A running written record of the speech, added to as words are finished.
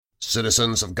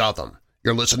citizens of Gotham.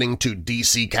 You're listening to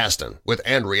DC-casten with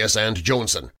Andreas and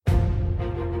Johnson.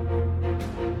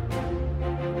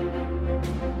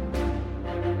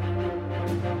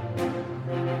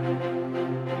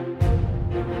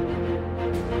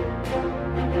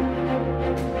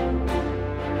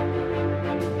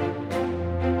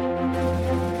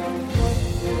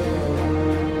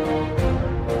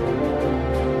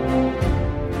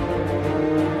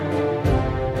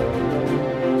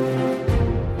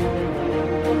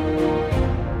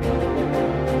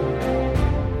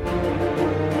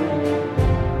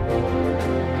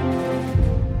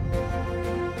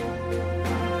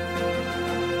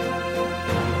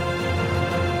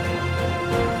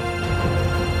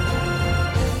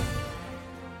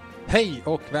 Hej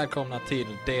och välkomna till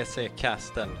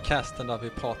DC-casten, casten där vi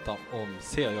pratar om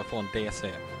serier från DC.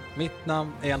 Mitt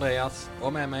namn är Andreas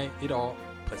och med mig idag,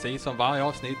 precis som varje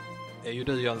avsnitt, är ju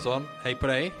du Jönsson. Hej på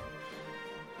dig!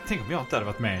 Tänk om jag inte hade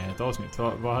varit med i ett avsnitt,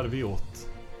 vad hade vi gjort?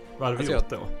 Vad hade vi gjort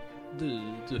då?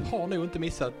 Du har nog inte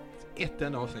missat ett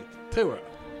enda avsnitt, tror jag.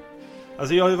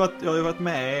 Alltså jag har ju varit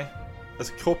med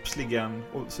alltså kroppsligen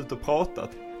och suttit och pratat.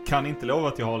 Kan inte lova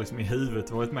att jag har liksom i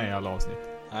huvudet varit med i alla avsnitt.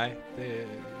 Nej,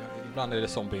 ibland är det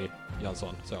zombie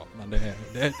Jönsson så, men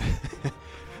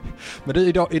Men du,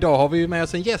 idag har vi ju med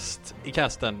oss en gäst i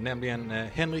casten, nämligen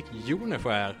Henrik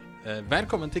Joneskär.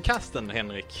 Välkommen till casten,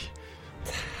 Henrik.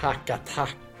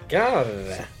 Tackar.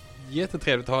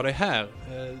 Jättetrevligt att ha dig här.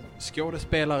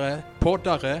 Skådespelare,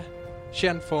 poddare,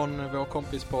 känd från vår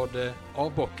kompispodd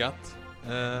Avbockat.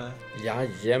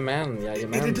 Jajamän.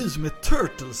 Är det du som är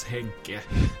Turtles, Henke?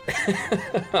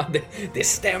 det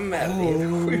stämmer, det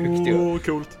är sjukt ju.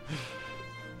 Coolt.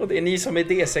 Och det är ni som är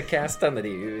DC-casten, det är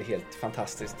ju helt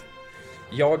fantastiskt.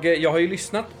 Jag har ju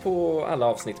lyssnat på alla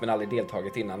avsnitt men aldrig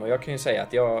deltagit innan. Och jag kan ju säga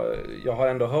att jag har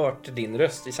ändå hört din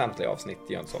röst i samtliga avsnitt,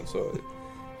 Jönsson. Så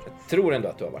jag tror ändå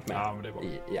att du har varit med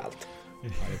i allt.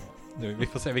 Nu, vi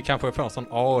får se, vi kanske får en sån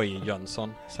AI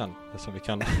Jönsson sen som vi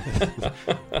kan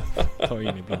ta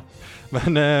in ibland.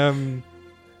 Men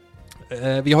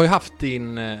vi har ju haft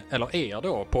er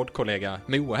då poddkollega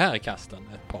Moe här i casten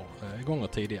ett par gånger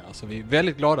tidigare. Så vi är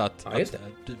väldigt glada att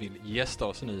du vill gästa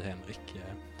oss nu, Henrik.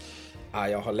 Ja,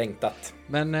 jag har längtat.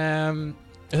 Men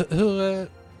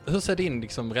hur ser din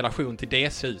liksom relation till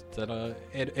DC ut? Eller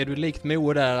är du likt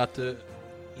Moe där att du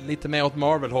lite mer åt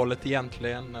Marvel-hållet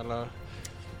egentligen, eller?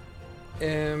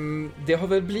 Det har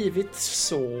väl blivit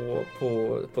så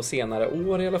på senare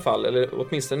år i alla fall. Eller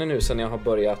åtminstone nu sen jag har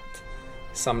börjat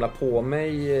samla på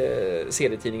mig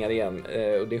serietidningar igen.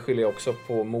 Och det skyller jag också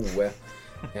på Moe.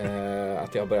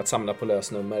 Att jag har börjat samla på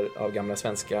lösnummer av gamla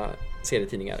svenska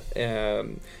serietidningar.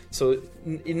 Så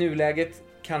i nuläget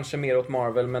kanske mer åt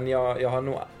Marvel. Men jag har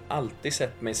nog alltid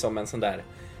sett mig som en sån där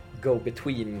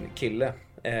go-between-kille.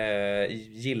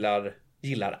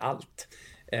 Gillar allt.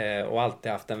 Och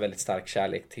alltid haft en väldigt stark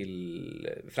kärlek till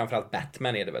framförallt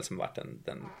Batman är det väl som varit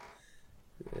den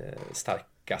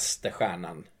starkaste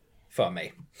stjärnan för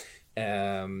mig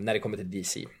när det kommer till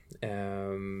DC.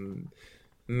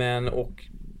 Men och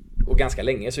ganska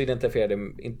länge så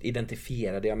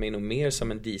identifierade jag mig nog mer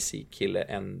som en DC-kille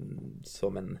än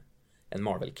som en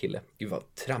Marvel-kille. Gud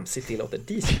vad tramsigt det låter,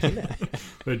 DC-kille.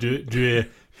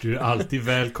 Du är alltid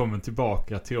välkommen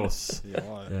tillbaka till oss.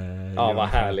 Ja, vad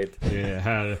härligt. Det är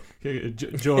här,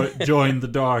 join the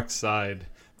dark side.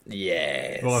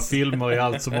 Yes. Våra filmer är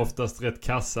allt som oftast rätt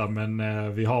kassa, men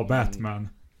vi har Batman.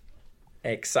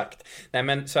 Exakt. Nej,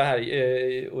 men så här,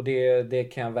 och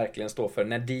det kan jag verkligen stå för.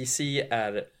 När DC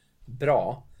är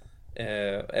bra,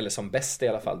 eller som bäst i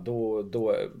alla fall,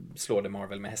 då slår det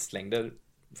Marvel med hästlängder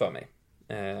för mig.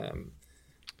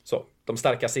 Så, de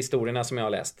starkaste historierna som jag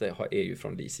har läst är ju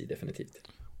från DC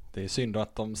definitivt. Det är synd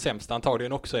att de sämsta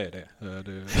antagligen också är det.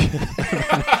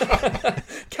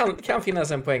 kan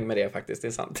finnas en poäng med det faktiskt, det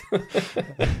är sant.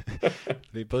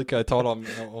 Vi brukar ju tala om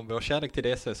vår kärlek till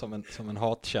DC som en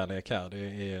hatkärlek här.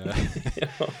 Det är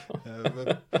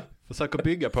försöker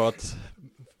bygga på att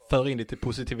föra in lite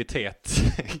positivitet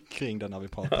kring det när vi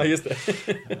pratar. Ja, just det.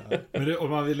 Men om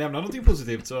man vill lämna någonting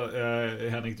positivt så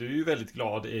Henrik, du är ju väldigt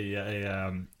glad i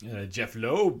Jeff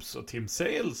Loebs och Tim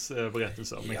Sales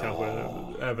berättelser. Men kanske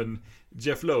även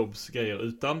Jeff Loebs grejer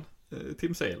utan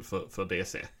Tim Sale för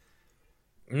DC.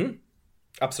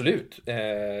 Absolut.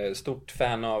 Stort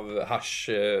fan av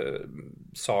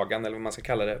Hush-sagan eller vad man ska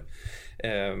kalla det.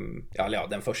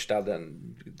 Den första,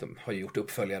 de har ju gjort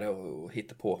uppföljare och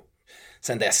hittat på.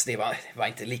 Sen dess, det var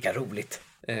inte lika roligt.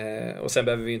 Och sen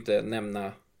behöver vi ju inte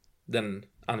nämna den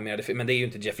animerade filmen. Men det är ju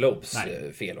inte Jeff Loebs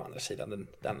fel å andra sidan.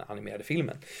 Den animerade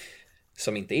filmen.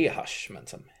 Som inte är Hush, men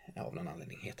som av någon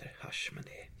anledning heter Hush. Men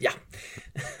det är,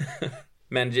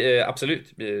 Men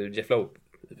absolut, Jeff Loeb,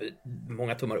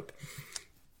 många tummar upp.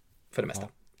 För det mesta.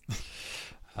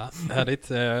 Ja, härligt.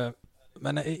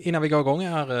 Men innan vi går igång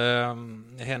här,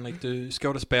 Henrik, du är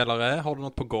skådespelare. Har du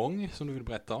något på gång som du vill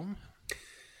berätta om?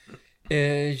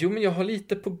 Jo, men jag har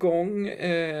lite på gång.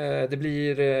 Det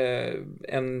blir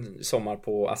en sommar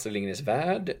på Astrid Lindgrens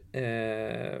Värld,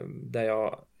 där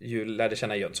jag ju lärde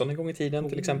känna Jönsson en gång i tiden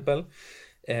till exempel.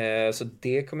 Så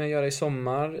det kommer jag göra i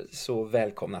sommar. Så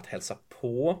välkomna att hälsa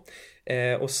på.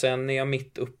 Och sen är jag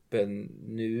mitt uppe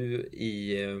nu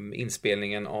i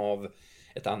inspelningen av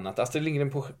ett annat Astrid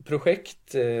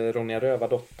Lindgren-projekt, Ronja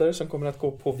Rövardotter, som kommer att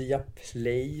gå på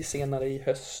Viaplay senare i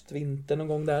höst, vinter någon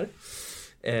gång där.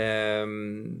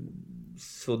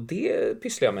 Så det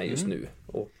pysslar jag med just nu.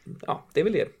 Och ja, det är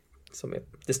väl det som är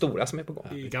det stora som är på gång.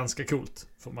 Det är ganska coolt,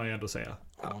 får man ju ändå säga.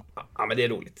 Ja, men det är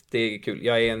roligt. Det är kul.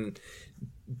 Jag är en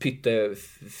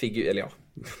pyttefigur, eller ja,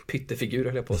 pyttefigur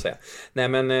höll jag på att säga. Nej,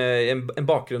 men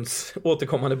en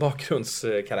återkommande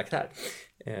bakgrundskaraktär.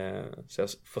 Så jag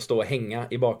får stå och hänga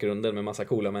i bakgrunden med massa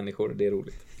coola människor. Det är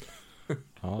roligt.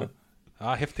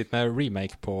 Ja, häftigt med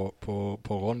remake på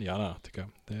Ronja där, tycker jag.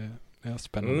 Det är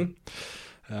spännande.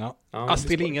 Ja.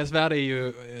 Astrid Lindgrens Värld är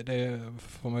ju, det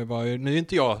får man ju bara, nu är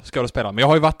inte jag skådespelare, men jag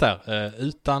har ju varit där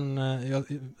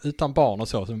utan barn och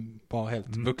så, som bara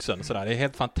helt vuxen så där. Det är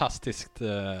helt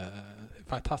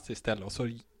fantastiskt ställe, och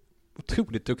så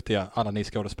otroligt duktiga alla ni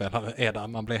skådespelare är där.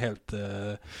 Man blir helt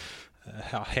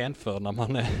hänförd när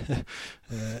man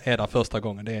är där första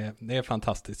gången. Det är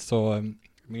fantastiskt. Så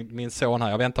min son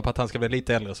här, jag väntar på att han ska bli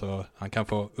lite äldre så han kan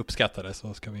få uppskatta det,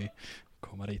 så ska vi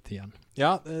komma dit igen.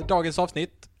 Ja, dagens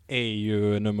avsnitt är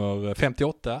ju nummer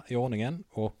 58 i ordningen,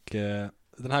 och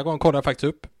den här gången kollade jag faktiskt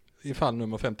upp ifall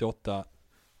nummer 58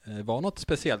 var något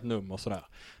speciellt nummer sådär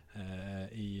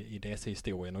i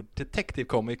DC-historien. Och Detective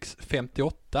Comics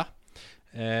 58,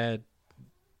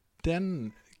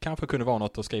 den kanske kunde vara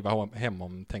något att skriva hem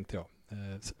om, tänkte jag.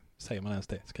 Säger man ens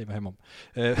det? Skriva hem om.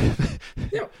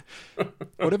 Ja.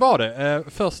 Och det var det.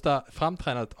 Första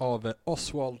framträdandet av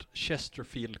Oswald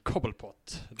Chesterfield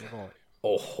Cobblepot. Det var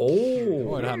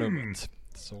det här numret.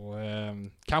 Så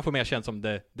kanske mer känt som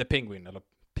The Penguin, eller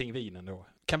Pingvinen då.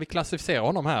 Kan vi klassificera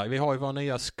honom här? Vi har ju våra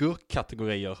nya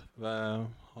skurkkategorier.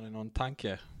 Har ni någon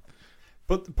tanke?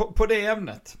 På det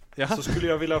ämnet så skulle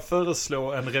jag vilja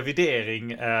föreslå en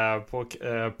revidering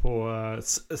på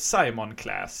Simon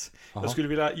Class. Aha. Jag skulle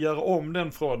vilja göra om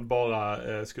den från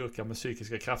bara skurkar med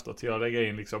psykiska krafter till att lägga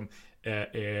in liksom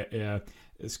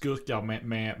skurkar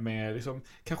med liksom,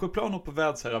 kanske planer på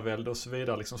världsherravälde och så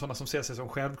vidare, liksom sådana som ser sig som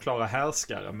självklara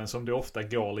härskare men som det ofta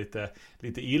går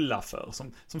lite illa för,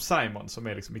 som Simon, som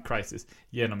är liksom i Crisis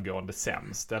genomgående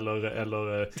sämst,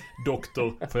 eller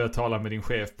doktor, får jag tala med din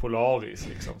chef Polaris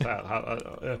liksom, så här.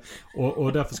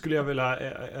 Och därför skulle jag vilja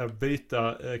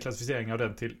byta klassificering av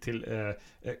den till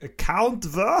Count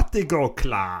Vertigo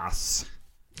Class.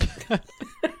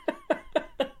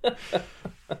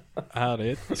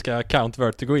 Härligt. Ska Count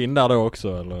Vertigo in där då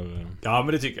också, eller? Ja,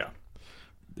 men det tycker jag.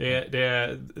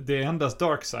 Det är endast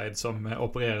Darkseid som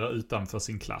opererar utanför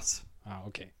sin klass.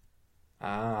 Okej.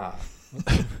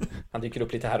 Han dyker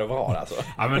upp lite här och var alltså.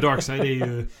 Ja, men Darkseid är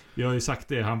ju, vi har ju sagt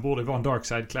det, han borde vara en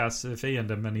Darkseid-klass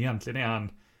fiende, men egentligen är han,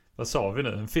 vad sa vi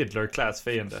nu, en Fiddler-klass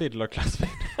fiende. Fiddler-klass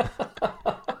fiende.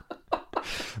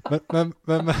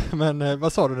 men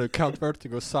vad sa du nu? Count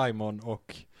Vertigo, Simon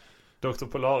och Dr.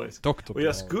 Polaris. Och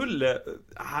jag skulle...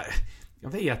 Jag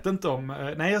vet inte om...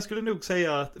 Nej, jag skulle nog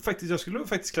säga att... Jag skulle nog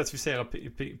faktiskt klassificera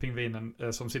pingvinen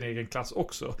som sin egen klass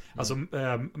också. Alltså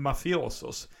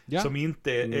mafiosos. Ja. Som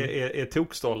inte är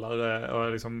tokstollar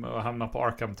och liksom hamnar på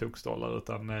Arkham-tokstollar,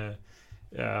 utan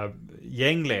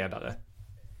gängledare.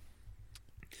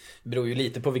 Det beror ju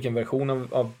lite på vilken version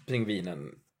av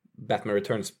pingvinen. Batman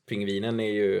Returns-pingvinen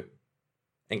är ju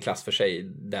en klass för sig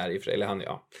därifrån. Eller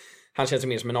han känns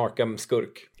mer som en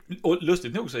Arkham-skurk. Och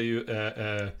lustigt nog så är ju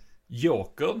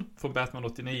Jokern från Batman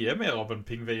 89 mer av en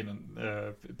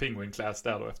Penguin-class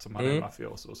där då, eftersom han är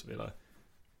mafios och så vidare.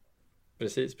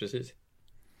 Precis.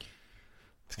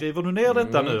 Skriver du ner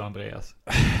detta nu, Andreas?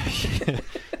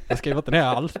 Jag skriver inte ner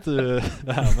allt det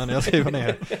här, men jag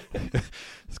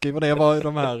skriver ner vad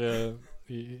de här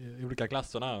i olika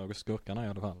klasserna och skurkarna i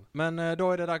alla fall. Men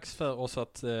då är det dags för oss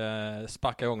att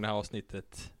sparka igång det här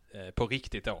avsnittet på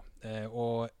riktigt då.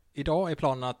 Och idag är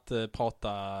planen att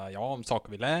prata om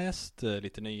saker vi läst,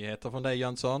 lite nyheter från dig,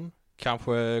 Jönsson.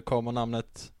 Kanske kommer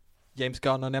namnet James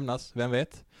Gunn att nämnas, vem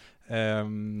vet.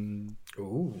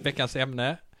 Veckans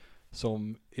ämne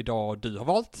som idag du har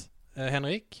valt,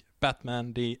 Henrik,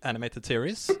 Batman The Animated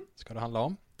Series ska det handla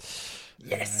om.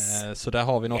 Yes. Så där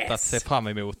har vi något att se fram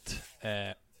emot.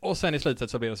 Och sen i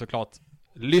slutet så blir det såklart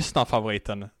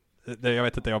lyssnarfavoriten. Jag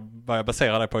vet inte vad jag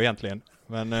baserar det på egentligen.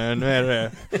 Men nu är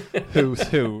det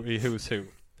Who's Who i Who's Who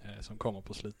som kommer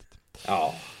på slutet.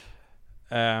 Ja.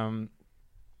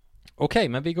 Okej,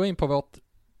 men vi går in på vårt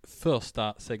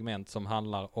första segment som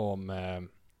handlar om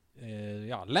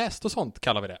läst och sånt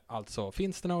kallar vi det. Alltså,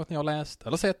 finns det något ni har läst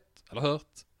eller sett eller hört?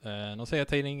 Någon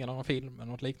serietidning eller någon film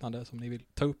eller något liknande som ni vill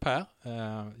ta upp här?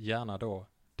 Gärna då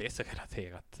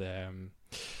DC-relaterat.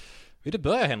 Vill du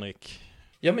börja, Henrik?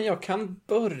 Ja, men jag kan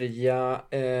börja.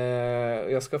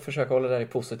 Jag ska försöka hålla det där i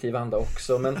positiv anda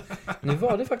också. Men nu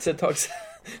var det faktiskt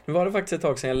ett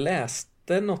tag sedan jag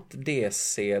läste något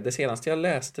DC. Det senaste jag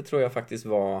läste tror jag faktiskt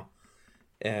var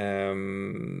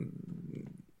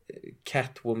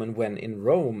Catwoman When in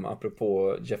Rome,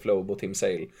 apropå Jeff Loeb och Tim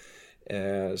Sale.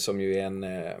 Som ju är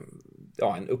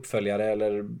en uppföljare,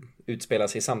 eller utspelar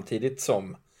sig samtidigt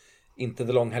som, inte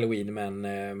The Long Halloween, men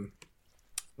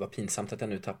vad pinsamt att jag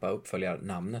nu tappar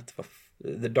uppföljarnamnet.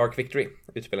 The Dark Victory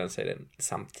utspelade sig den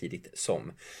samtidigt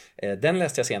som. Den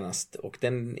läste jag senast, och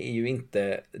den är ju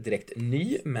inte direkt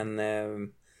ny,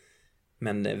 men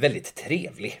väldigt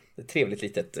trevlig. Ett trevligt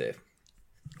litet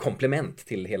komplement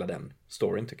till hela den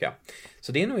storyn, tycker jag.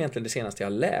 Så det är nog egentligen det senaste jag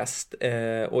har läst.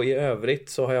 Och i övrigt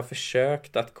så har jag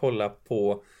försökt att kolla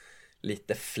på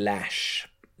lite Flash.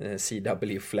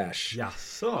 CW Flash.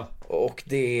 Jaså? Och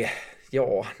det...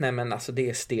 Ja, nej men alltså det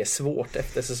är svårt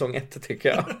efter säsong 1, tycker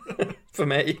jag. För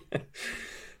mig.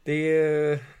 Det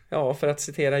är... Ja, för att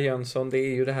citera Jönsson, det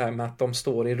är ju det här med att de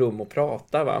står i rum och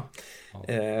pratar, va? Ja.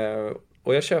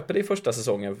 Och jag köper det i första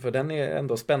säsongen, för den är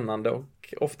ändå spännande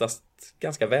och oftast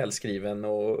ganska välskriven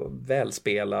och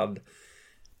välspelad.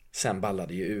 Sen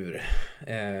ballade ju ur.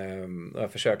 Och jag har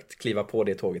försökt kliva på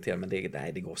det tåget igen, men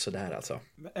det går sådär alltså.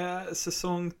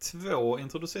 Säsong 2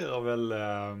 introducerar väl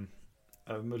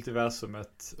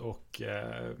multiversumet och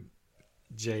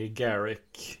Jay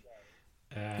Garrick.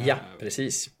 Ja,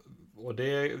 precis. Och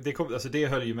det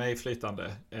höll ju mig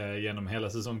flytande genom hela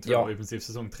säsong 2 och i princip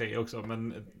säsong 3 också.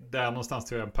 Men där någonstans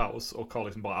tog jag en paus och har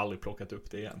liksom bara aldrig plockat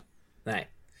upp det igen. Nej.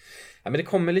 Ja, men det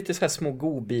kommer lite så här små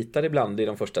godbitar ibland i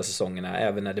de första säsongerna,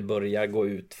 även när det börjar gå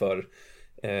ut för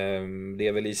det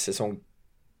är väl i säsong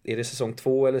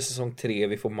 2 eller säsong 3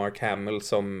 vi får Mark Hamill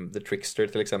som The Trickster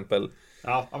till exempel.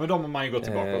 Ja, men de har man ju gått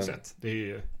tillbaka och sett.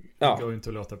 Det går ju inte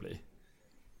att låta bli.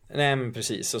 Nej, men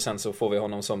precis. Och sen så får vi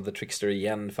honom som The Trickster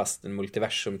igen, fast en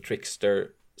multiversum Trickster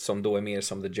som då är mer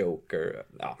som The Joker.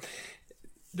 Ja.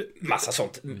 Massa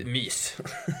sånt mys.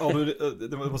 Ja,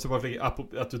 det måste bara flika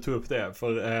att du tog upp det.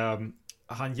 För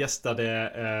han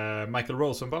gästade Michael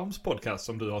Rosenbaums podcast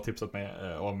som du har tipsat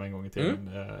mig om en gång i tiden.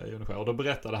 Ungefär. Och då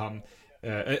berättade han,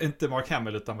 inte Mark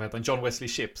Hamill utan vad heter han? John Wesley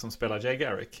Shipp som spelar Jay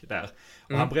Garrick där.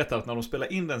 Och han berättade att när de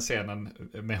spelade in den scenen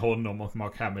med honom och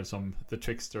Mark Hamill som The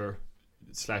Trickster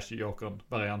 /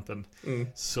 Jokern-varianten,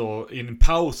 så i en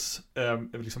paus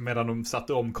liksom medan de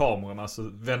satte om kamerorna så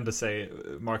vände sig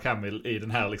Mark Hamill i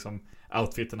den här liksom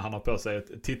outfiten han har på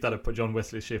sig, tittade på John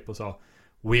Wesley Shipp och sa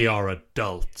 "We are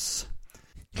adults".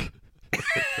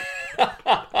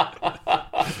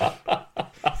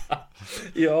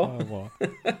 Ja.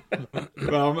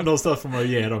 Men någonstans får man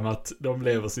ju ge dem att de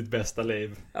lever sitt bästa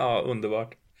liv. Ja,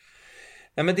 underbart.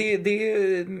 Ja, men det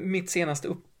är mitt senaste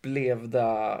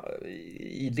upplevda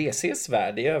i DCs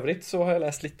värld. I övrigt så har jag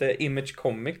läst lite Image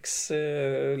Comics,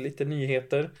 lite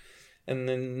nyheter. En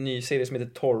ny serie som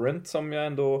heter Torrent som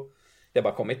jag har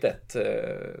bara kommit ett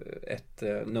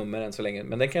nummer än så länge.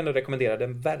 Men den kan jag ändå rekommendera.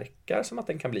 Den verkar som att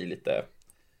den kan bli lite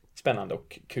spännande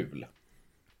och kul.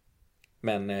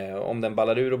 Men om den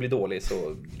ballar ur och blir dålig så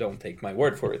don't take my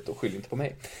word for it och skyll inte på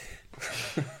mig.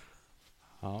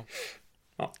 Ja.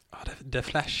 The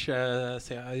Flash,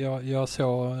 jag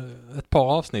såg ett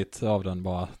par avsnitt av den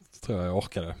bara, tror jag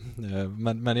orkade.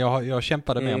 Men jag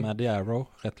kämpade med The Arrow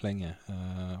rätt länge.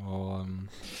 Och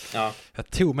jag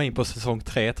tog mig in på säsong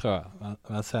 3 tror jag.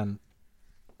 Men sen,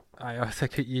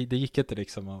 det gick inte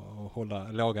liksom att hålla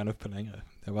lågan uppe längre.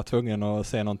 Jag var tvungen att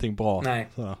se någonting bra. Nej.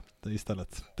 Så,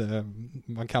 istället.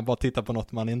 Man kan bara titta på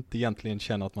något man inte egentligen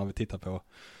känner att man vill titta på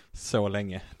så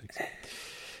länge. Liksom.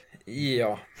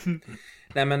 Ja.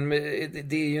 Nej, men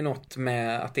det är ju något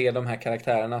med att det är de här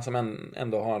karaktärerna som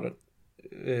ändå har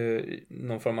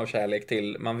någon form av kärlek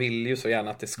till. Man vill ju så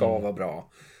gärna att det ska vara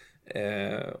bra.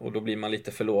 Och då blir man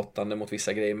lite förlåtande mot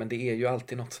vissa grejer. Men det är ju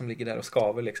alltid något som ligger där och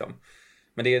skaver liksom.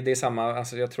 Men det är samma,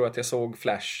 alltså jag tror att jag såg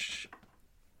Flash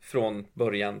från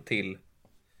början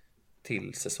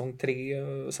till säsong 3.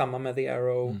 Samma med The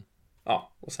Arrow.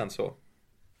 Ja, och sen så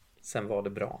sen var det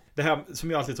bra. Det här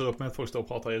som jag alltid tar upp med att folk står och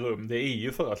pratar i rum, det är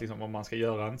ju för att liksom, om man ska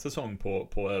göra en säsong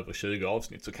på över 20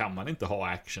 avsnitt så kan man inte ha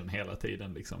action hela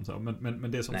tiden. Liksom, så.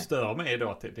 Men det som stör mig är då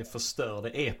att det förstör det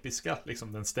episka,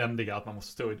 liksom, den ständiga, att man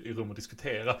måste stå i rum och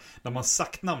diskutera. När man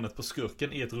sagt namnet på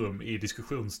skurken i ett rum i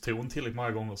diskussionston tillräckligt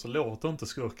många gånger så låter inte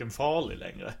skurken farlig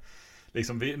längre.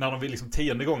 Liksom, när de liksom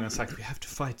 10:e gången sagt we have to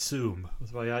fight Zoom. Och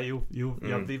så bara,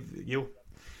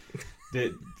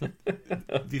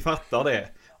 vi fattar det.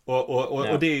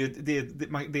 Och det är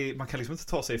ju, man kan liksom inte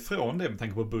ta sig ifrån det med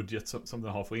tanke på budget som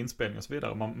den har för inspelning och så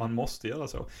vidare. Man måste göra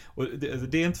så. Och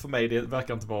det är inte för mig, det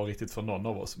verkar inte vara riktigt för någon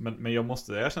av oss. Men jag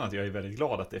måste erkänna att jag är väldigt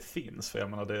glad att det finns. För jag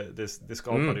menar, det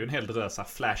skapade ju en hel drösa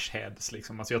flashheads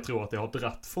liksom. Alltså jag tror att det har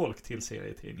dratt folk till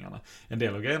serietidningarna. En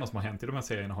del av grejerna som har hänt i de här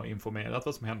serierna har informerat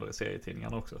vad som händer i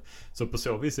serietidningarna också. Så på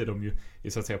så vis är de ju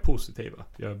så att säga positiva.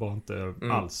 Jag är bara inte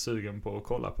alls sugen på att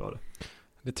kolla på det.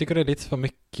 Jag tycker det är lite för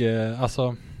mycket,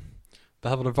 alltså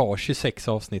behöver det vara 26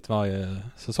 avsnitt varje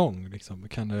säsong liksom?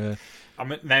 Kan det... Ja,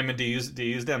 men det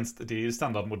är ju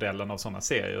standardmodellen av sådana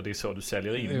serier. Det är så du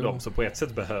säljer in dem. Så på ett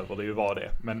sätt behöver det ju vara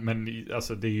det. Men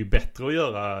alltså, det är ju bättre att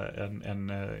göra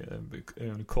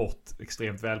en kort,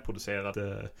 extremt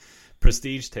välproducerad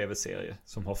prestige-tv-serie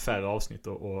som har färre avsnitt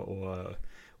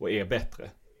och är bättre.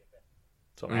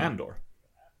 Som Andor.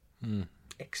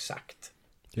 Exakt.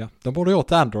 Ja, de borde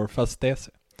gjort Andor fast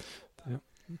DC.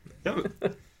 Ja,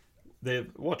 det är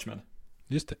Watchmen.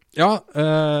 Just det. Ja,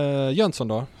 Jönsson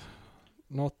då?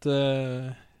 Något,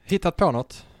 hittat på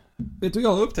något? Vet du, jag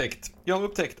har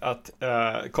upptäckt att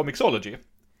Comixology,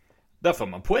 där får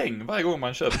man poäng varje gång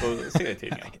man köper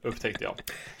serietidningar, upptäckte jag.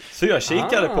 Så jag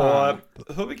kikade på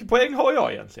hur mycket poäng har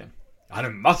jag egentligen? Jag hade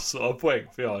massor av poäng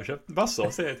för jag har köpt massor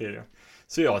av serietidningar.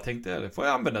 Så jag tänkte, det får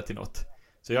jag använda till något.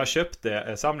 Så jag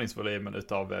köpte samlingsvolymen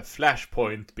utav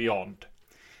Flashpoint Beyond.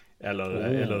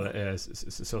 Eller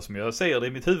så som jag säger det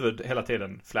i mitt huvud hela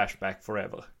tiden, Flashback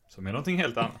Forever. Som är någonting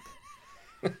helt annat.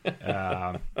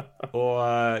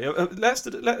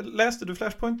 Läste du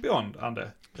Flashpoint Beyond,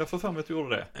 Ande? Jag får fram att du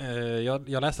gjorde det.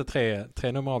 Jag läste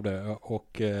tre nummer av det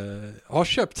och har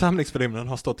köpt samlingsvolymen.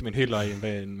 Har stått i min hylla i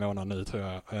en månad nu tror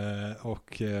jag.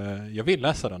 Och jag vill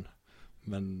läsa den.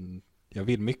 Men jag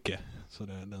vill mycket. Så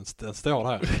den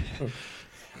står där.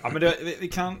 Ja, men vi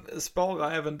kan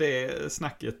spara även det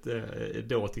snacket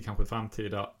då till kanske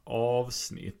framtida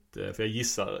avsnitt. För jag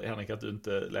gissar, Henrik, att du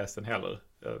inte läst den heller.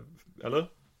 Eller?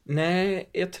 Nej,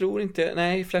 jag tror inte.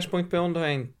 Nej, Flashpoint Beyond har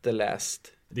jag inte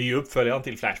läst. Det är ju uppföljaren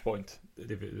till Flashpoint.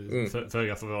 Det är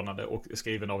föga förvånande. Och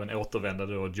skriven av en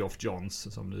återvändare då, Geoff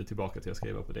Johns, som nu är tillbaka till att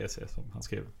skriva på DC som han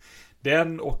skrev.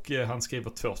 Den och han skriver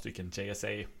 2 stycken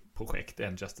JSA-projekt.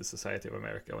 En Justice Society of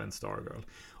America och en Stargirl.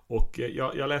 Och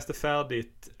jag läste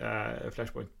färdigt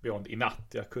Flashpoint Beyond i natt.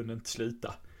 Jag kunde inte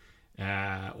sluta.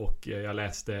 Och jag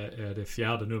läste det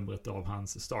 4:e numret av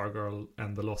hans Stargirl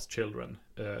and the Lost Children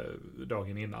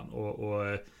dagen innan.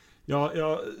 Och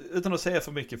jag, utan att säga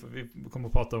för mycket, för vi kommer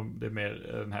att prata om det mer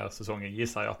den här säsongen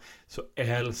gissar jag, så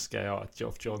älskar jag att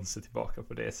Geoff Johns är tillbaka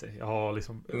på DC. Jag har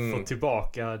liksom fått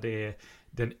tillbaka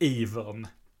den ivern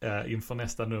inför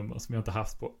nästa nummer som jag inte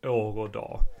haft på år och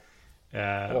dag.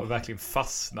 Och verkligen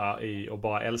fastna i och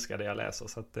bara älska det jag läser.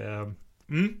 Så att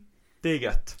det är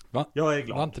gött. Va? Jag är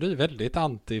glad. Var inte du väldigt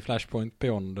anti Flashpoint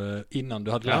Beyond innan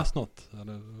du hade läst något?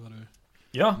 Eller var du...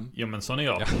 Ja, men sån är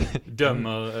jag.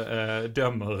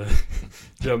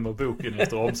 Dömer boken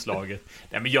efter omslaget.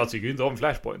 Nej, men jag tycker inte om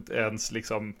Flashpoint ens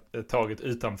liksom taget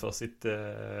utanför sitt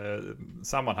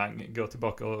sammanhang. Gå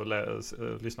tillbaka och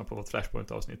lyssna på vårt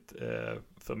Flashpoint-avsnitt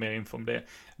för mer info om det.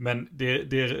 Men det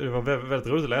var väldigt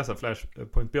roligt att läsa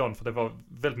Flashpoint Beyond, för det var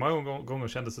väldigt många gånger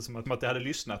kändes det som att jag hade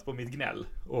lyssnat på mitt gnäll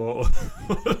och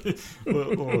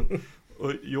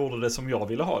gjorde det som jag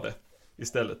ville ha det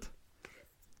istället.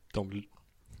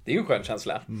 Det är ju en skön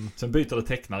känsla. Sen byter det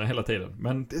tecknare hela tiden.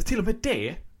 Men till och med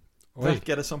det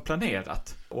verkade som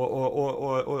planerat.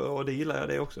 Och det gillar jag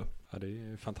det också. Ja, det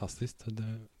är fantastiskt.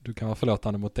 Du kan vara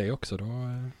förlåtande mot det också då.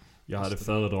 Jag hade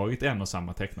föredragit en och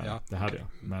samma tecknare. Ja. Det hade jag.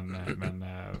 Men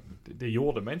det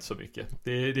gjorde mig inte så mycket.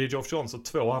 Det är Geoff Johns och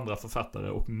 2 andra författare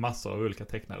och massor av olika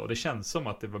tecknare. Och det känns som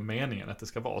att det var meningen att det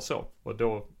ska vara så. Och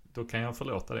då kan jag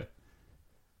förlåta det.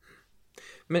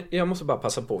 Men jag måste bara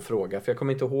passa på att fråga, för jag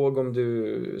kommer inte ihåg om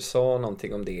du sa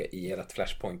någonting om det i ert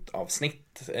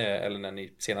Flashpoint-avsnitt eller när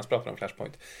ni senast pratade om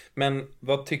Flashpoint. Men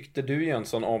vad tyckte du,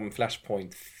 Jönsson, om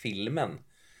Flashpoint-filmen?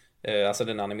 Alltså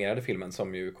den animerade filmen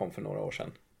som ju kom för några år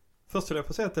sedan. Först vill jag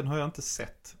få säga att den har jag inte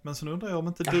sett. Men så undrar jag om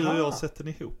inte du och jag har sett den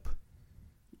ihop.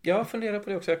 Jag funderar på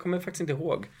det också, jag kommer faktiskt inte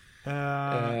ihåg.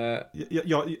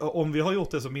 Om vi har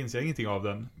gjort det så minns jag ingenting av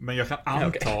den. Men jag kan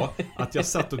anta att jag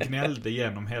satt och gnällde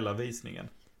genom hela visningen.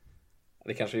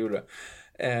 Det kanske gjorde det.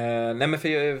 Nej, men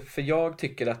för jag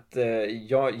tycker att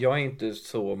jag är inte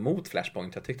så mot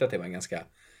Flashpoint. Jag tyckte att det var en ganska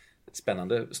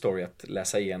spännande story att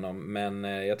läsa igenom. Men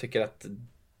jag tycker att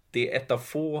det är ett av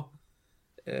få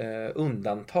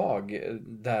undantag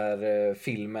där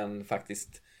filmen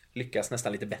faktiskt lyckas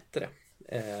nästan lite bättre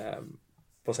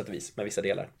på sätt och vis med vissa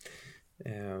delar.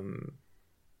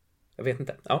 Jag vet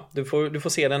inte. Ja, du får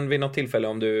se den vid något tillfälle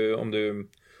om du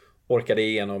orkar det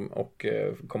igenom och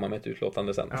komma med ett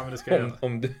utlåtande sen. Ja, men det ska jag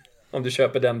om du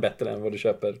köper den bättre än vad du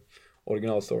köper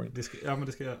originalstoryn. Ja, men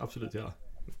det ska jag absolut göra.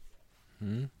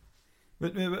 Mm.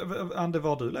 Men Ande,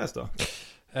 vad har du läst då?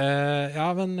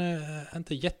 Ja, men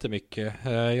inte jättemycket.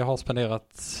 Jag har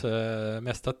spenderat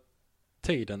mesta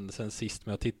tiden sen sist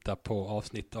med att titta på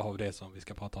avsnitt av det som vi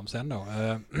ska prata om sen då.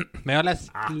 Men jag har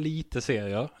läst lite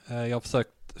serier. Jag har försökt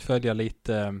följa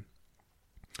lite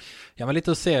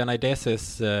lite av serierna i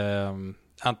DCs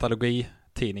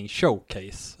antologitidning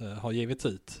Showcase har givits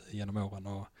ut genom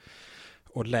åren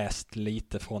och läst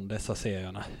lite från dessa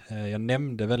serierna. Jag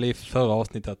nämnde väl i förra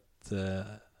avsnittet att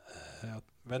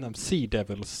jag vet inte om Sea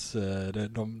Devils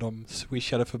de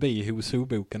swishade förbi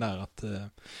Who's-boken där, att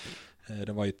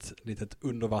det var ett litet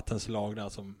undervattenslag där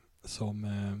som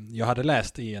jag hade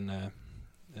läst i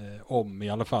i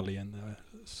alla fall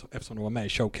eftersom det var med i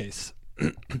Showcase.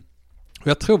 Och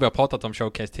jag tror vi har pratat om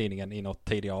Showcase-tidningen i något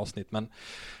tidigare avsnitt, men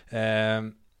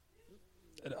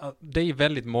det är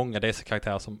väldigt många dessa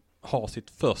karaktärer som har sitt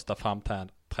första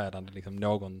framträdande liksom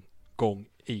någon gång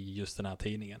i just den här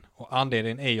tidningen. Och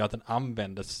anledningen är ju att den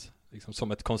användes liksom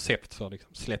som ett koncept för att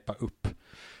liksom släppa upp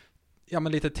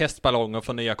lite testballonger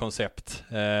för nya koncept.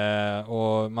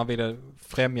 Och man ville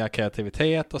främja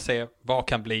kreativitet och se vad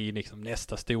kan bli liksom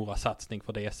nästa stora satsning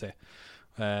för DC.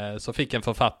 Så fick en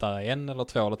författare 1 eller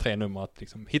 2 eller 3 nummer att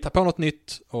liksom hitta på något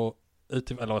nytt och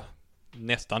eller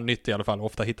nästan nytt i alla fall.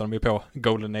 Ofta hittar de ju på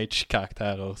Golden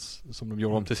Age-karaktärer som de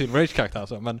gjorde om till Silver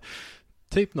Age-karaktärer. Men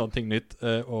typ någonting nytt.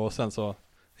 Och sen så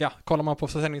kollar man på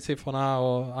försäljningssiffrorna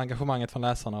och engagemanget från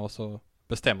läsarna och så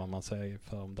bestämmer man sig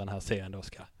för om den här serien då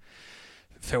ska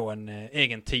få en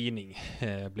egen tidning,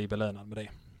 bli belönad med det.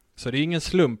 Så det är ingen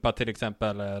slump att till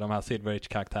exempel de här Silver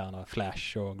Age-karaktärerna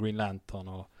Flash och Green Lantern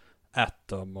och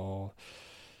Atom och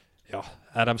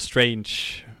Adam Strange,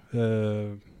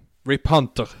 Rip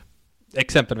Hunter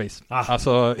exempelvis.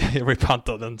 Alltså Rip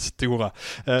Hunter, den stora.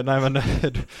 Nej, men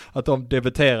att de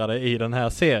debuterade i den här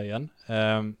serien.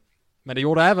 Men det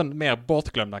gjorde även mer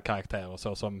bortglömda karaktärer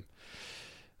så som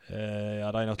det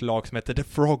är något lag som heter The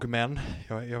Frogmen.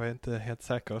 Jag är inte helt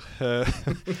säker.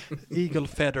 Eagle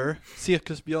Feather,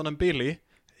 Cirkusbjörnen Billy.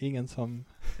 Ingen som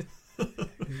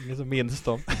minns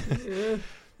dem.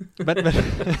 men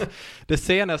det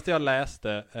senaste jag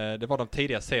läste, det var de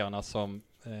tidiga serierna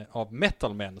av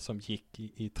Metal Men som gick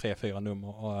i 3-4 nummer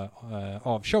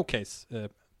av Showcase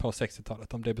på 60-talet.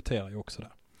 De debuterar ju också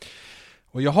där.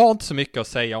 Och jag har inte så mycket att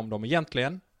säga om dem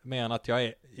egentligen, mer än att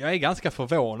jag är ganska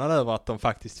förvånad över att de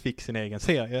faktiskt fick sin egen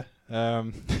serie.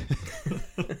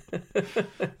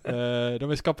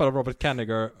 De är skapade av Robert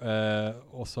Kanigher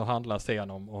och så handlar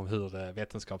serien om hur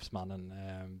vetenskapsmannen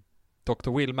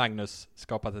Dr. Will Magnus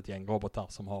skapat ett gäng robotar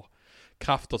som har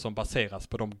krafter som baseras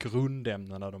på de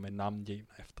grundämnena de är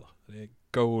namngivna efter. Det är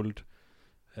gold,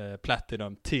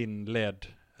 platinum, tin, lead,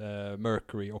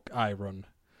 mercury och iron.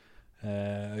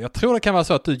 Jag tror det kan vara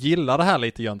så att du gillar det här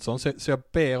lite, Jönsson, så jag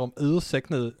ber om ursäkt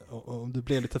nu om du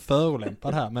blir lite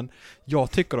förolämpad här, men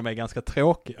jag tycker de är ganska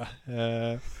tråkiga.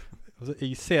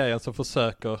 I serien så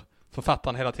försöker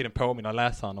författaren hela tiden påminna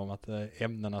läsaren om att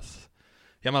ämnenas,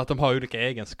 att de har olika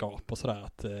egenskaper sådär,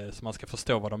 så man ska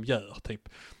förstå vad de gör. Typ,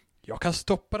 jag kan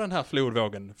stoppa den här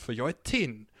flodvågen för jag är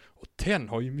tin, och tenn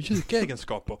har ju mjuka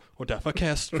egenskaper och därför kan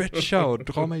jag stretcha och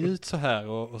dra mig ut så här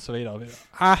och så vidare.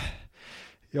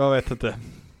 Jag vet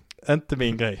inte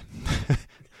min grej.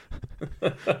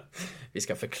 Vi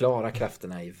ska förklara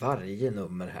krafterna i varje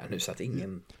nummer här nu så att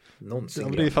ingen någonsin...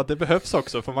 Ja, det är för att det behövs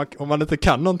också, för om man inte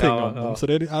kan någonting om dem, så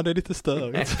det är lite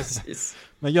störigt. Precis.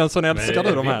 Men Jönsson, älskar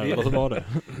du de här, eller så var det?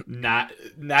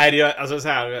 Nej, det är alltså så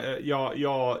här, jag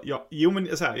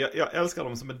älskar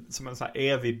dem som en så här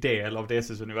evig del av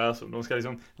DCs universum.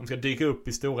 De ska dyka upp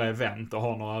i stora event och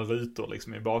ha några rutor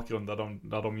liksom i bakgrunden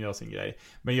där de gör sin grej.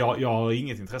 Men jag har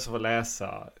inget intresse för att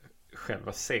läsa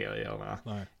själva serierna.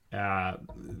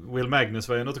 Will Magnus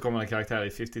var ju en återkommande karaktär i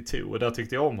 52 och där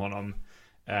tyckte jag om honom.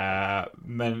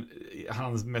 Men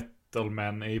hans Metal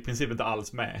Men är i princip inte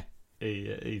alls med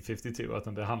i 52,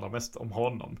 utan det handlar mest om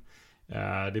honom.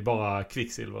 Det är bara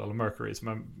Quicksilver eller Mercury som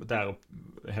är där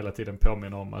hela tiden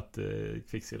påminner om att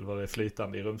Quicksilver är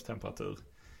flytande i rumstemperatur.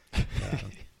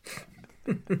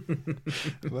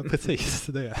 Det var precis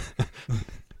det.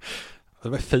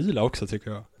 De är fula också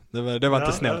tycker jag. Det var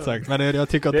inte snällt sagt. Men jag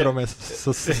tycker inte de är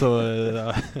så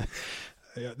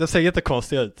de ser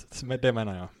jättekonstiga ut. Det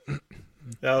menar jag.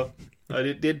 Ja,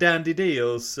 det är Dandy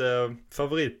Dios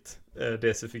favorit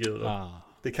DC-figurer.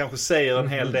 Det kanske säger en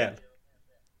hel del.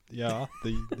 Ja,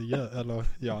 det gör, eller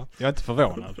ja, jag är inte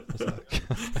förvånad.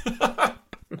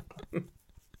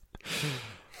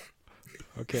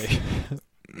 Okej.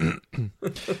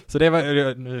 Så det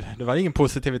var ingen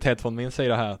positivitet från min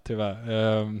sida här, tyvärr.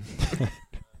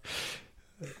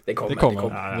 Det kommer.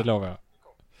 Ja. Det lovar jag.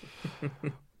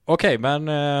 Okej,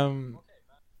 men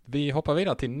vi hoppar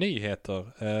vidare till nyheter.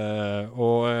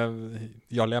 Och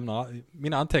jag lämnar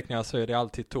mina anteckningar, så är det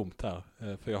alltid tomt här.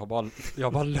 För jag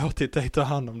har bara låtit dig ta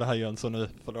hand om det här, Jönsson, nu.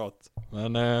 Förlåt.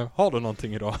 Men har du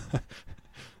någonting idag?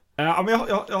 Ja, men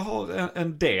jag har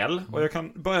en del. Och jag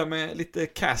kan börja med lite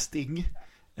casting.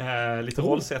 Lite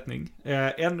rollsättning.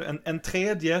 En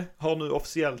tredje har nu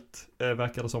officiellt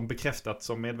verkar det som bekräftat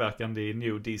som medverkande i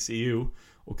New DCU.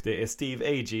 Och det är Steve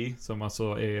Agee, som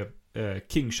alltså är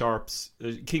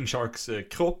King Sharks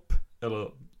kropp,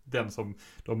 eller den som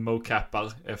de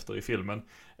mocappar efter i filmen.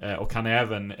 Och han är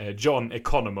även John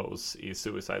Economos i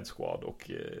Suicide Squad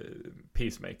och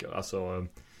Peacemaker. Alltså,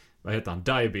 vad heter han?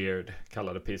 Diebeard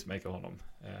kallade Peacemaker honom.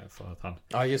 För att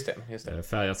han just det.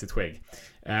 Färgar sitt skägg.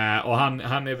 Och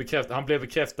han blev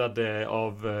bekräftad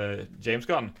av James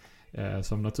Gunn,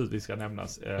 som naturligtvis ska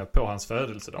nämnas, på hans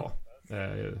födelsedag.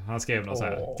 Han skrev något så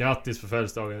här: grattis för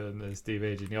födelsedagen,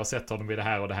 Steve Agee. Ni har sett honom i det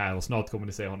här och det här, och snart kommer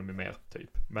ni se honom i mer, typ.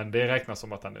 Men det räknas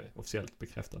som att han är officiellt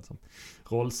bekräftad som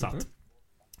rollsatt.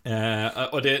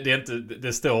 Och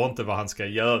det står inte vad han ska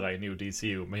göra i New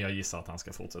DCU, men jag gissar att han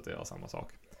ska fortsätta göra samma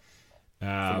sak.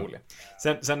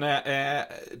 Sen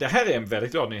det här är en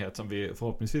väldigt glad nyhet som vi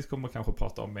förhoppningsvis kommer kanske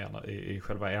prata om mer i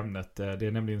själva ämnet. Det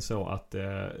är nämligen så att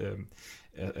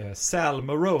Sal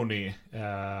Maroni,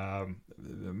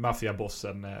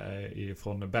 maffiabossen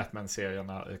från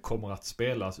Batman-serierna, kommer att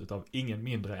spelas utav ingen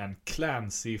mindre än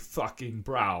Clancy fucking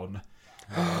Brown,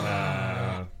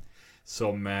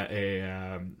 som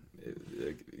är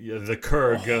The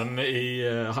Kurgan i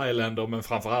Highlander, men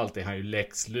framförallt är han ju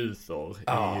Lex Luthor i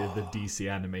The DC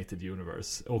Animated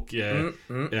Universe. Och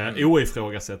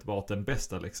oifrågasättbart den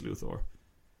bästa Lex Luthor.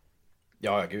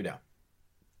 Ja, gud ja.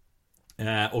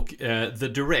 Och The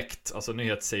Direct, alltså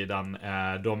nyhetssidan,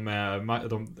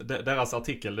 deras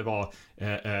artikel, det var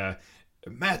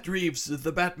Matt Reeves,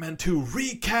 The Batman 2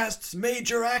 recasts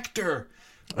major actor.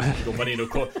 Så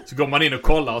går man in och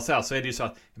kollar, och så är det ju så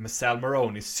att Sal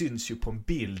Maroni syns ju på en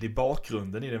bild i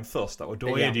bakgrunden i den första, och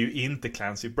då är det ju inte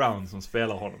Clancy Brown som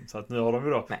spelar honom. Så att nu har de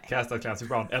ju då castat Clancy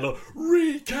Brown, eller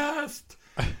recast,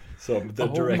 som The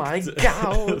Direct. Oh my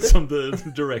God. Som The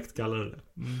Direct kallar det.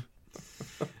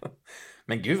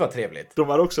 Men gud vad trevligt. De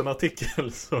hade också en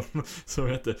artikel som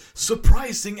heter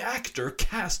Surprising actor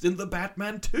cast in the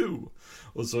Batman 2.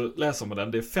 Och så läser man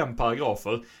den, det är 5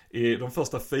 paragrafer. I de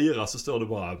första 4 så står det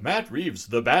bara Matt Reeves,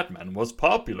 the Batman was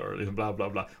popular, liksom bla bla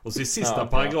bla. Och så i sista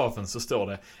paragrafen så står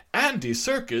det Andy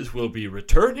Serkis will be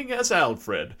returning as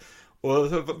Alfred.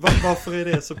 Och varför är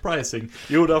det surprising?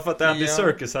 Jo, därför att Andy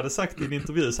Serkis hade sagt i en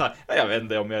intervju så här: jag vet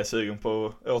inte om jag är sugen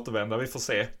på att återvända, vi får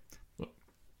se.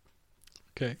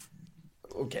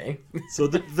 Okej. Så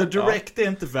The Direct är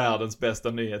inte världens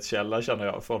bästa nyhetskälla, känner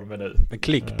jag, för mig nu. Men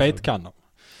clickbait kan de.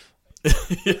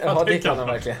 Ja, det kan de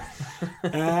verkligen.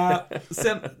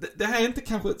 Sen, det här är inte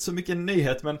kanske så mycket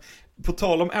nyhet, men på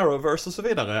tal om Arrowverse och så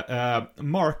vidare,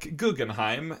 Mark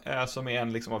Guggenheim, som är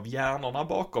en liksom av hjärnorna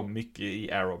bakom mycket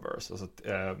i Arrowverse, alltså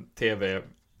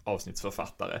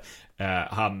tv-avsnittsförfattare,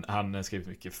 han skrev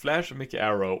mycket Flash och mycket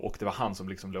Arrow, och det var han som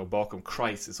liksom låg bakom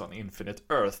Crisis on Infinite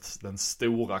Earths, den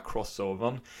stora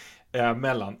crossovern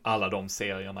mellan alla de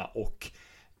serierna. Och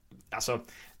alltså,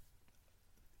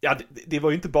 ja, det var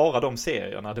ju inte bara de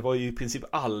serierna. Det var ju i princip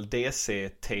all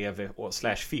DC-tv och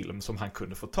 /film som han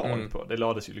kunde få tag på. Det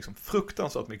lades ju liksom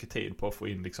fruktansvärt mycket tid på att få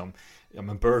in liksom, ja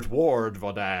men Burt Ward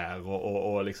var där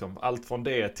och liksom allt från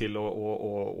det till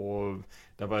och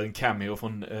det var en cameo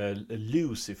från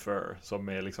Lucifer som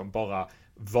är liksom bara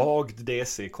vagt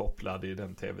DC-kopplad i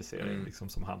den tv-serien liksom,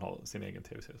 som han har sin egen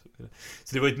tv-serie.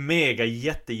 Så det var ett mega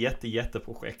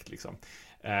jätteprojekt liksom.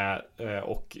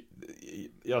 Och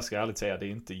jag ska ärligt säga, det är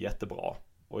inte jättebra.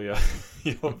 Och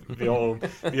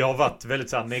vi har varit väldigt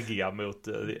så här neggiga mot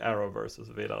Arrowverse och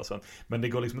så vidare. Så, men det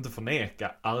går liksom inte att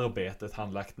förneka arbetet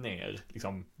han lagt ner.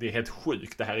 Liksom, det är helt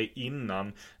sjukt. Det här är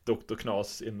innan Dr.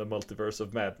 Knas in the Multiverse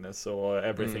of Madness och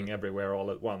Everything Everywhere All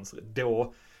at Once.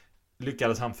 Då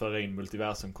lyckades han föra in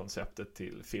multiversum-konceptet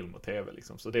till film och tv.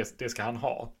 Liksom. Så det ska han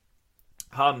ha.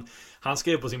 Han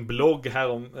skrev på sin blogg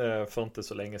för inte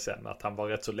så länge sedan att han var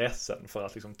rätt så ledsen för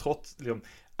att liksom, trots liksom,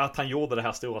 att han gjorde det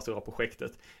här stora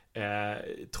projektet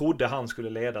trodde han skulle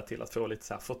leda till att få lite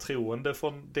så här förtroende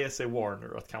från DC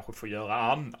Warner att kanske få göra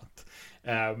annat.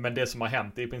 Men det som har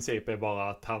hänt i princip är bara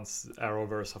att hans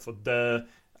Arrowverse har fått dö.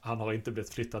 Han har inte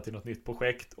blivit flyttad till något nytt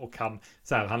projekt och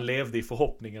han levde i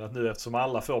förhoppningen att nu eftersom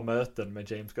alla får möten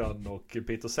med James Gunn och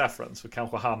Peter Safran så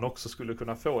kanske han också skulle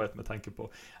kunna få ett med tanke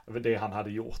på det han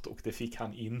hade gjort och det fick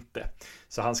han inte.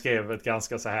 Så han skrev ett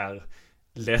ganska så här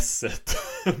ledset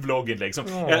blogginlägg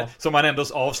som han ändå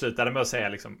avslutade med att säga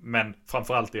liksom, men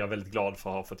framförallt är jag väldigt glad för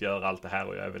att ha fått göra allt det här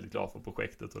och jag är väldigt glad för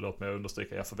projektet och låt mig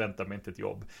understryka, jag förväntar mig inte ett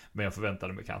jobb men jag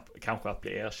förväntade mig kanske att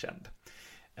bli erkänd.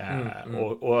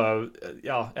 Och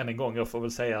än en gång, jag får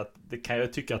väl säga att det kan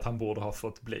jag tycka att han borde ha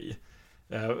fått bli.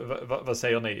 Vad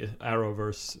säger ni?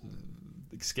 Arrowverse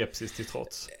skepsis till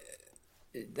trots?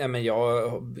 Ja, men jag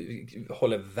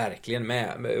håller verkligen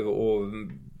med. Och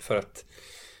för att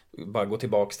bara gå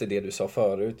tillbaka till det du sa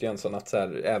förut, Jönsson, att så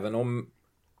här, även om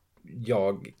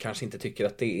jag kanske inte tycker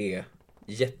att det är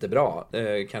jättebra,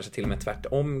 kanske till och med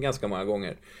tvärtom ganska många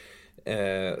gånger,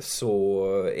 så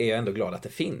är jag ändå glad att det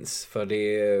finns. För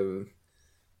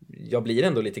jag blir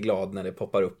ändå lite glad när det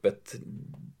poppar upp ett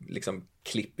liksom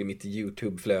klipp i mitt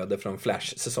YouTube-flöde från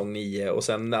Flash säsong 9 och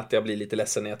sen att jag blir lite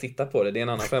ledsen när jag tittar på det är en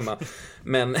annan femma.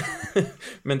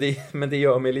 men det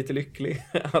gör mig lite lycklig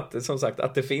att, som sagt,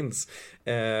 att det finns.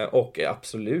 Och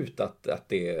absolut att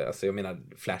det, alltså jag menar,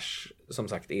 Flash som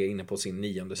sagt är inne på sin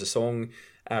 9:e säsong.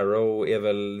 Arrow är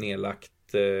väl nedlagt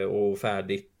och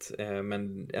färdigt,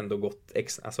 men ändå gått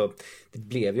alltså det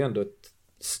blev ju ändå ett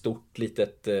stort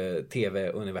litet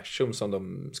tv-universum som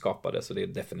de skapade, så det är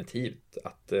definitivt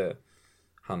att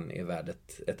han är värd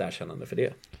ett erkännande för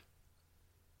det.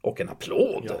 Och en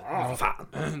applåd. Ja, fan.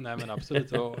 Nej, men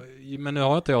absolut. Men nu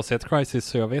har inte jag sett Crisis,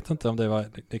 så jag vet inte om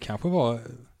det kanske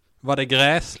var det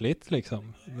gräsligt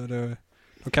liksom.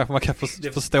 Då kanske man kan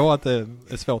förstå att det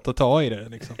är svårt att ta i det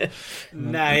liksom.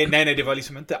 Nej, det var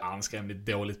liksom inte anskrämligt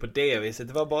dåligt på det viset.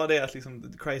 Det var bara det att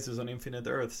liksom Crisis on Infinite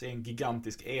Earths är en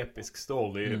gigantisk episk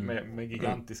story med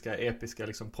gigantiska episka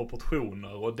liksom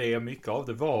proportioner, och det mycket av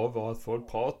det var att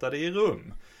folk pratade i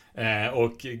rum.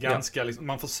 Och ganska liksom,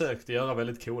 man försökte göra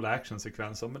väldigt coola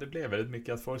actionsekvenser, men det blev väldigt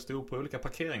mycket att folk stod på olika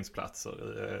parkeringsplatser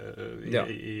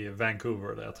i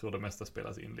Vancouver, där jag tror det mesta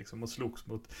spelas in liksom, och slogs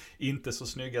mot inte så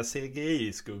snygga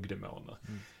CGI-skuggdemoner.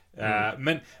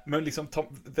 Men liksom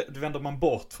vänder man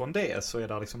bort från det så är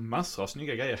det liksom massor av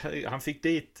snygga grejer. Han fick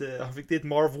dit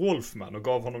Marv Wolfman och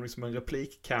gav honom liksom en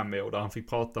replik-cameo där han fick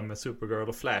prata med Supergirl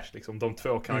och Flash liksom, de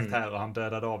två karaktärer han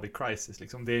dödade av i Crisis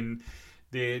liksom.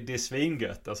 Det är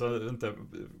svingött, alltså inte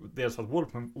dels för att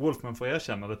Wolfman får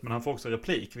erkännandet, men han får också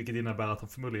replik, vilket innebär att han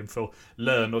förmodligen får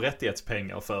lön och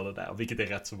rättighetspengar för det där, vilket är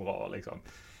rätt så bra liksom.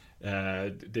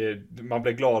 Man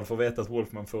blir glad för att veta att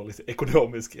Wolfman får lite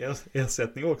ekonomisk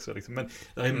ersättning också liksom. Men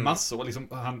det är massor liksom,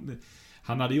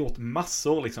 han hade gjort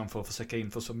massor liksom för att försöka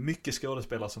in för så mycket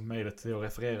skådespelare som möjligt till att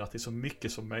referera till så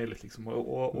mycket som möjligt liksom.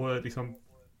 Och liksom,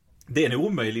 det är en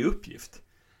omöjlig uppgift.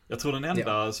 Jag tror den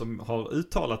enda som har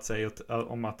uttalat sig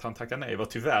om att han tackar nej var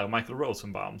tyvärr Michael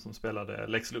Rosenbaum, som spelade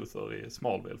Lex Luthor i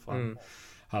Smallville. För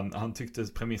han tyckte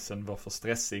premissen var för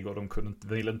stressig och de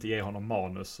ville inte ge honom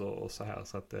manus och så här.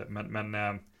 Så att,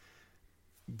 men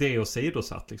det är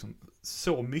åsidosatt liksom,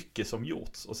 så mycket som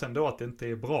gjorts. Och sen då att det inte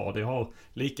är bra, det har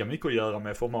lika mycket att göra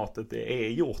med formatet det är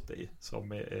gjort i.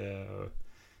 Som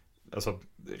alltså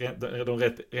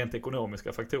de rent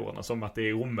ekonomiska faktorerna, som att det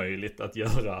är omöjligt att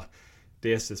göra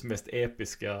DC:s mest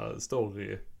episka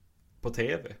story på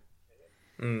tv.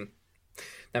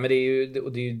 Nej, men det är ju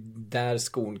där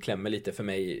skon klämmer lite för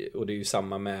mig, och det är ju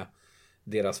samma med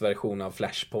deras version av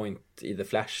Flashpoint i The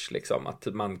Flash liksom, att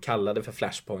man kallar det för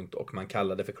Flashpoint och man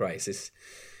kallar det för Crisis,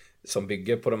 som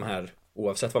bygger på de här,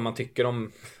 oavsett vad man tycker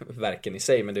om verken i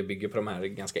sig, men det bygger på de här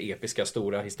ganska episka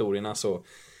stora historierna, så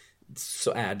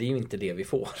är det ju inte det vi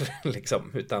får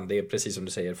liksom, utan det är precis som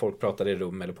du säger, folk pratar i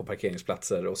rum eller på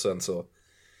parkeringsplatser och sen så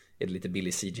är det lite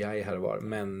billig CGI här och var,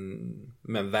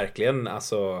 men verkligen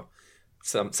alltså,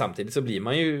 samtidigt så blir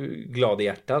man ju glad i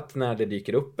hjärtat när det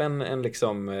dyker upp en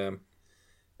liksom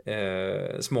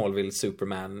Smallville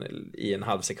Superman i en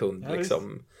halv sekund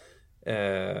liksom.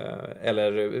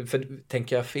 Eller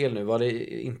tänker jag fel nu, var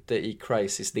det inte i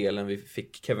Crisis-delen vi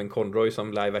fick Kevin Conroy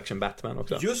som live action Batman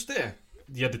också? Just det!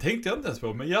 Ja, det tänkte jag inte ens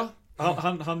på, men ja,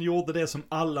 han gjorde det som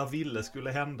alla ville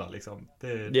skulle hända liksom.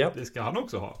 Det ska han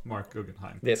också ha, Mark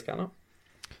Guggenheim. Det ska han ha.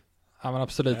 Ja, men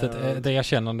absolut, det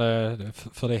erkännande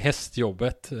för det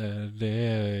hästjobbet,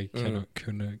 det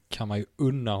kan man ju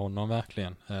unna honom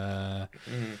verkligen.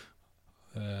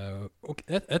 Och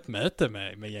ett möte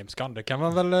med James Gunn, det kan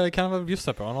man väl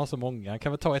bjussa på. Han har så många. Han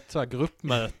kan väl ta ett så här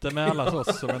gruppmöte med alla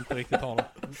oss som inte riktigt har något.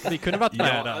 Vi kunde varit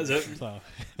med där. Alltså, så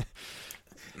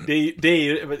det är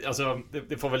ju, alltså,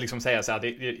 det får väl liksom säga så här,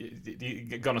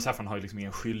 Gunn och Safran har ju liksom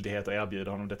ingen skyldighet att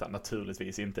erbjuda honom detta,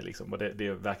 naturligtvis inte liksom, och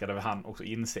det verkade väl han också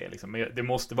inse liksom. Men det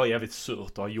måste vara jävligt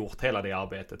surt att ha gjort hela det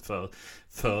arbetet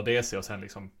för DC och sen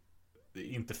liksom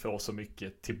inte få så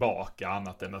mycket tillbaka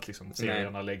annat än att liksom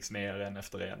serierna läggs ner en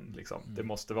efter en liksom. Det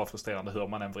måste vara frustrerande hur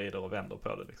man än vrider och vänder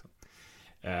på det liksom.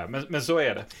 Men så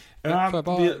är det.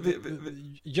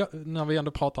 När vi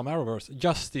ändå pratar om Arrowverse,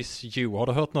 Justice You, har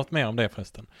du hört något mer om det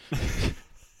förresten?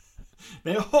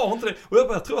 Nej, jag har inte det. Och jag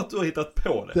bara tror att du har hittat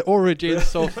på det. The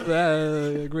Origins of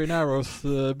Green Arrows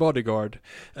Bodyguard.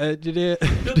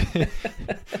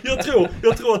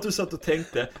 Jag tror att du satt och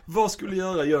tänkte, vad skulle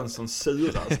göra Jönsson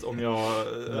surast om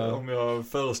jag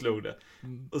föreslog det?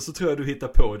 Och så tror jag du hittar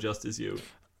på Justice You.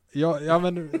 Ja,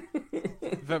 men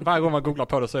varje gång man googlar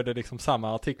på det så är det liksom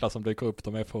samma artiklar som dyker upp.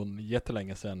 De är från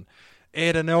jättelänge sedan.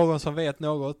 Är det någon som vet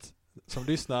något som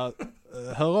lyssnar,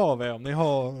 hör av er om ni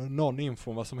har någon info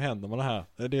om vad som händer med det här.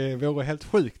 Det vore helt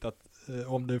sjukt att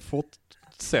om det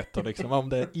fortsätter liksom, om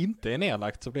det inte är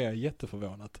nedlagt så blir jag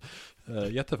jätteförvånad.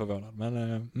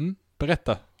 Men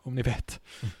berätta om ni vet.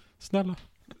 Snälla.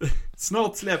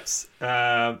 Snart släpps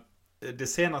det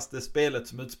senaste spelet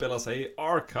som utspelar sig i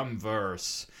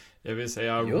Arkhamverse. Det vill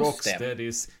säga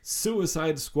Rocksteadys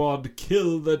Suicide Squad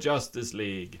Kill the Justice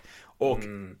League. Och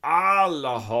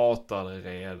alla hatar det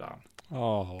redan.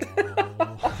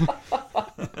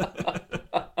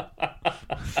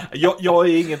 Jag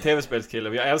är ingen tv-spelskille.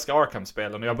 Jag älskar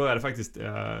Arkham-spelen. Och jag började faktiskt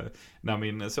när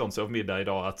min son sov middag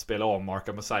idag att spela om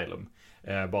Arkham Asylum.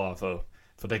 Bara för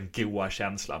den goa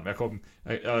känslan. Men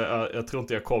jag tror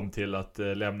inte jag kom till att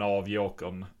lämna av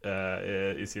Jokern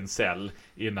i sin cell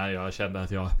innan jag kände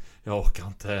att jag orkar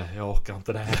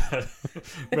inte det här.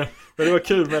 men det var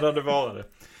kul medan det varade.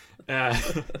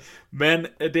 Men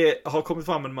det har kommit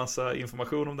fram en massa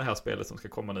information om det här spelet som ska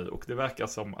komma nu, och det verkar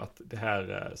som att det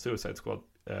här Suicide Squad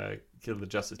Kill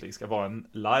the Justice League ska vara en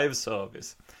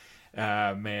live-service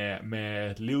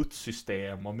med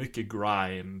loot-system och mycket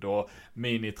grind och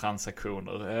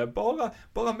mini-transaktioner.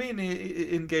 Bara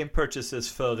mini-in-game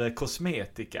purchases för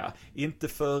kosmetika, inte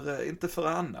för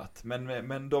annat.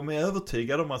 Men de är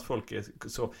övertygade om att folk är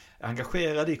så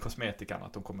engagerade i kosmetikan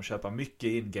att de kommer köpa mycket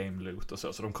in-game loot och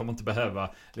så de kommer inte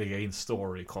behöva lägga in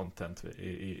story-content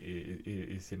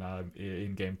i sina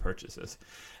in-game purchases.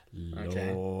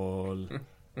 LOL.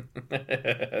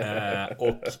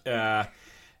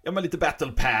 Ja, men lite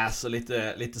battle pass och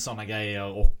lite såna grejer,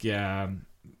 och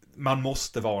man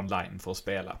måste vara online för att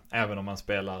spela, även om man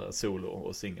spelar solo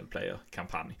och single player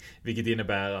kampanj, vilket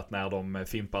innebär att när de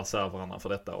fimpar servrarna för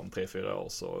detta om 3-4 år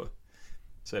så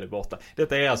är det borta.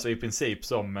 Detta är alltså i princip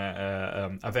som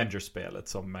Avengers-spelet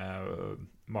som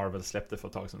Marvel släppte för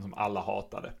ett tag sedan, som alla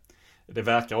hatade. Det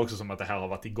verkar också som att det här har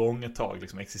varit igång ett tag,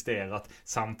 liksom existerat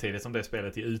samtidigt som det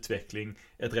spelet i utveckling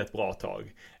ett rätt bra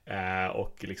tag.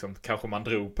 Och liksom kanske man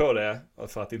drog på det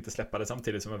för att inte släppa det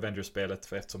samtidigt som Avengers-spelet,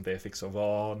 för eftersom det fick så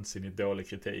vansinnigt dålig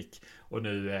kritik. Och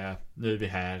nu är vi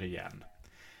här igen.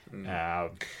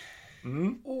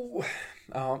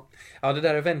 Ja, det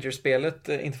där Avengers-spelet,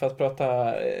 inte för att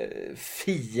prata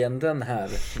fienden här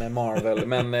med Marvel,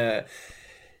 men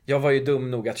jag var ju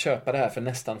dum nog att köpa det här för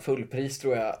nästan fullpris,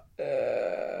 tror jag.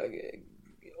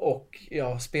 Och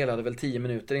jag spelade väl 10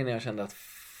 minuter innan jag kände att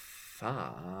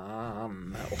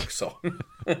fan också.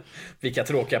 Vilka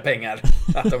tråkiga pengar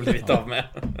att de blivit av med.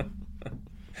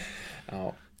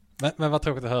 Ja. Men vad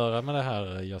tråkigt att höra med det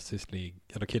här Justice League,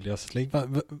 eller Kill Justice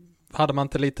League. Hade man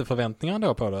inte lite förväntningar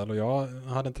då på det? Eller jag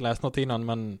hade inte läst något innan,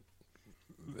 men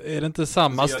är det inte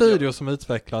samma studio som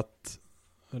utvecklat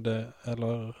det,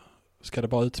 eller ska det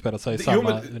bara utspela sig i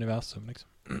samma universum liksom?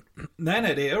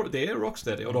 Nej, det är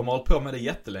Rocksteady, och de har hållit på med det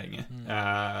jättelänge.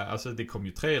 Alltså det kom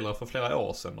ju trailer för flera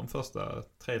år sedan, de första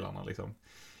trailerna liksom.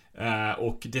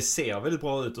 Och det ser väldigt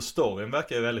bra ut, och storyn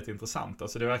verkar ju väldigt intressant.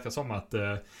 Alltså det verkar som att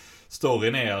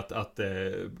storyn är att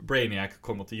Brainiac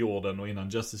kommer till jorden, och innan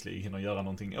Justice League hinner göra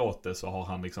någonting åt det så har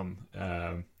han liksom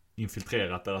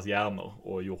infiltrerat deras hjärnor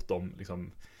och gjort dem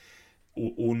liksom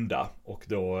onda. Och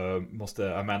då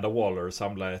måste Amanda Waller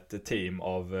samla ett team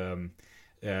av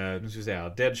nu ska vi säga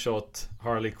Deadshot,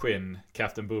 Harley Quinn,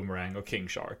 Captain Boomerang och King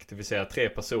Shark. Det vill säga 3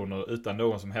 personer utan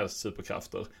någon som helst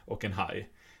superkrafter och en haj.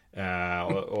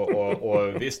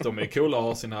 Och visst, de är coola och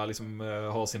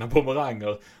har sina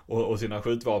bumeranger och sina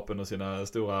skjutvapen och sina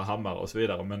stora hammar och så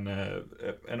vidare. Men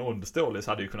en ond stålis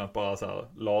hade ju kunnat bara så här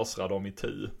lasra dem i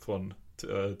tu från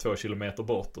 2 kilometer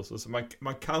bort. Och så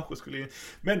man kanske skulle...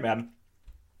 Men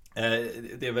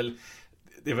Det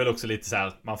är väl också lite så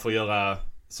här, man får göra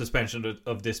suspension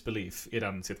of disbelief i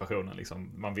den situationen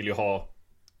liksom. Man vill ju ha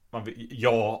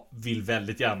jag vill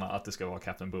väldigt gärna att det ska vara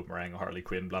Captain Boomerang och Harley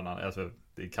Quinn bland annat. Alltså,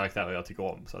 det är karaktärer jag tycker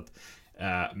om så att,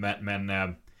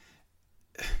 men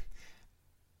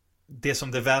det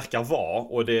som det verkar vara,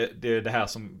 och det är det här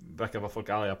som verkar vara folk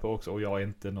arga på också, och jag är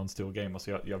inte någon stor gamer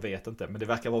så jag vet inte, men det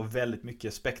verkar vara väldigt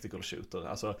mycket spectacle shooter.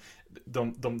 Alltså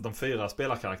de 4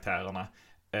 spelarkaraktärerna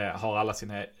har alla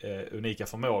sina unika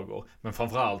förmågor, men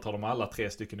framförallt har de alla 3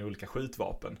 stycken olika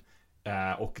skjutvapen.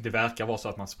 Och det verkar vara så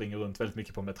att man springer runt väldigt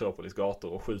mycket på Metropolis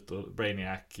gator och skjuter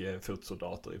Brainiac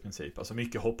fotsoldater i princip. Alltså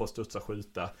mycket hoppa och studsa,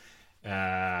 skjuta.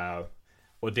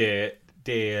 Och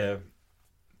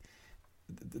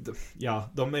ja,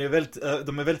 de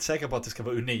är väldigt säkra på att det ska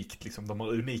vara unikt liksom. De har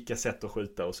unika sätt att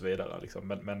skjuta och så vidare liksom.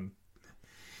 Men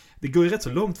det går ju rätt så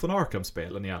långt från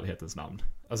Arkham-spelen i allhetens namn.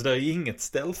 Alltså det är inget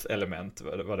stealth-element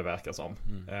vad det verkar som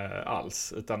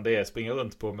alls, utan det är springa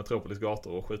runt på Metropolis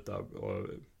gator och skjuta och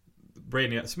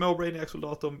små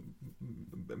Brainiac-soldater,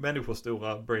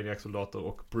 människostora Brainiac-soldater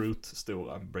och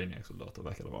Brute-stora Brainiac-soldater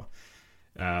verkar det vara.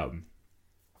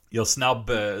 Jag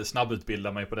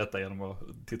snabbutbildar mig på detta genom att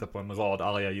titta på en rad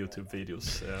arga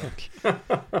YouTube-videos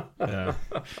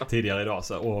tidigare idag.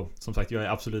 Och som sagt, jag är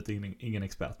absolut ingen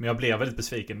expert. Men jag blev väldigt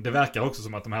besviken. Det verkar också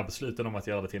som att de här besluten om att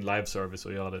göra det till en live-service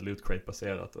och göra det loot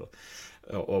crate-baserat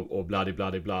och bla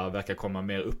verkar komma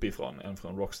mer uppifrån än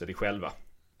från Rocksteady själva.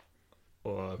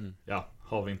 Och ja,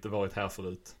 har vi inte varit här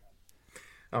förut?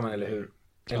 Ja, men eller hur?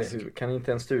 Eller hur? Kan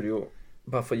inte en studio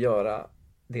bara få göra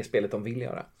det spelet de vill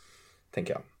göra?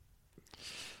 Tänker jag.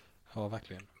 Ja,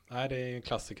 verkligen. Nej, det är ju en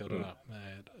klassiker det där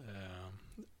med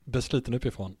besluten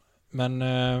uppifrån. Men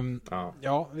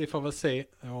ja, vi får väl se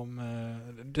om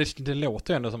det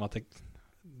låter ju ändå som att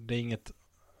det är inget.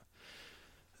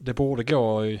 Det borde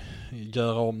gå att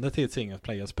göra om det till ett single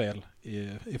player-spel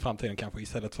i framtiden kanske,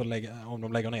 istället för om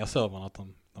de lägger ner servern, att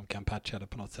de kan patcha det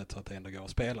på något sätt så att det ändå går att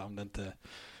spela om det inte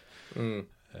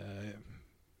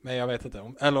men jag vet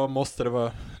inte eller måste det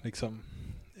vara liksom,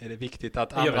 är det viktigt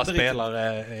att andra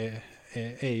spelare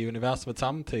är i universumet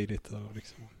samtidigt och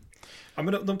liksom. Ja,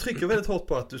 men de trycker väldigt hårt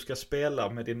på att du ska spela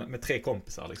med 3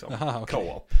 kompisar liksom. Aha, okay.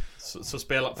 Co-op.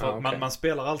 Så man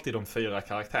spelar alltid de 4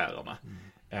 karaktärerna.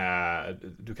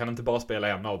 Du kan inte bara spela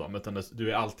en av dem, utan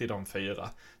du är alltid de 4.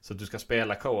 Så du ska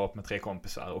spela co-op med 3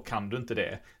 kompisar, och kan du inte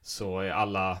det så är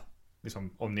alla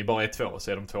liksom, om ni bara är 2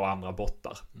 så är de 2 andra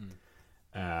bottar.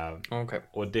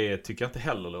 Och det tycker jag inte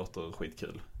heller låter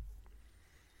skitkul.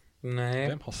 Nej.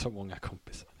 Vem har så många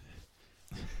kompisar?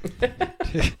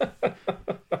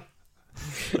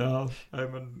 Ja, nej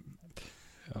men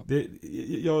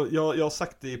jag har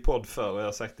sagt det i podd förr och jag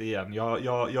har sagt det igen.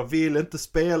 Jag vill inte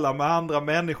spela med andra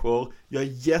människor. Jag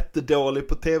är jättedålig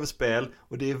på tv-spel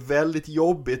och det är väldigt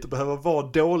jobbigt att behöva vara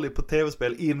dålig på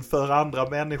tv-spel inför andra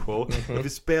människor. Jag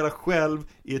vill spela själv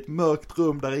i ett mörkt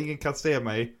rum där ingen kan se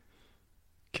mig.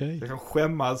 Okay. Jag kan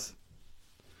skämmas.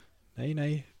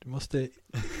 Nej, du måste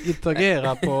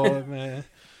interagera med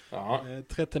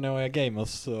 13-åriga gamers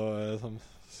som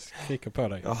skriker på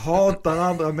dig. Jag hatar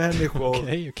andra människor.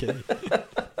 Okej.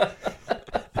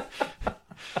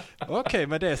 Okej,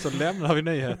 med det så lämnar vi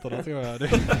nyheterna, tror jag.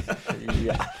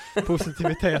 Ja.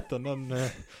 Positiviteten,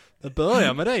 den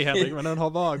börjar med dig, Henrik, men den har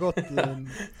bara gått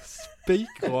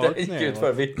spikrakt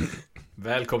ner.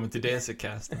 Välkommen till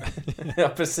DC-casten. Ja,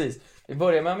 precis. Vi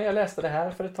börjar med att jag läste det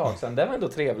här för ett tag sedan. Det var ändå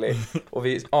trevligt. Och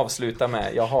vi avslutar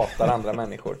med jag hatar andra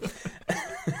människor.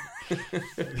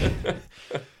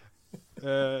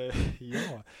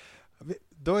 Ja.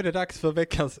 Då är det dags för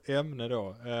veckans ämne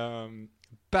då.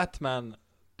 Batman,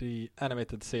 the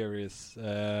animated series.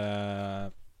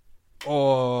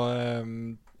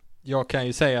 Jag kan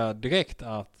ju säga direkt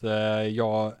att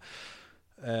jag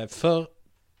för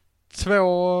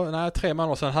 3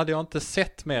 månader sedan hade jag inte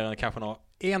sett mer än kanske några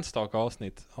enstaka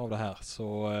avsnitt av det här.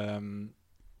 Så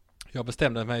jag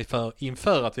bestämde mig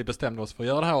inför att vi bestämde oss för att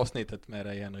göra det här avsnittet med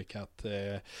dig, Henrik, att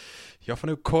jag får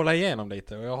nog kolla igenom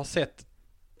lite. Och jag har sett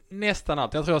nästan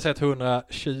allt. Jag tror jag har sett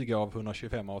 120 av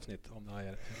 125 avsnitt, om det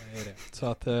är det. Så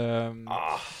att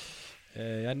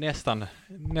jag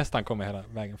nästan kommer hela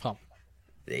vägen fram.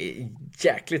 Det är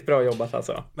jäkligt bra jobbat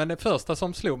alltså. Men det första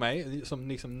som slog mig som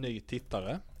liksom ny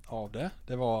tittare av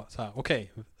det var så här: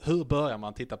 okej, hur börjar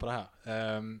man titta på det här?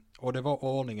 Och det var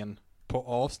ordningen på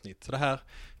avsnitt. Så det här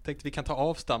tänkte vi kan ta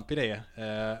avstamp i det.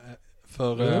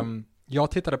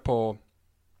 Jag tittade på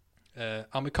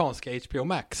amerikanska HBO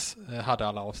Max, hade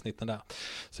alla avsnitten där.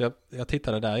 Så jag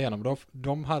tittade där igenom.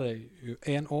 De hade ju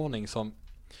en ordning som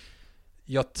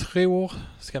jag tror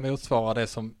ska motsvara det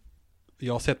som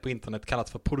jag har sett på internet kallat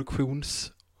för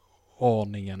produktions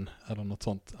ordningen eller något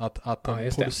sånt. Att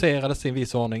de producerade sin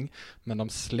viss ordning, men de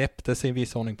släppte sin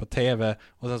viss ordning på tv,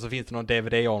 och sen så finns det någon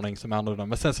DVD-ordning som är annorlunda.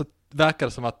 Men sen så verkar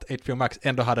det som att HBO Max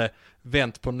ändå hade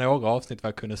vänt på några avsnitt vad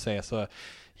jag kunde se, så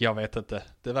jag vet inte.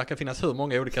 Det verkar finnas hur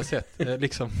många olika sätt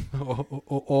liksom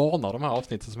och ordna de här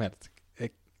avsnitten som helst.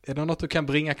 Är det något du kan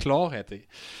bringa klarhet i?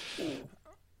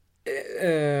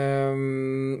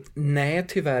 Nej,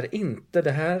 tyvärr inte.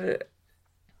 Det här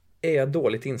är jag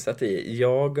dåligt insatt i.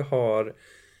 Jag har,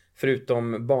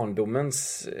 förutom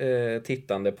barndomens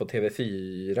tittande på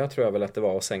TV4 tror jag väl att det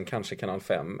var, och sen kanske kanal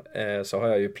 5, så har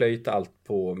jag ju plöjt allt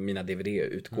på mina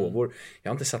DVD-utgåvor.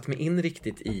 Jag har inte satt mig in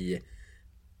riktigt i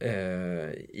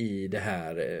det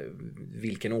här,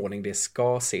 vilken ordning det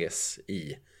ska ses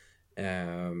i.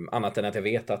 Annat än att jag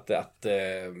vet att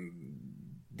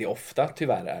det ofta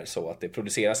tyvärr är så att det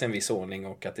produceras en viss ordning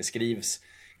och att det skrivs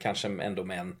kanske ändå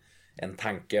med en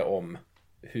tanke om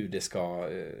hur det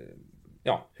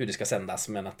ska sändas,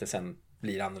 men att det sen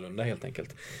blir annorlunda helt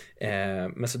enkelt.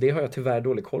 Men så det har jag tyvärr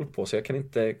dålig koll på, så jag kan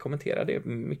inte kommentera det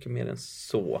mycket mer än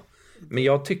så. Men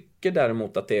jag tycker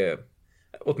däremot att det,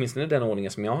 åtminstone den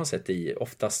ordningen som jag har sett i,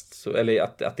 oftast så, eller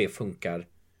att det funkar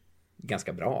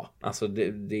ganska bra. Alltså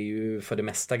det är ju för det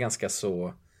mesta ganska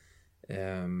så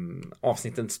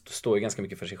avsnitten står ju ganska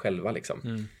mycket för sig själva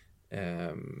liksom.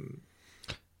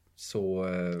 Så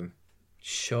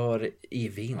kör i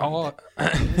vind. Ja.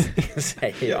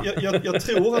 Säger jag. Jag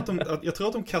tror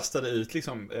att de kastade ut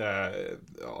liksom,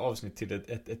 avsnitt till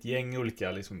ett gäng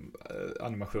olika liksom,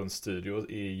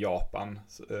 animationsstudior i Japan.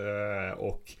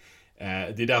 Och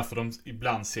det är därför de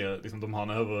ibland ser, liksom, de har en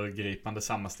övergripande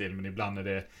sammanstil, men ibland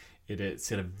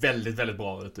ser det väldigt, väldigt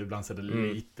bra ut, och ibland ser det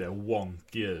lite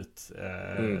wonky ut.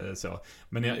 Så.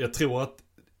 Men jag tror att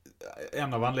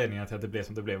en av anledningarna till att det blev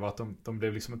som det blev var att de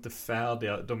blev liksom inte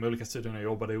färdiga. De olika studierna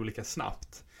jobbade olika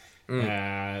snabbt.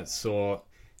 Så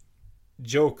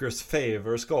Jokers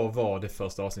Favor ska vara det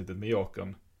första avsnittet med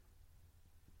Jokern,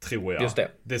 tror jag. Just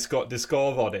det. Det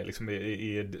ska vara det liksom,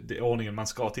 i ordningen man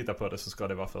ska titta på det, så ska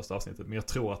det vara första avsnittet. Men jag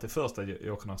tror att det första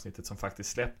Jokern-avsnittet som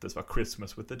faktiskt släpptes var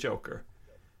Christmas with the Joker.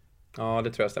 Ja,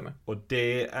 det tror jag stämmer. Och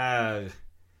det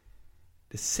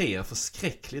ser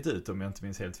förskräckligt ut om jag inte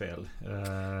minns helt fel.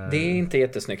 Det är inte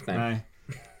jättesnyggt, nej.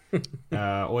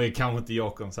 Och är kanske inte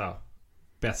Jokern så här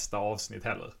bästa avsnitt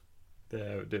heller.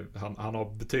 Han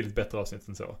har betydligt bättre avsnitt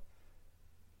än så.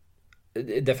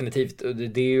 Definitivt.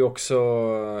 Det är ju också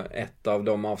ett av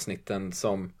de avsnitten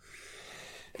som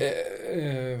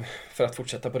för att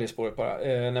fortsätta på det spåret bara.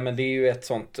 Nej, men det är ju ett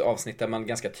sånt avsnitt där man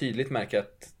ganska tydligt märker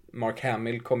att Mark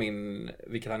Hamill kom in,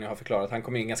 vilket han ju har förklarat, han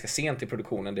kom in ganska sent i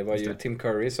produktionen. Det var ju Tim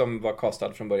Curry som var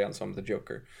castad från början som The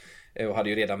Joker, och hade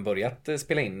ju redan börjat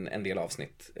spela in en del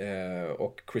avsnitt.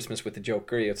 Och Christmas with the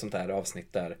Joker är ett sånt där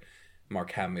avsnitt där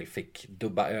Mark Hamill fick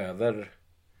dubba över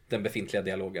den befintliga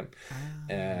dialogen.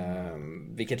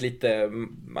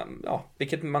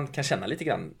 Vilket man kan känna lite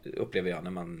grann, upplever jag,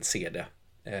 när man ser det.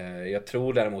 Jag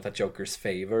tror däremot att Jokers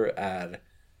Favor är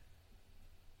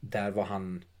där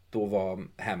då var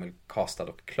Hamill castad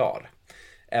och klar.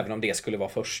 Även om det skulle vara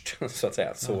först så att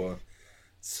säga,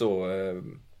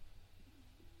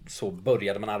 så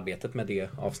började man arbetet med det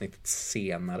avsnittet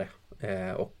senare,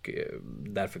 och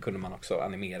därför kunde man också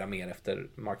animera mer efter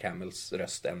Mark Hamills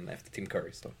röst än efter Tim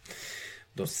Currys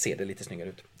då ser det lite snyggare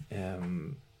ut.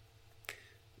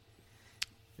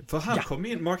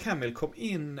 För Mark Hamill kom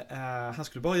in, han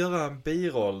skulle bara göra en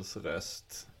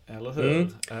birollsröst, eller hur?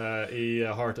 I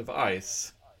Heart of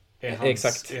Ice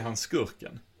är han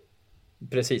skurken.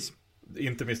 Precis.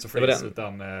 Inte Mr. Freeze,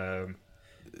 utan Mr.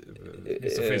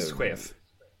 Freeze chef.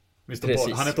 Mr.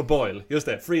 Boyle. Han heter Boyle. Just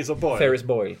det, Freeze och Boyle. Ferris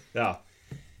Boyle. Ja.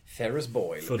 Ferris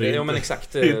Boyle. För det är men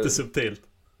exakt. Inte subtilt.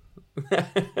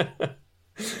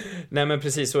 Nej, men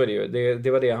precis så är det ju.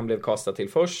 Det var det han blev castad till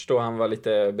först, och han var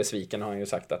lite besviken, har han ju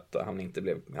sagt, att han inte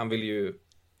blev. Han ville ju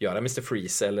göra Mr.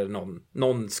 Freeze eller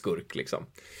någon skurk liksom.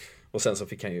 Och sen så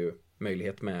fick han ju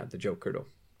möjlighet med The Joker då.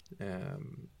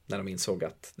 När de insåg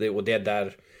att det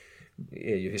där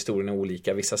är ju historierna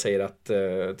olika. Vissa säger att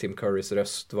Tim Currys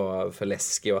röst var för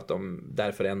läskig och att de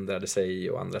därför ändrade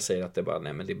sig, och andra säger att det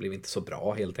blev inte så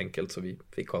bra helt enkelt, så vi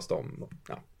fick kasta om. Och,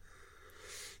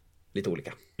 lite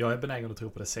olika. Jag är benägen att tro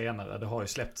på det senare. Det har ju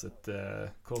släppts ett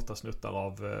korta snuttar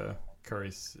av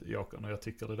Currys Joker, och jag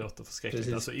tycker det låter förskräckligt.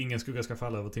 Precis. Alltså ingen skugga ska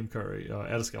falla över Tim Curry.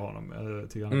 Jag älskar honom. Jag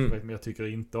tycker han är perfekt, men jag tycker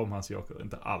inte om hans Joker,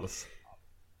 inte alls.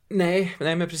 Nej,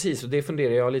 men precis, och det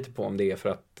funderar jag lite på om det är för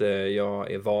att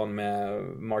jag är van med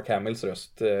Mark Hamills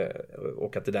röst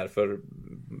och att det därför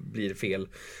blir fel.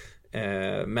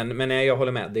 Men jag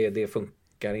håller med, det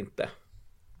funkar inte.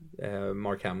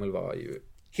 Mark Hamill var ju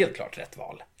helt klart rätt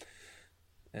val.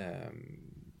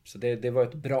 Så det var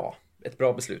ett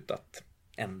bra beslut att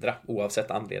ändra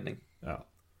oavsett anledning. Ja.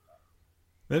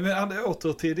 Men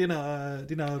åter till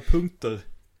dina punkter.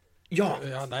 Ja,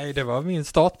 nej, det var min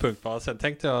startpunkt bara. Sen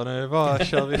tänkte jag, nu bara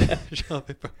kör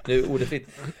vi på. Nu är ordet fritt.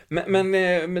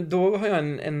 Men då har jag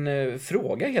en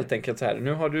fråga helt enkelt så här.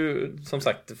 Nu har du som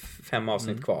sagt 5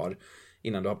 avsnitt kvar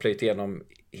innan du har plöjt igenom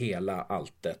hela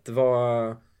alltet.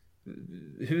 Vad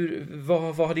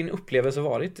har din upplevelse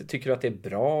varit? Tycker du att det är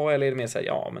bra, eller är det mer så här,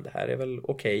 ja men det här är väl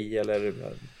okej, eller?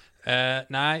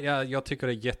 Nej, jag tycker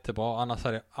det är jättebra. Annars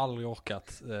hade jag aldrig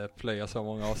orkat plöja så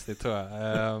många avsnitt, tror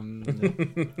jag.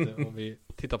 Om vi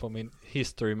tittar på min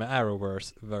history med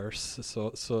Arrowverse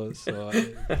så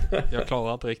jag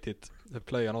klarar inte riktigt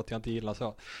plöja något jag inte gillar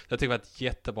så. Jag tycker det var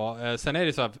jättebra. Sen är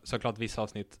det såklart vissa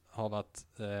avsnitt har varit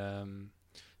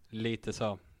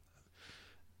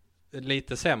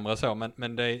lite sämre så,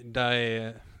 men där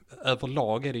är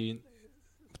överlag är det ju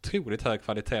otroligt hög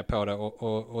kvalitet på det,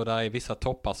 och där är vissa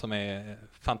toppar som är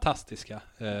fantastiska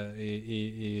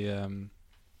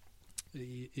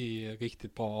i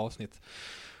riktigt bra avsnitt.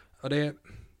 Och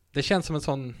det känns som en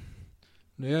sån,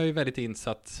 nu är jag ju väldigt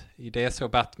insatt i DC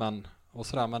och Batman och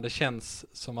sådär, men det känns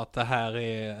som att det här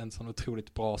är en sån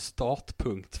otroligt bra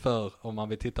startpunkt för om man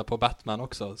vill titta på Batman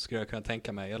också, skulle jag kunna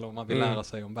tänka mig, eller om man vill lära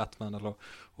sig om Batman eller,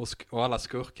 och alla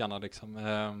skurkarna liksom.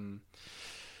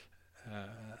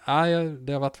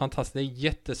 Det har varit fantastiskt.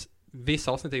 Det är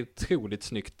vissa avsnitt är otroligt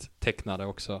snyggt tecknade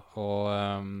också, och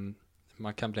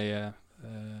man kan bli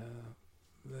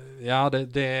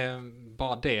det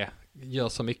bara det gör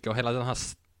så mycket, och hela den här,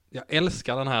 jag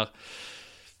älskar den här,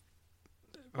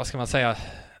 vad ska man säga,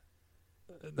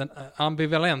 den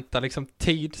ambivalenta liksom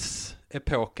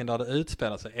tidsepoken där det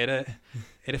utspelar sig. Är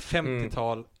det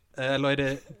 50-tal eller är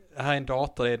det här är en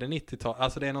dator, är det 90-tal?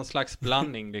 Alltså det är någon slags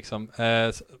blandning liksom.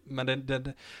 Men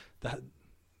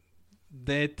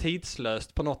det är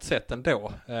tidslöst på något sätt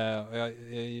ändå.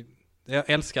 Jag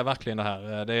älskar verkligen det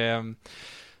här. Det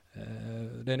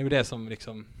är nog det som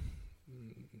liksom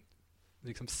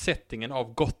settingen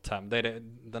av Gotham. Det är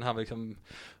den här liksom,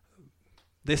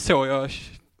 det är så jag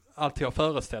alltid har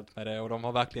föreställt mig det, och de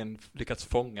har verkligen lyckats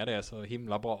fånga det så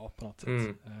himla bra på något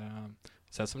sätt.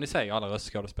 Sen som ni säger, alla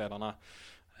röstskådespelarna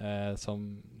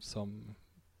som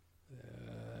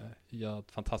gör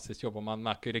ett fantastiskt jobb, och man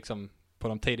märker ju liksom på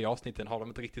de tidiga avsnitten har de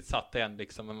inte riktigt satt det än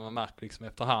liksom, men man märker liksom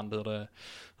efterhand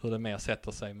hur det mer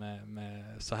sätter sig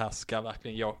med så här ska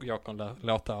verkligen Jokern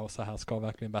låta, och så här ska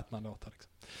verkligen Batman låta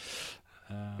liksom.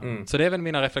 Så det är väl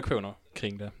mina reflektioner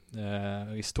kring det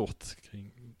i stort,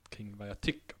 kring vad jag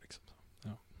tycker liksom.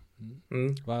 Ja.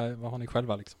 Vad har ni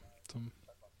själva liksom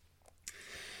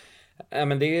Ja,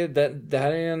 men det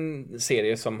här är en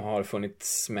serie som har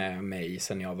funnits med mig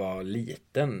sedan jag var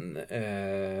liten.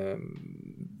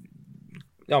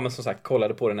 Ja, men som sagt,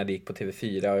 kollade på den när det gick på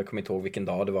TV4, och jag kommer inte ihåg vilken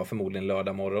dag det var, förmodligen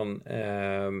lördag morgon.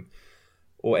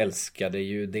 Och älskade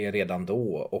ju det redan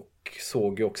då, och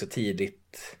såg ju också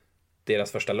tidigt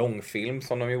deras första långfilm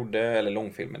som de gjorde, eller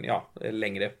långfilmen, ja,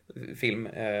 längre film,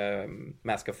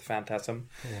 Mask of the Phantasm.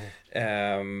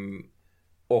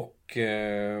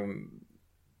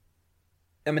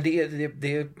 Ja, men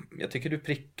det jag tycker du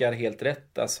prickar helt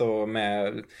rätt, alltså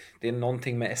det är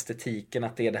någonting med estetiken,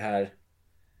 att det är det här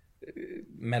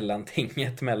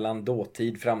mellantinget mellan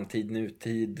dåtid, framtid,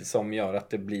 nutid, som gör att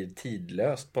det blir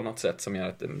tidlöst på något sätt, som gör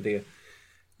att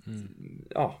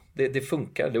det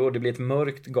funkar, och det blir ett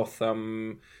mörkt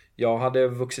Gotham. Jag hade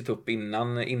vuxit upp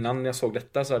innan jag såg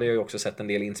detta, så hade jag ju också sett en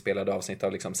del inspelade avsnitt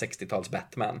av liksom 60-tals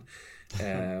Batman.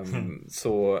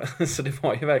 Så det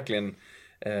var ju verkligen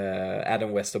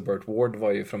Adam West och Burt Ward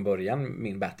var ju från början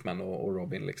min Batman och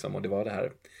Robin liksom, och det var det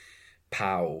här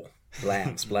pow,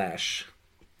 blam, splash.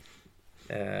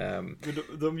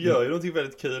 De gör ju någonting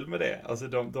väldigt kul med det. Alltså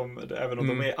även om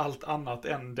de är allt annat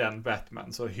än den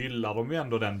Batman, så hyllar de ju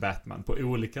ändå den Batman på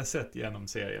olika sätt genom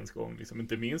seriens gång liksom.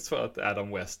 Inte minst för att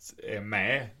Adam West är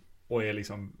med och är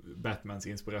liksom Batmans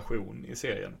inspiration i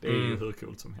serien. Det är ju hur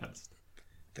coolt som helst.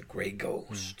 The Grey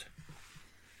Ghost.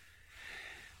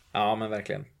 Ja, men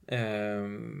verkligen.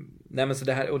 Nej, men så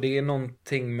det här, och det är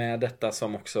någonting med detta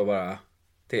som också bara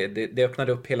det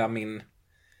öppnade upp hela min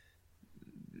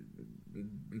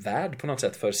värld på något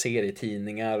sätt för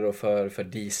serietidningar och för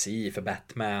DC, för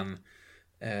Batman.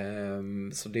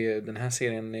 Så den här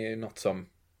serien är något som,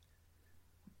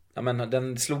 jag menar,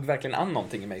 den slog verkligen an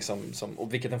någonting i mig som,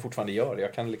 och vilket den fortfarande gör.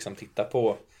 Jag kan liksom titta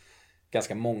på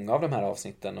ganska många av de här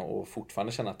avsnitten och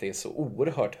fortfarande känna att det är så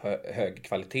oerhört hög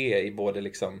kvalitet i både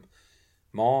liksom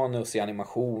manus, i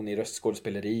animation, i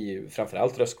röstskådespeleri,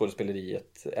 framförallt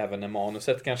röstskådespeleriet, även när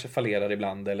manuset kanske fallerar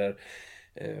ibland eller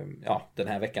den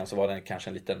här veckan så var det kanske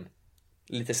en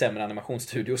lite sämre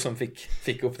animationsstudio som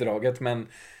fick uppdraget,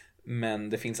 men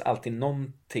det finns alltid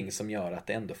någonting som gör att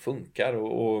det ändå funkar,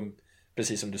 och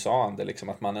precis som du sa, Ander, liksom,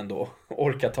 att man ändå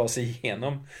orkar ta sig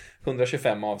igenom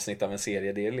 125 avsnitt av en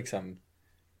serie. Det är liksom,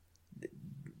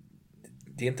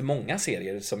 det är inte många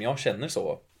serier som jag känner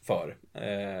så för,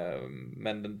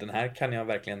 men den här kan jag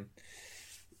verkligen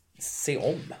se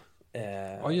om.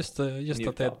 Ja, just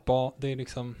att det är ett barn, det är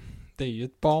liksom, det är ju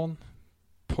ett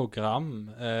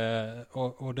barnprogram,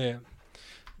 och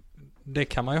det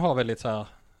kan man ju ha väldigt så här,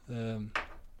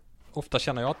 ofta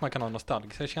känner jag att man kan ha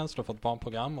nostalgiska känslor för ett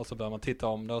barnprogram, och så börjar man titta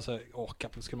om det och så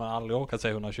skulle man aldrig orka se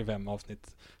 125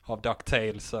 avsnitt av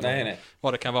DuckTales eller nej.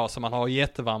 vad det kan vara, som man har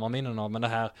jättevarma minnen av. Men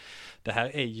det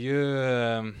här är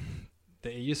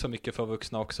ju så mycket för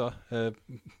vuxna också,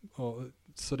 och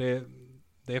så det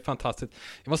är fantastiskt.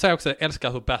 Jag måste säga också, jag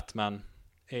älskar hur Batman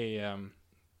är,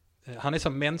 han är så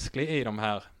mänsklig i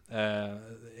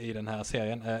i den här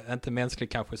serien. Inte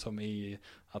mänsklig kanske som i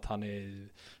att han är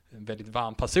en väldigt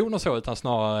varm person och så, utan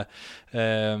snarare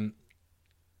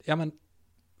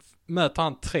möter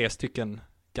han 3 stycken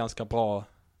ganska bra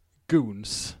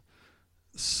goons,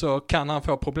 så kan han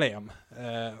få problem.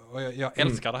 Och jag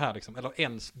älskar det här liksom. Eller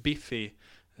ens biffig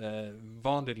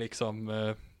vanlig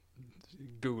liksom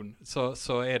goon,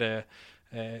 så är det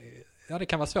det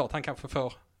kan vara svårt. Han kanske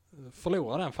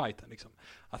förlora den fighten liksom.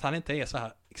 Att han inte är så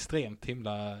här extremt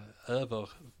himla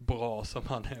överbra som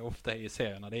han ofta är i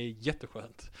serierna. Det är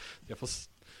jätteskönt.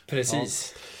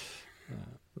 Precis.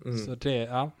 Ja. Så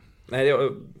det, Nej,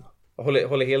 jag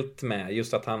håller helt med.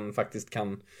 Just att han faktiskt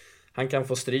kan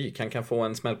få stryk. Han kan få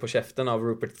en smäll på käften av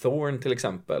Rupert Thorne till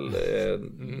exempel.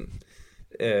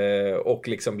 Och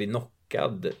liksom bli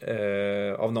knockad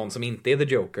av någon som inte är The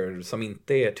Joker, som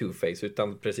inte är Two-Face,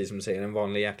 utan precis som du säger, en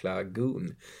vanlig jäkla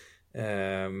goon.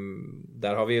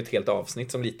 Där har vi ju ett helt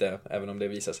avsnitt som lite, även om det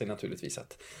visar sig naturligtvis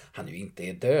att han ju inte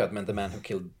är död, men The Man Who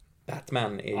Killed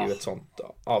Batman är ju ett sånt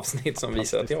avsnitt som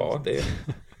visar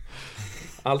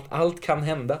att allt kan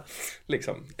hända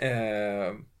liksom.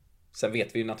 Sen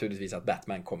vet vi ju naturligtvis att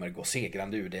Batman kommer gå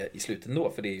segrande ur det i slutet då,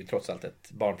 för det är ju trots allt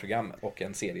ett barnprogram och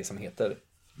en serie som heter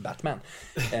Batman.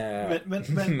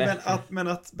 Men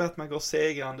att Batman går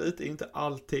segrande ut är inte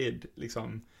alltid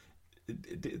liksom,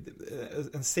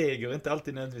 en seger är inte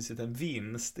alltid nödvändigtvis en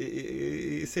vinst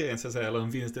i serien, så att säga, eller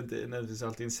en vinst är inte nödvändigtvis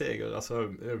alltid en seger.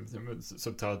 Alltså,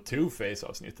 som tar Two-Face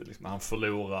avsnittet liksom, han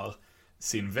förlorar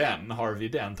sin vän Harvey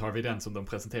Dent som de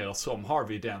presenterar som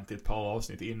Harvey Dent i ett par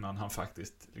avsnitt innan han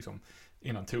faktiskt liksom,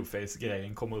 innan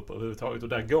Two-Face-grejen kommer upp överhuvudtaget. Och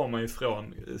där går man ju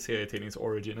från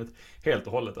serietidnings-originet helt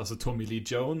och hållet. Alltså Tommy Lee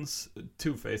Jones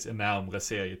Two-Face är närmare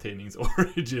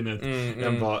serietidnings-originet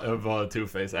än vad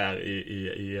Two-Face är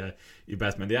i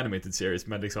Batman The Animated Series.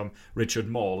 Men liksom Richard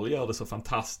Mall gör det så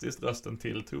fantastiskt, rösten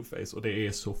till Two-Face, och det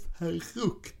är så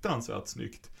fruktansvärt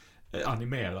snyggt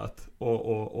animerat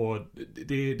och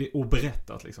det är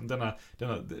oberättat liksom. Denna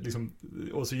liksom,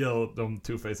 och så gör de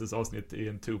Two-Faces avsnitt i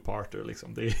en two-parter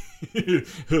liksom. Det är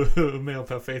hur mer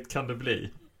perfekt kan det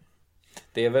bli?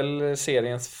 Det är väl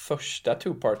seriens första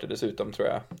two-parter dessutom, tror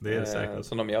jag. Det är det säkert.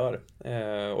 Som de gör.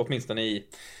 Åtminstone i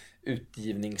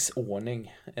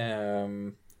utgivningsordning.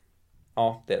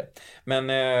 Ja, det är det. Men,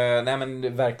 nej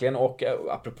men verkligen, och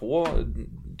apropå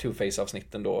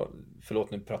Two-Face-avsnitten då,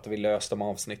 förlåt, nu pratar vi löst om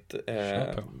avsnitt,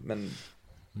 men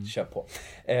kör på.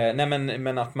 Nej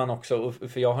men att man också,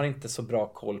 för jag har inte så bra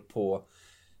koll på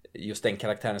just den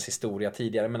karaktärens historia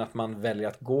tidigare, men att man väljer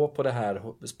att gå på det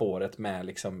här spåret med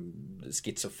liksom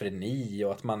schizofreni,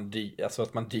 och att man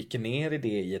dyker ner i det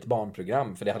i ett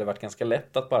barnprogram, för det hade varit ganska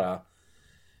lätt att bara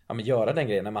göra den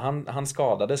grejen. Men han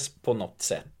skadades på något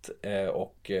sätt,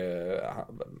 och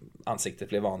ansiktet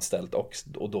blev vanställt,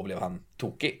 och då blev han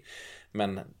tokig.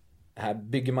 Men här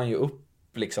bygger man ju upp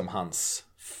liksom hans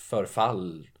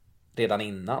förfall redan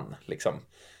innan liksom.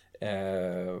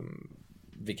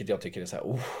 Vilket jag tycker är så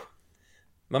här,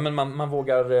 Men man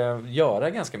vågar göra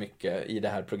ganska mycket i det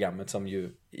här programmet, som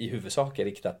ju i huvudsak är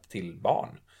riktat till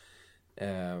barn.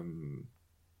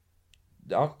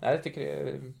 Ja, jag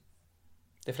tycker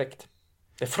det är fräckt.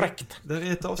 Det är fräckt. Det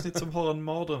är ett avsnitt som har en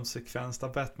mardrömssekvens där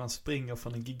Batman springer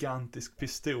från en gigantisk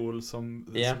pistol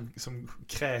som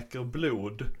kräker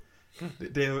blod.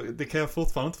 Det kan jag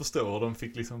fortfarande inte förstå. De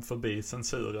fick liksom förbi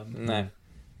censuren.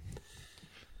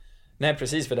 Nej,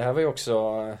 precis. För det här var ju också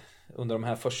under de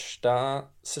här första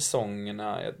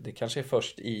säsongerna. Det kanske är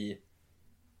först i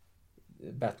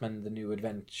Batman The New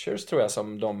Adventures, tror jag,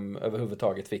 som de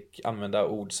överhuvudtaget fick använda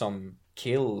ord som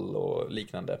kill och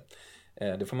liknande.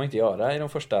 Det får man inte göra i de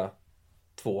första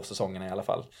 2 säsongerna i alla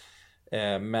fall.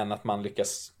 Men att man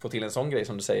lyckas få till en sån grej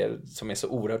som du säger, som är så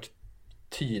oerhört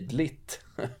tydligt.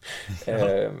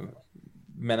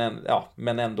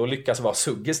 Men ändå lyckas vara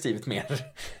suggestivt mer.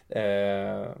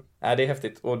 Det är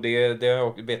häftigt. Och det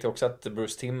vet jag också att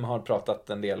Bruce Timm har pratat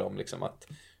en del om, liksom, att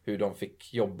hur de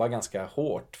fick jobba ganska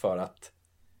hårt för att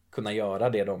kunna göra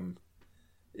det de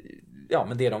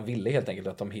ville, helt enkelt.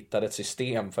 Att de hittade ett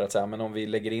system för att säga, men om vi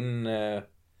lägger in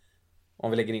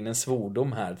en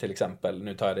svordom här till exempel,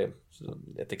 nu tar jag det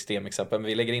ett extrem exempel, men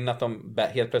vi lägger in att de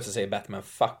helt plötsligt säger Batman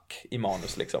fuck i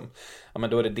manus liksom. Ja, men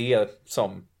då är det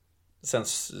som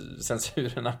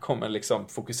censurerna kommer liksom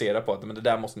fokusera på, att men det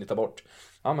där måste ni ta bort.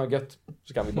 Ja, men gött,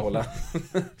 så kan vi behålla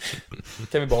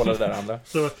det där andra.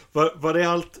 Så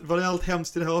var det allt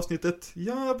hemskt i det här avsnittet?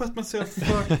 Ja, Batman säger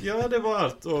fuck. Ja, det var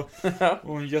allt.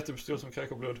 Och en jättepistol som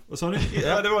kräker blod. Och så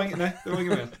ja, det var inget mer.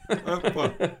 Ja, bra.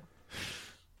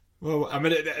 Ja,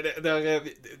 men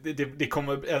det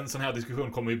kommer, en sån här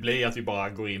diskussion kommer ju bli att vi bara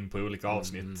går in på olika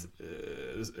avsnitt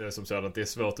som så att det är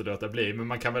svårt att låta bli. Men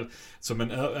man kan väl, som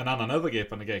en annan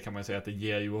övergripande grej kan man säga att det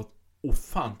ger ju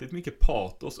ofantligt mycket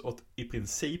patos åt i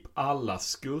princip alla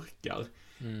skurkar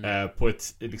på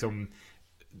ett liksom,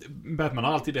 Batman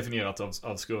har alltid definierats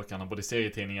av skurkarna både i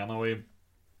serietidningarna och i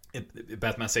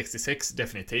Batman 66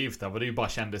 definitivt. Där var det ju bara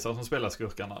kändisar som spelade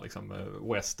skurkarna liksom.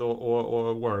 West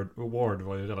och Ward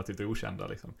var ju relativt okända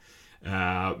liksom.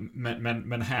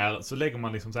 Men här så lägger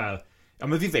man liksom så här, ja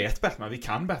men vi vet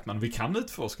Batman, vi kan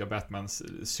utforska Batmans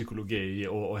psykologi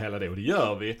och hela det, och det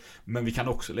gör vi, men vi kan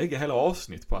också lägga hela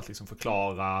avsnitt på att liksom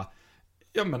förklara.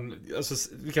 Ja, men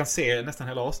alltså, vi kan se nästan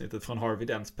hela avsnittet från Harvey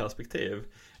Dents perspektiv.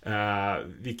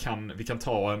 Vi kan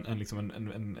ta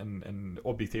en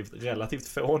objektivt relativt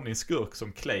fånig skurk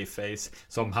som Clayface,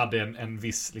 som hade en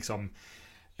viss liksom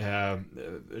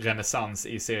renässans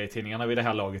i serietidningarna vid det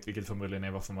här laget, vilket förmodligen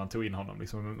är varför man tog in honom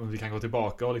liksom. Vi kan gå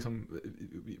tillbaka och liksom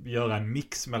göra en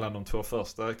mix mellan de två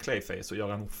första Clayface och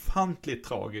göra en ofantligt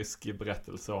tragisk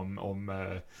berättelse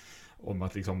om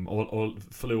att liksom och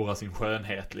förlora sin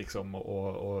skönhet liksom,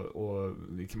 och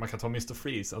man kan ta Mr.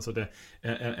 Freeze, alltså det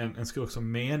en skurk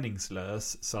som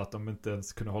meningslös så att de inte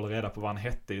ens kunde hålla reda på vad han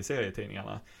hette i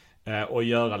serietidningarna, och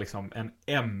göra liksom ett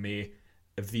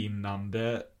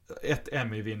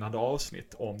Emmy-vinnande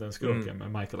avsnitt om den skurken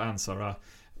med Michael Ansara,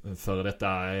 för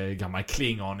detta gammal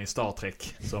Klingon i Star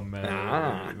Trek, som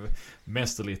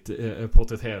mästerligt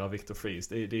porträtterar Victor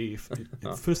Freeze. Det är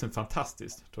fullständigt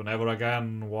fantastiskt. To never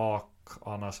again walk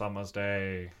on a summer's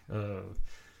day.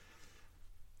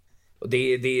 Och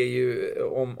det är ju,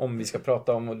 om vi ska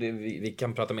prata om, och vi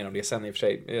kan prata mer om det sen i och för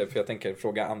sig, för jag tänker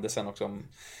fråga Anders sen också om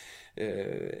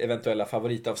eventuella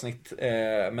favoritavsnitt,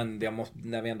 men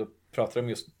när vi ändå pratar om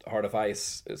just Heart of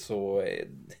Ice, så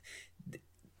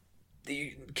det är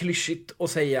ju klyschigt att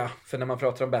säga, för när man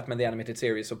pratar om Batman The Animated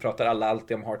Series så pratar alla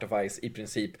alltid om Heart of Ice i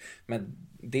princip, men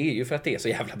det är ju för att det är så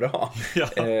jävla bra.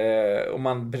 Och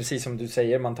man, precis som du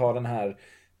säger, man tar den här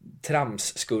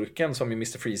tramsskurken som ju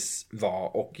Mr. Freeze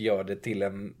var och gör det till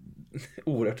en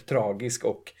oerhört tragisk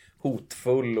och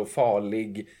hotfull och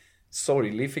farlig,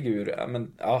 sorglig figur.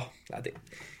 Men det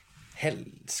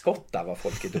helskotta vad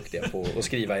folk är duktiga på att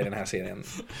skriva i den här serien.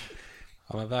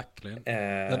 Ja, men verkligen.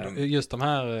 Just de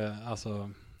här,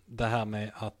 alltså det här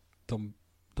med att de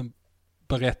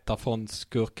berättar från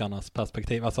skurkarnas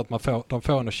perspektiv, alltså att de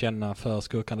får en att känna för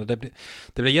skurkarna. Det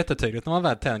blir jättetydligt när man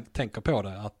väl tänker på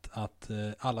det, att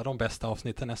alla de bästa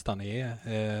avsnitten nästan är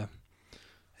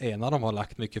när de har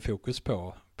lagt mycket fokus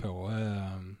på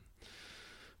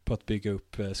att bygga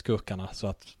upp skurkarna, så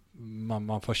att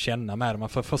man får känna med dem, man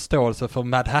får förståelse för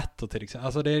Mad Hatter till exempel.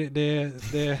 Alltså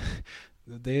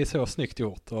det är så snyggt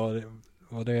gjort,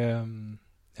 och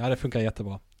det funkar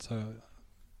jättebra. Så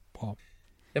bra.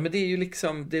 Ja, men det är ju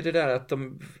liksom det där att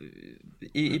de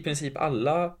i princip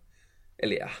alla,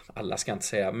 eller ja, alla ska jag inte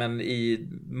säga, men i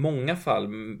många fall,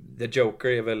 The Joker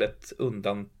är väl ett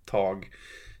undantag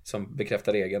som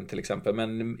bekräftar regeln till exempel,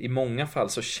 men i många fall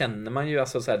så känner man ju,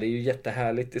 alltså så här, det är ju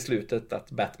jättehärligt i slutet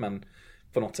att Batman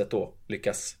på något sätt då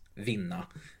lyckas vinna.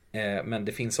 Men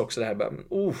det finns också det här,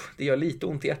 det gör lite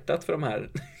ont i hjärtat för de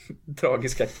här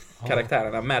tragiska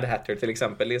karaktärerna. Mad Hatter till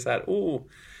exempel, det är så här,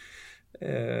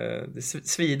 det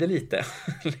svider lite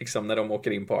liksom när de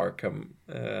åker in på Arkham.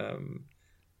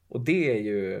 Och det är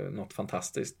ju något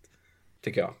fantastiskt,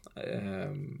 tycker jag.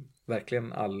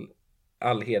 Verkligen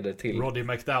all heder till Roddy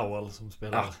McDowell som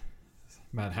spelar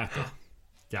Mad Hatter,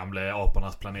 gamla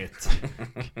apornas planet.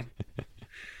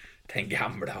 Den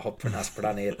gamla apornas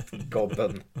planet,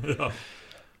 gobben. Ja.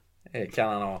 Kan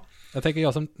han ha. Jag tänker,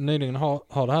 jag som nyligen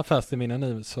har det här färskt i minne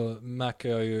nu, så märker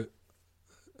jag ju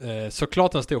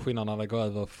såklart en stor skillnad när det går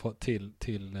över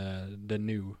till the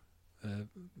new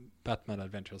Batman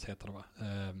Adventures heter det, va?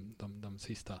 De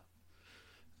sista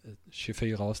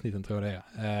 24 avsnitten tror jag det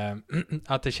är.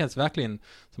 Att det känns verkligen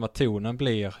som att tonen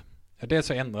blir... Dels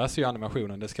så ändras ju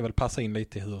animationen. Det ska väl passa in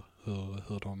lite hur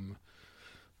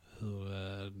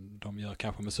de gör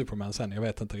kanske med Superman sen. Jag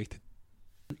vet inte riktigt.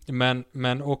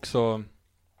 Men också,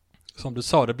 som du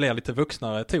sa, det blir lite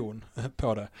vuxnare ton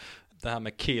på det. Det här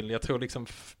med kill. Jag tror liksom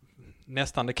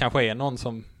nästan det kanske är någon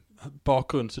som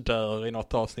bakgrundsdör i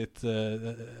något avsnitt.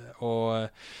 Och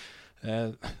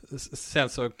sen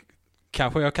så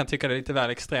kanske jag kan tycka det är lite väl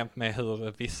extremt med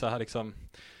hur vissa liksom...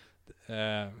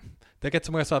 Det är rätt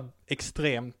så många så här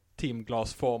extremt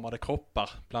timglasformade kroppar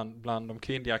bland de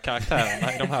kvinnliga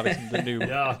karaktärerna i de här liksom the new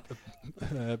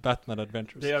Batman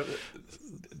Adventures.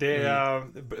 Det är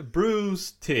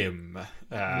Bruce Timm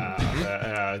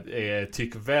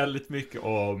tycker väldigt mycket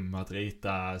om att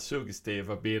rita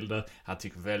suggestiva bilder. Han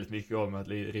tycker väldigt mycket om att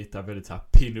rita väldigt så här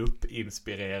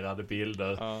pin-up-inspirerade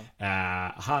bilder.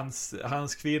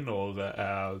 Hans kvinnor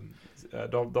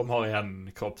de har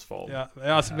en kroppsform. Ja,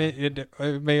 alltså,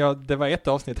 det var ett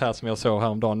avsnitt här som jag såg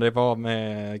häromdagen. Det var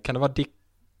med, kan det vara Dick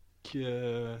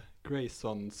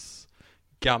Graysons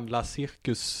gamla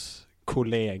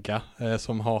cirkuskollega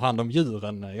som har hand om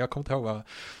djuren. Jag kommer inte ihåg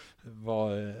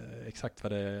exakt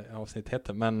vad det avsnitt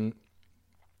hette, men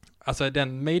alltså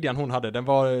den median hon hade,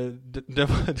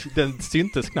 den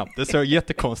syntes knappt. Det såg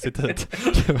jättekonstigt ut.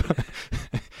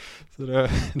 Så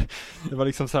det var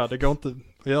liksom så här, det går inte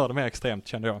att göra det mer extremt,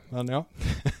 kände jag. Men ja.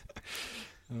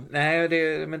 Nej,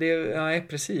 nej,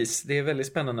 precis. Det är väldigt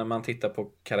spännande när man tittar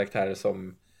på karaktärer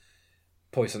som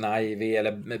Poison Ivy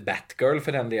eller Batgirl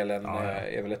för den delen.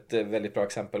 Är väl ett väldigt bra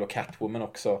exempel. Och Catwoman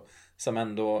också, som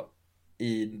ändå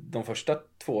i de första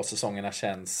 2 säsongerna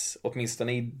känns,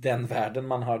 åtminstone i den världen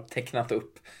man har tecknat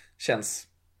upp, känns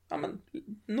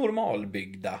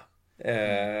normalbyggda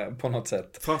på något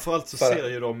sätt. Framförallt så ser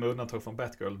ju de med undantag från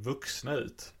Batgirl vuxna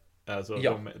ut. Alltså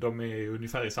de är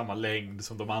ungefär i samma längd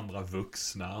som de andra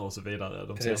vuxna och så vidare.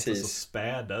 De ser inte så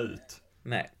späda ut.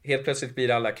 Nej, helt plötsligt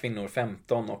blir alla kvinnor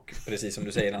 15 och precis som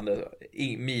du säger, Anders,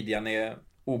 midjan är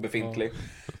obefintlig.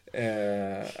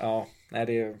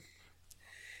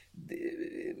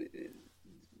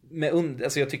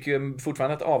 Alltså jag tycker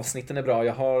fortfarande att avsnitten är bra.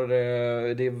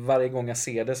 Varje gång jag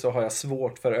ser det så har jag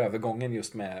svårt för övergången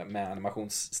just med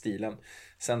animationsstilen.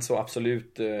 Sen så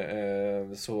absolut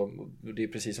så det är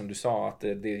precis som du sa, att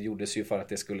det gjordes ju för att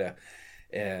det skulle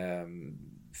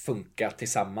funka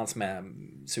tillsammans med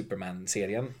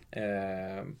Superman-serien.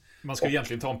 Man ska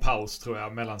egentligen ta en paus, tror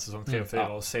jag, mellan säsong 3 och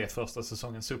 4 och se första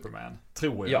säsongen Superman,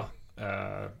 tror jag.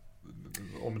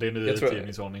 Om det nu är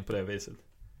utgivningsordning på det viset.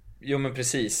 Jo, men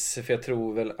precis, för jag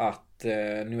tror väl att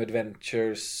New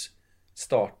Adventures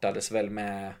startades väl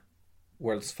med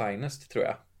World's Finest, tror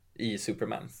jag, i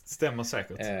Superman. Stämmer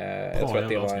säkert. Jag tror att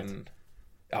det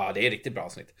var det är riktigt bra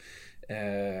avsnitt.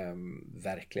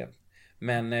 Verkligen.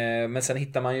 Men sen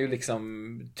hittar man ju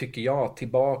liksom, tycker jag,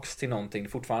 tillbaks till någonting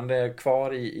fortfarande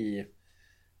kvar i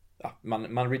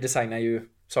man redesignar ju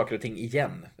saker och ting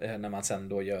igen när man sen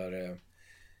då gör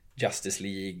Justice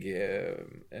League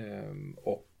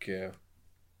och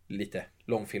lite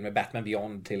långfilmer, Batman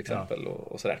Beyond till exempel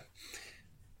och sådär.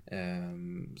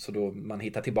 Så då man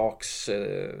hittar tillbaks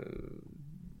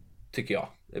tycker jag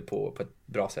på ett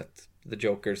bra sätt. The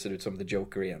Joker ser ut som The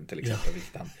Joker igen till exempel.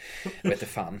 Jag vet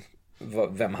inte fan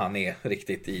vem han är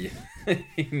riktigt i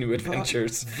New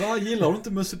Adventures. Vad gillar du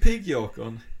inte Musse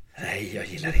Pigg-Jokern? Nej, jag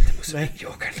gillar inte Musse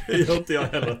Pigg-Jokern. Det gör inte jag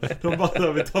heller.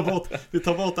 Vi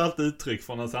tar bort allt uttryck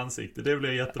från hans ansikte. Det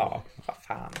blir jättebra.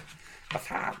 Ja, vad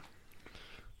fan.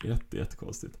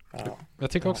 Jättekonstigt. Ja.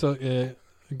 Jag tycker också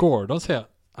Gordon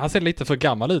han ser lite för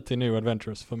gammal ut i New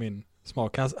Adventures för min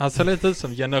smak. Han ser lite ut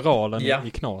som generalen i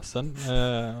Knasen.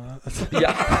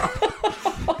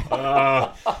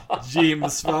 Jim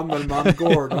Svammelman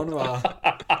Gordon, va?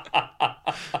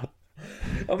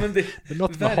 Ja, men det är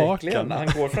något med verkligen. hakan.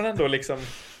 Han går från ändå liksom,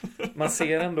 man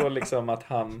ser ändå liksom att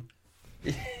han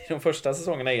i de första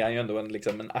säsongerna är han ju ändå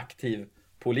en aktiv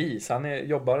polis. Han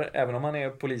jobbar, även om han är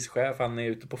polischef, han är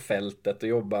ute på fältet och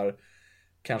jobbar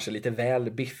kanske lite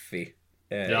väl biffig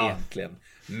egentligen.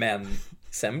 Men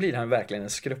sen blir han verkligen en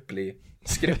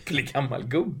skröplig gammal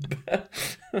gubbe.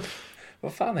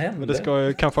 Vad fan hände? Men det ska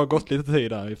ju kanske ha gått lite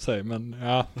tid där i och för sig. Men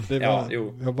det var,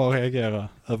 jag bara reagerar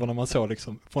över när man såg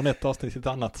liksom, från ett avsnitt till ett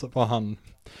annat så var han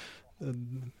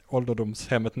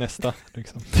ålderdomshemmet nästa.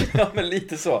 Liksom. Ja, men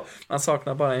lite så. Man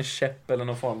saknar bara en käpp eller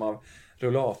någon form av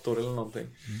rullator eller någonting.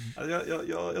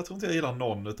 Jag tror inte jag gillar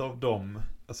någon av dem,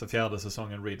 alltså 4:e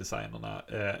säsongen redesignerna,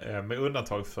 med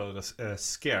undantag för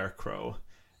Scarecrow.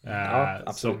 Ja,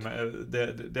 absolut.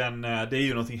 Det är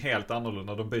ju någonting helt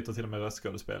annorlunda. De byter till och med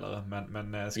röstskådespelare.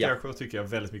 Men Scarecrow tycker jag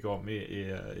väldigt mycket om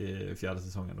i fjärde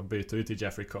säsongen. De byter ju till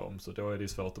Jeffrey Combs, och då är det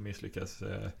svårt att misslyckas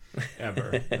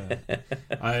ever.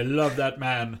 I love that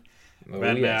man.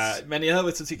 Men i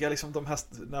övrigt så tycker jag liksom de här,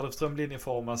 när de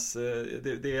strömlinjeformas,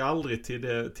 det är aldrig till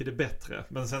det bättre.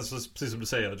 Men sen så, precis som du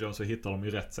säger, John, så hittar de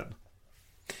ju rätt sen.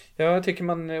 Ja, jag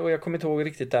tycker och jag kommer inte ihåg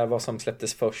riktigt där vad som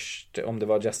släpptes först, om det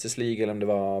var Justice League eller om det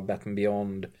var Batman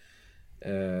Beyond.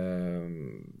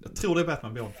 Jag tror det är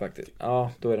Batman Beyond faktiskt.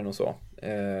 Ja, då är det nog så.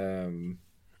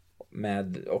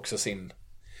 Med också sin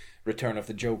Return of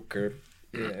the Joker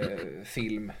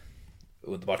film.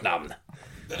 Underbart namn.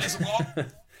 Den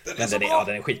är så bra.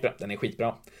 Den är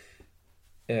skitbra.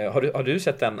 Har du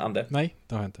sett den, Ande? Nej,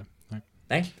 det har jag inte.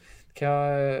 Nej. Kan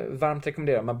jag varmt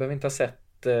rekommendera. Man behöver inte ha sett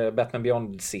Batman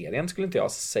Beyond-serien, skulle inte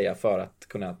jag säga, för att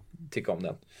kunna tycka om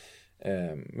den.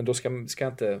 Men då ska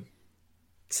jag inte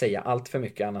säga allt för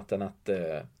mycket annat än att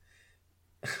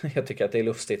jag tycker att det är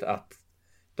lustigt att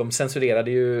de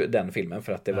censurerade ju den filmen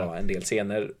för att det var en del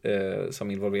scener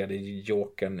som involverade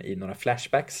Jokern i några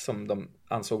flashbacks som de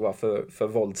ansåg var för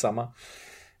våldsamma.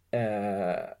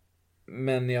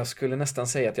 Men jag skulle nästan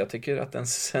säga att jag tycker att den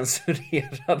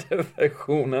censurerade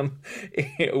versionen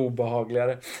är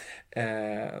obehagligare.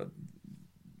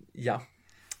 Ja.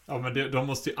 Ja, men de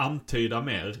måste ju antyda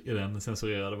mer i den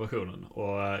censurerade versionen.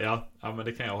 Och ja, men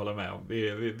det kan jag hålla med om.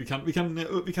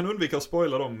 Vi kan undvika att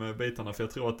spoila de bitarna, för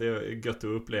jag tror att det är gött att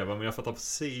uppleva. Men jag fattar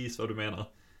precis vad du menar.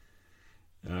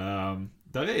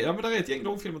 Där är ett gäng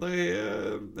långfilmer.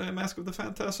 Där är Mask of the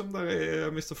Phantasm. Där är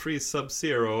Mr. Freeze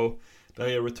Sub-Zero. Där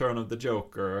är Return of the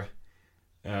Joker.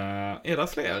 Är det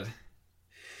fler?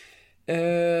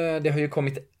 Det har ju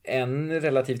kommit en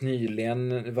relativt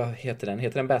nyligen. Vad heter den?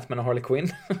 Heter den Batman och Harley Quinn?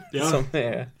 Ja.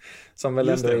 som väl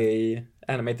ändå är i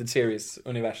Animated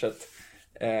Series-universet.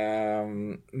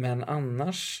 Men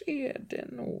annars är det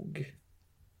nog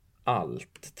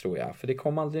allt, tror jag. För det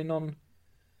kom aldrig någon...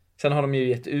 Sen har de ju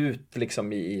gett ut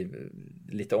liksom i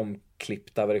lite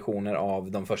omklippta versioner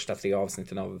av de första 3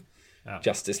 avsnitten av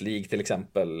Justice League till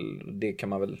exempel. Det kan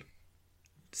man väl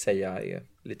säga är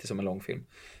lite som en långfilm.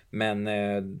 Men det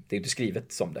är inte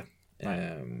skrivet som det.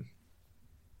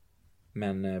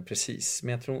 Men precis.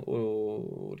 Men jag tror...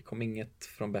 Och det kom inget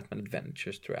från Batman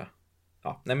Adventures, tror jag.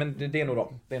 Ja, nej, men det är nog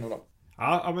dem.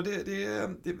 Ja, men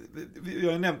vi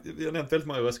har nämnt väldigt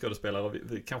många röstskådespelare, och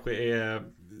vi kanske är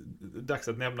dags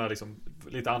att nämna liksom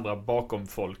lite andra bakom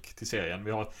folk till serien.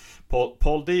 Vi har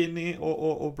Paul Dini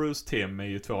och Bruce Timm är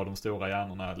ju 2 av de stora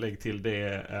hjärnorna. Lägg till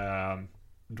det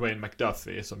Dwayne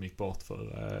McDuffie som gick bort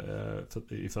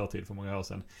i förtid för många år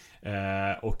sedan.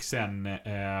 Och sen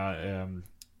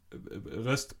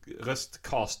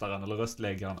röstkastaren eller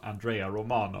röstläggaren Andrea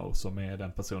Romano, som är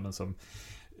den personen som,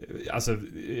 alltså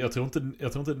jag tror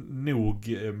inte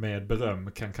nog med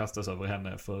beröm kan kastas över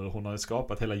henne, för hon har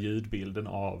skapat hela ljudbilden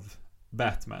av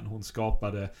Batman.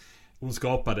 Hon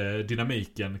skapade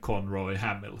dynamiken Conroy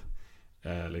Hamill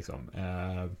liksom.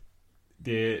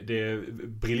 Det är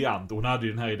briljant. Hon hade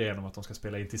ju den här idén om att de ska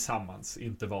spela in tillsammans,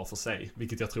 inte var för sig,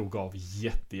 vilket jag tror gav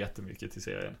jättemycket till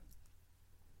serien.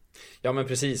 Ja, men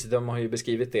precis, de har ju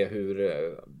beskrivit det, hur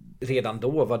redan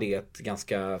då var det ett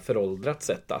ganska föråldrat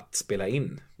sätt att spela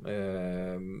in,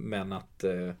 men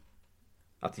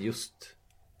att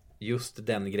just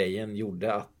den grejen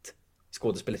gjorde att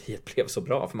skådespeleriet blev så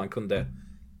bra, för man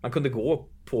kunde gå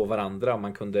på varandra,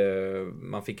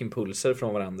 man fick impulser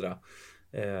från varandra.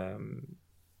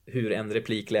 Hur en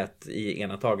replik lät i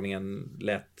ena tagningen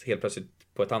lät helt plötsligt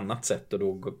på ett annat sätt, och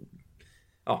då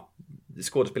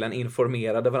skådespelaren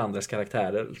informerade varandras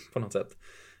karaktärer på något sätt.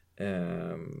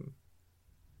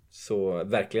 Så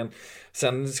verkligen.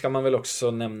 Sen ska man väl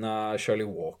också nämna Shirley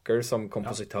Walker som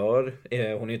kompositör.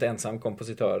 Hon är ju inte ensam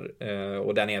kompositör,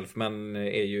 och Danny Elfman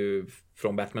är ju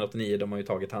från Batman 89. De har ju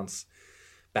tagit hans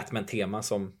Batman-tema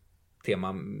som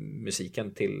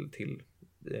temamusiken till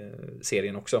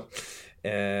serien också.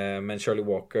 Men Shirley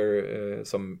Walker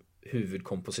som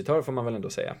huvudkompositör får man väl ändå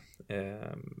säga.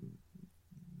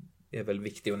 Är väl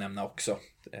viktigt att nämna också.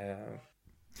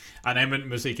 Nej, men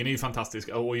musiken är ju fantastisk,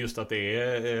 och just att det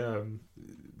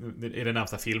är det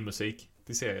närmsta filmmusik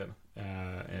till serien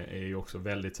är ju också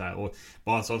väldigt så här, och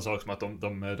bara en sån sak som att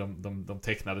de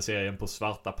tecknade serien på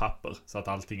svarta papper så att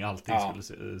allting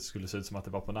skulle se ut som att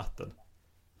det var på natten.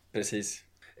 Precis.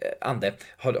 Ande,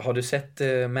 har du sett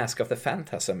Mask of the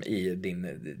Phantasm i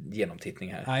din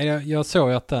genomtittning här? Nej, jag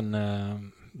såg att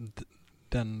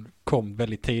den kom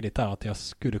väldigt tidigt där, att jag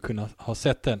skulle kunna ha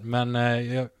sett den, men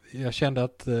jag kände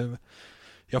att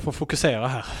jag får fokusera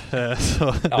här.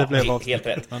 Så det blev helt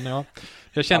rätt. Men ja,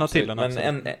 jag känner absolut, till den.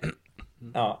 Men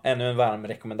ännu en varm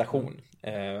rekommendation.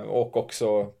 Och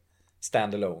också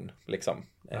standalone liksom.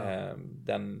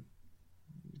 Den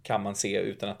kan man se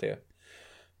utan att det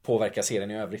påverkar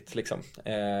serien i övrigt liksom.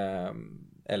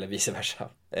 Eller vice versa.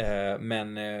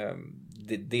 Men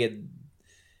det är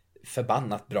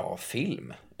förbannat bra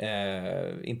film.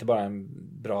 Inte bara en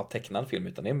bra tecknad film,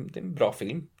 utan det är en bra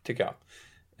film tycker jag.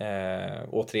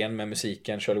 Återigen med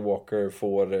musiken, Shirley Walker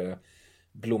får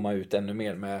blomma ut ännu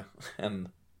mer med en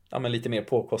lite mer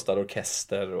påkostad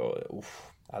orkester och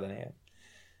den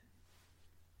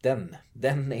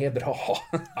är bra.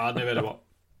 Ja, det är väldigt bra.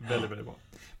 Väldigt bra.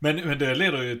 Men det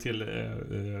leder ju till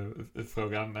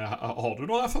frågan, har du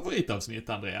några favoritavsnitt,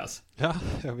 Andreas? Ja,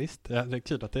 visst. Ja, det är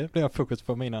kul att det blir fokus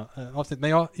på mina avsnitt. Men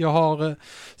jag har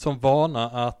som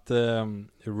vana att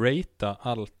ratea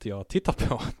allt jag tittar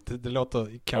på. Det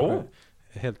låter kanske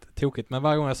helt tokigt. Men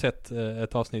varje gång jag sett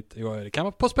ett avsnitt, det kan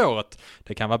vara På spåret,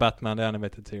 det kan vara Batman, det är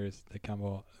Animated Series, det kan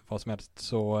vara vad som helst,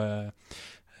 så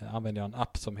använder jag en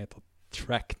app som heter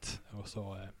Tracked. Och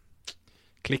så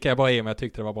klickar jag bara i om jag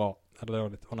tyckte det var bra eller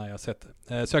dåligt och när jag sett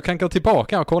det. Så jag kan gå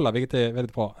tillbaka och kolla, vilket är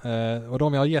väldigt bra. Och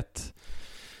de jag har gett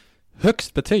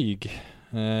högst betyg,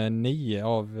 9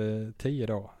 av 10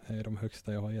 då, är de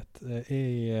högsta jag har gett,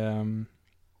 är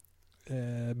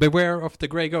Beware of the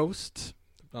Grey Ghost,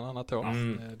 bland annat då.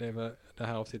 Det är väl det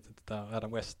här avsnittet där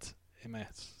Adam West är med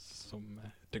som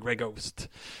The Grey Ghost.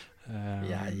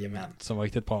 Jajamän. Som var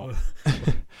riktigt bra.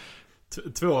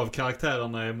 2 av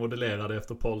karaktärerna är modellerade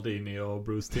efter Paul Dini och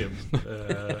Bruce Timm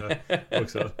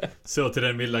också. Så till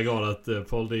den milda grad att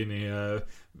Paul Dini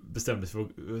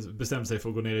bestämde sig för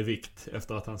att gå ner i vikt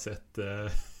efter att han sett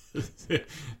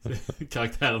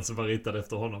karaktären som var ritad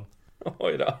efter honom.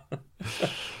 Oj då.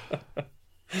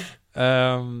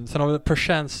 Sen har vi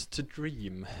Perchance to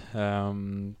Dream,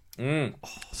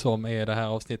 som är det här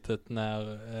avsnittet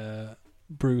när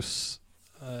Bruce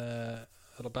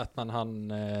eller Batman,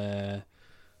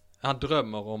 han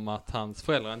drömmer om att hans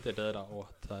föräldrar inte är döda och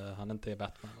att han inte är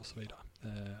Batman och så vidare.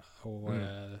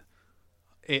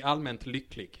 Är allmänt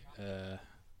lycklig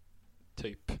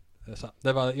typ. Så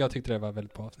jag tyckte det var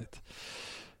väldigt bra avsnitt.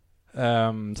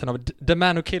 Sen har vi The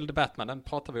Man Who Killed Batman, den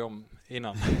pratade vi om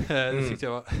innan. Det tyckte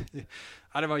jag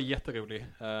var, det var jätterolig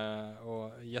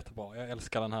och jättebra. Jag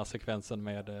älskar den här sekvensen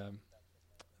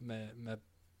med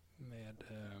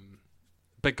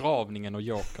begravningen och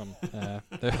Jokern.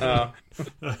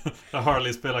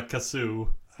 Harley spelar kazoo.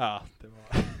 Ja, det var...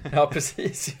 Ja,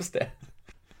 precis, just det.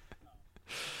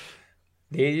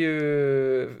 Det är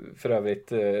ju för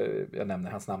övrigt, jag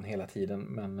nämner hans namn hela tiden,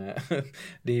 men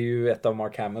det är ju ett av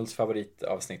Mark Hamills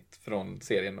favoritavsnitt från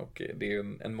serien, och det är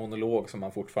ju en monolog som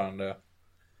han fortfarande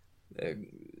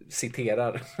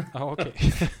citerar. Ah, okay.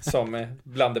 Som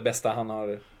bland det bästa han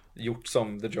har gjort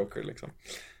som The Joker liksom.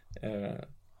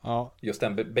 Ja. Just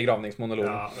den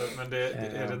begravningsmonologen. Ja, men det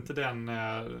är det inte den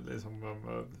liksom,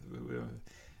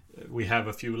 we have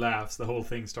a few laughs, the whole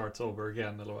thing starts over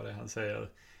again, eller vad det är han säger.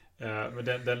 Men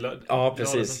den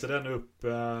lades inte den upp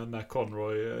när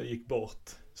Conroy gick bort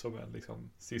som en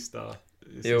liksom sista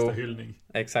hyllning.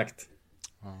 Exakt.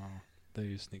 Det är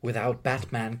ju snyggt. Without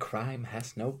Batman, crime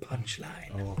has no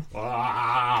punchline.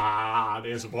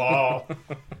 Det är så bra.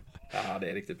 Ja, det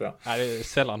är riktigt bra. Ja, det är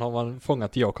sällan har man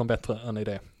fångat Jokern bättre än i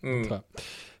det, tror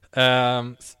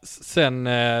jag. Sen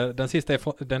den sista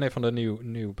den är från The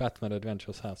New Batman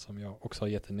Adventures här, som jag också har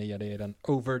gett en 9. Det är den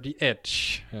Over the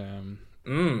Edge.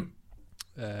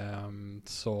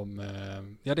 Som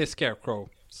det är Scarecrow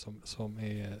som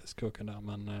är skurken där,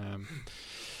 men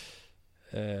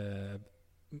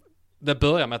det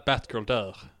börjar med att Batgirl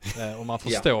dör och man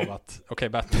förstår att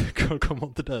Batgirl kommer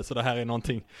inte dö, så det här är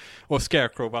någonting, och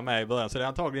Scarecrow var med i början, så det är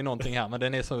antagligen någonting här, men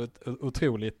den är så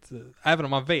otroligt, även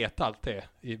om man vet allt det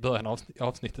i början av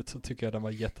avsnittet, så tycker jag den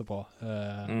var jättebra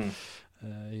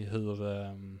i hur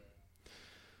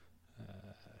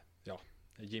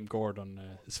Jim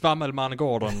Gordon, Svammelman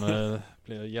Gordon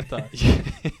blir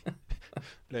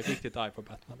blev riktigt arg på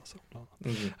Batman och så.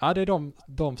 Ja, det är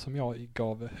de som jag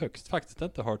gav högst. Faktiskt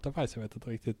inte Heart of Ice, jag vet inte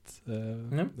riktigt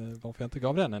varför jag inte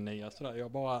gav den en 9. Sådär.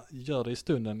 Jag bara gör det i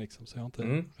stunden liksom, så jag har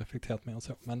inte reflekterat mer än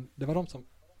så. Men det var de som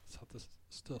satte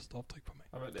störst avtryck på mig.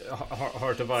 Ja,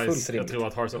 Heart of Ice, jag tror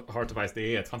att Heart of Ice,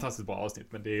 det är ett fantastiskt bra avsnitt,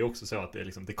 men det är också så att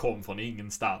det kom från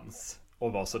ingenstans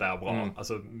och var sådär bra.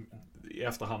 Alltså, i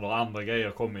efterhand har andra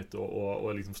grejer kommit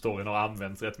och liksom storyn har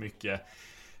använts rätt mycket.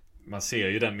 Man ser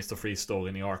ju den Mr.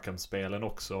 Freeze-storyn i Arkham-spelen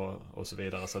också och så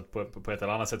vidare, så att på ett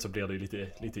eller annat sätt så blir det ju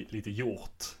lite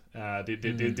gjort. Det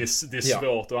är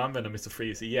svårt att använda Mr.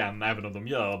 Freeze igen, även om de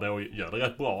gör det och gör det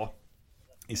rätt bra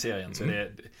i serien. Så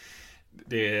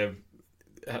det är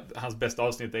hans bästa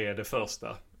avsnitt är det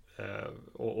första.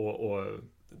 Och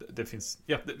det finns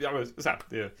det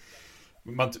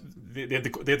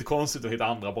är inte konstigt att hitta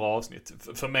andra bra avsnitt.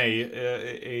 För mig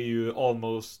är ju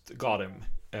Almost Got Him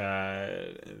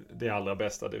det allra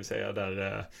bästa, det vill säga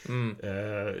där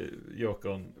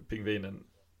Jokern, pingvinen,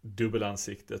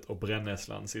 dubbelansiktet och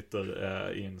brännässlan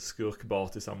sitter i en skurkbar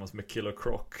tillsammans med Killer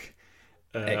Croc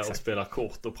och spelar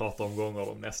kort och pratar om gånger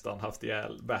de nästan haft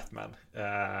ihjäl Batman,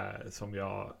 som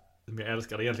jag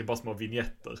älskar. Egentligen bara små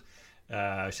vignetter.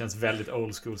 Känns väldigt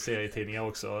old school serietidningar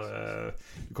också. Jag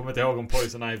kommer inte ihåg om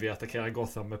Poison Ivy attackerar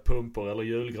Gotham med pumpor eller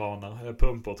julgranar.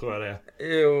 Pumpor tror jag det är.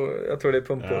 Jo, jag tror det är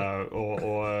pumpor.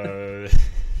 Och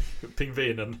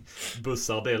pingvinen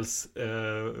bussar dels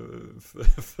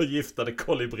förgiftade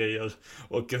kolibrier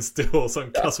och en stor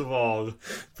sån kassovar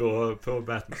på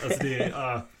Batman. Alltså det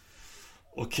är,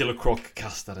 och Killer Croc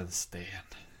kastade en sten.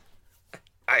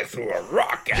 I threw a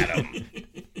rock at him.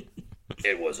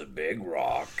 It was a big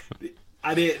rock.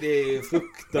 Det är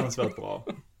fruktansvärt bra.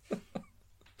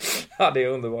 Ja, det är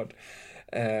underbart.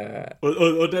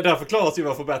 Och det där förklaras ju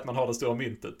varför Batman har det stora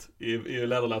myntet i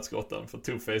läderlatsgrottan. För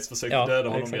Two-Face försökte döda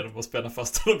honom genom att spänna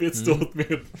fast honom i ett stort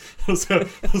mynt. Och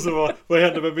så vad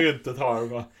hände med myntet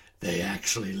här? They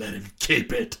actually let him keep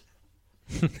it.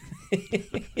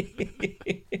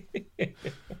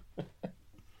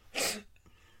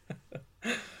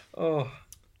 Ja,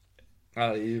 det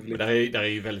är ju där är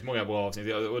ju väldigt många bra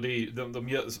avsnitt. Och det är, de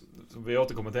gör, vi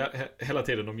återkommer till hela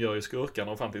tiden, de gör ju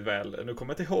skurkarna ofantligt väl. Nu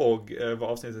kommer jag inte ihåg vad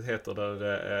avsnittet heter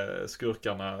där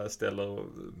skurkarna ställer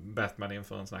Batman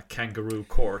inför en sån här kangaroo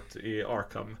court i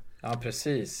Arkham. Ja,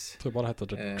 precis. Jag tror bara det heter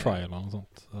The Trial eller något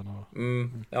sånt.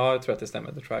 Ja, jag tror att det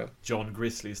stämmer, The Trial. John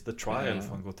Grizzlys The Trial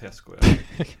från Grotesco.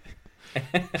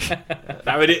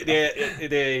 Nej, men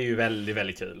det är ju väldigt,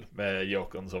 väldigt kul med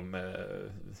Jokern som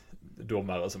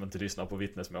domare som inte lyssnar på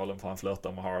vittnesmålen för han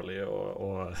flörtar med Harley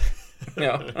och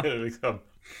liksom.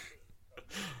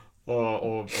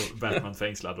 Och Batman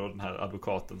fängslad och den här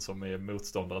advokaten som är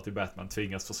motståndare till Batman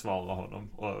tvingas försvara honom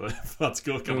för att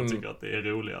skurkarna tycker att det är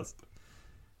roligast.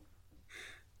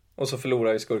 Och så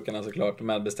förlorar ju skurkarna såklart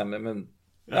med bestämmer, men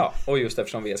och just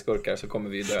eftersom vi är skurkar så kommer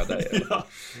vi döda er.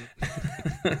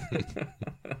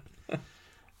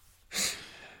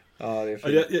 Ja, det är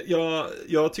fint.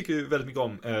 Jag tycker ju väldigt mycket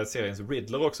om seriens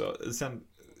Riddler också. Sen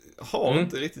har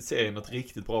inte riktigt serien ett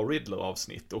riktigt bra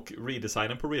Riddler-avsnitt. Och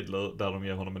redesignen på Riddler, där de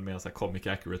ger honom en mer så här comic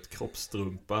accurate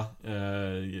kroppstrumpa,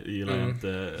 gillar jag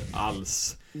inte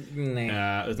alls.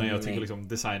 Utan jag tycker liksom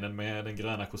designen med den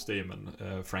gröna kostymen,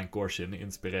 Frank Gorshin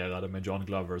inspirerade med John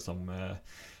Glover som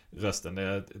rösten,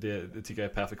 det tycker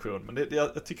jag är perfektion. Men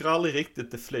jag tycker aldrig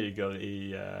riktigt det flyger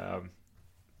i...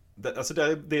 Alltså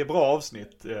det är bra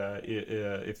avsnitt.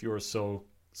 If you're so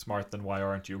smart then why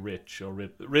aren't you rich? Och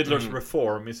Riddlers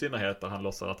reform i synnerhet, där han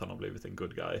låtsar att han har blivit en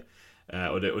good guy.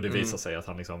 Och det visar sig att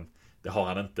han liksom, det har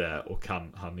han inte, och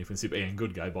han i princip är en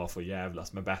good guy bara för att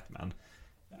jävlas med Batman.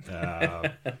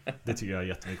 Det tycker jag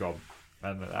jättemycket om.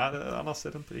 Men annars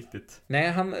är det inte riktigt.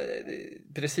 Nej,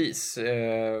 precis.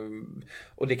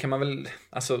 Och det kan man väl,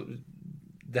 alltså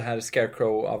det här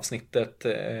Scarecrow-avsnittet,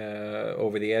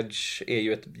 Over the Edge, är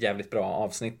ju ett jävligt bra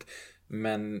avsnitt.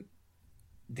 Men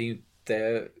det är ju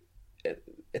inte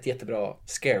ett jättebra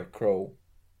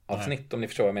Scarecrow-avsnitt, om ni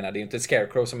förstår vad jag menar. Det är ju inte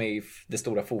Scarecrow som är i det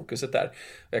stora fokuset där.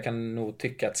 Och jag kan nog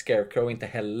tycka att Scarecrow inte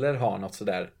heller har något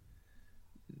sådär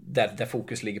där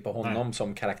fokus ligger på honom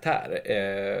som karaktär.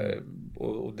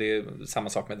 Och det är samma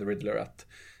sak med The Riddler, att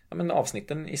men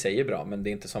avsnitten i sig är bra, men det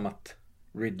är inte som att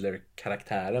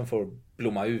Riddler-karaktären får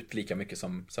blomma ut lika mycket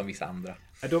som vissa andra.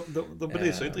 De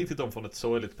belyser ju inte riktigt dem från ett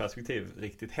sorgligt perspektiv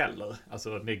riktigt heller.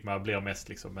 Alltså Enigma blir mest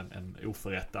liksom en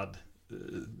oförrättad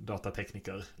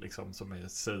datatekniker liksom, som är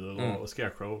sur, och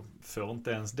Scarecrow får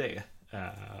inte ens det.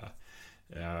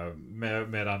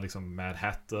 Medan liksom Mad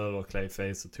Hatter och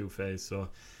Clayface och Two-Face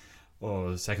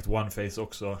och säkert One-Face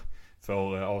också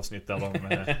får avsnitt där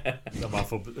där man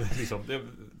får liksom,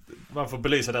 man får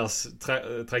belysa deras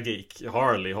tragik.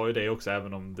 Harley har ju det också,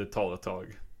 även om det tar ett tag.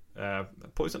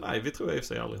 Poison Ivy tror jag i och för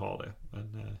sig aldrig har det.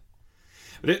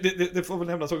 Men det får väl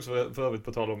nämnas också för övrigt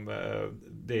på tal om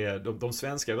de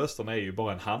svenska rösterna är ju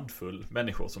bara en handfull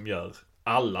människor som gör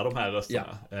alla de här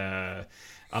rösterna.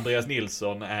 Andreas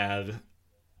Nilsson är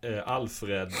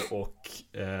Alfred och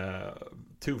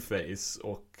Two-Face,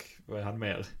 och vad är han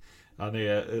mer? Han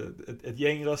är ett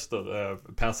gäng röster.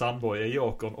 Per Sandborg är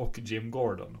Jokern och Jim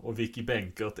Gordon. Och Vicky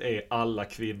Benkert är alla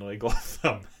kvinnor i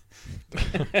Gotham.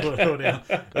 Jag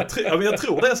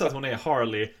tror det är så att hon är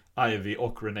Harley, Ivy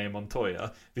och Renee Montoya.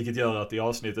 Vilket gör att i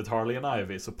avsnittet Harley and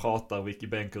Ivy så pratar Vicky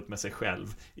Benkert med sig själv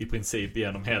i princip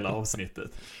genom hela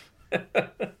avsnittet.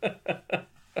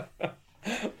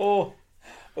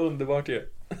 Underbart ju.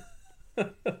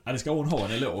 Ja, det ska hon ha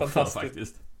en eloge för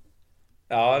faktiskt.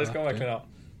 Ja, det ska hon verkligen ha.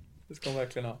 Det ska hon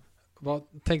verkligen ha.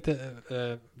 Vad tänkte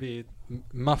vi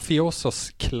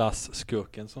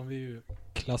mafiosos-klass-skurken som vi ju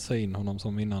klassar in honom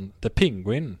som innan, The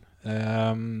Penguin.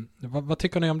 Vad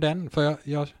tycker ni om den? För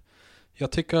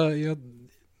jag tycker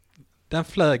den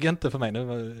flög inte för mig. Det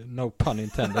var no pun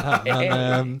intended här.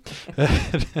 Men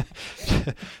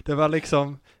det var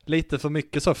liksom lite för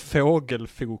mycket så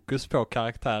fågelfokus på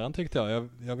karaktären tyckte jag.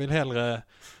 Jag vill hellre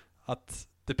att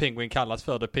The Penguin kallas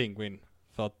för The Penguin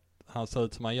för att han ser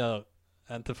ut som han gör.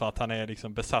 Inte för att han är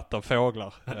liksom besatt av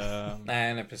fåglar.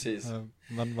 Nej, precis.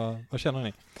 Men vad känner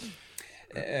ni?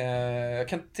 Jag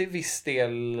kan till viss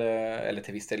del,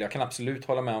 jag kan absolut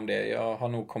hålla med om det. Jag har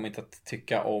nog kommit att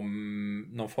tycka om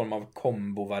någon form av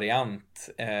kombo-variant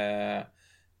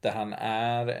där han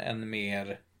är en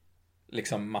mer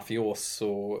liksom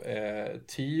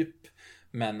mafioso-typ,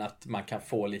 men att man kan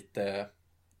få lite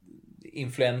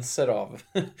influenser av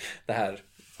det här.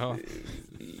 Ja.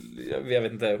 Jag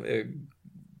vet inte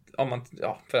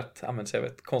för att använda sig av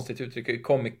ett konstigt uttryck,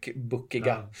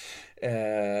 comic-bookiga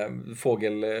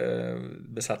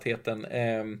fågelbesattheten.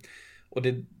 Och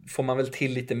det får man väl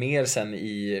till lite mer sen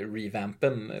i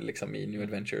revampen liksom i New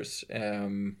Adventures.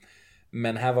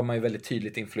 Men här var man ju väldigt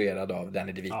tydligt influerad av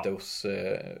Danny DeVitos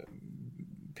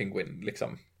Penguin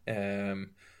liksom.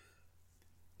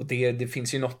 Och det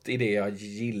finns ju något i det jag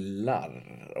gillar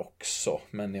också,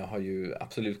 men jag har ju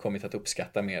absolut kommit att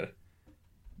uppskatta mer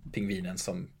pingvinen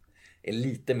som är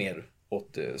lite mer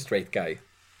åt straight guy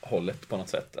hållet på något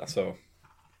sätt. Alltså,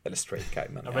 eller straight guy,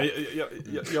 men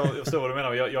jag förstår vad du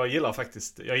menar. Jag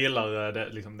gillar det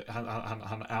liksom,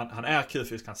 han är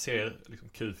kufisk, han ser liksom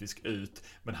kufisk ut,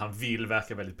 men han vill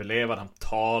verka väldigt belevad, han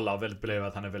talar väldigt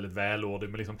belevad, han är väldigt välordig,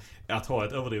 men liksom att ha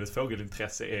ett överdrivet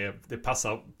fågelintresse det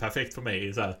passar perfekt för mig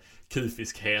i så här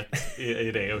kufiskhet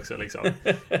i det också liksom.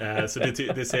 Så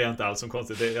det ser jag inte alls som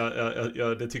konstigt.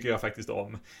 Det tycker jag faktiskt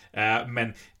om.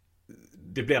 Men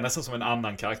det blir nästan som en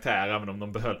annan karaktär, även om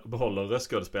de behåller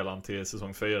röstskådespelaren till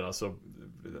säsong 4. Så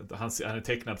han är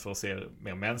tecknad för att se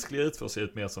mer mänsklig ut, för att se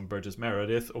ut mer som Burgess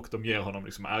Meredith, och de ger honom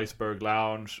liksom Iceberg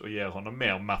Lounge och ger honom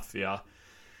mer maffia,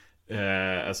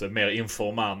 alltså mer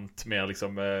informant, mer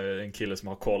liksom en kille som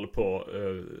har koll på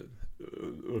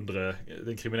under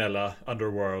den kriminella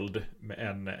underworld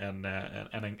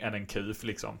än en kuf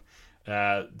liksom. Det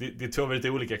är två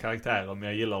väldigt olika karaktärer, men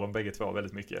jag gillar dem bägge två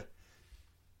väldigt mycket.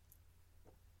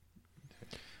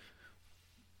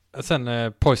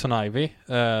 Sen Poison Ivy.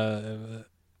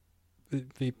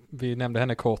 Vi nämnde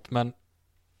henne kort, men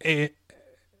är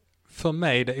för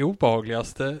mig det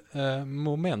obehagligaste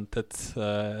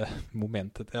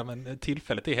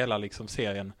tillfället i hela liksom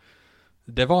serien.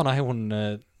 Det var när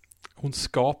hon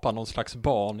skapar någon slags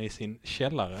barn i sin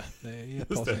källare. Det är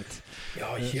ett avsnitt.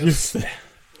 Ja, just det.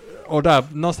 Och där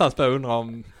någonstans börjar jag undra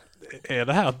om är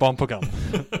det här ett barnprogram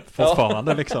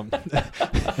fortfarande liksom.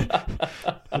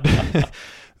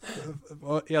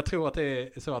 Jag tror att det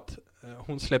är så att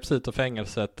hon släpps ut ur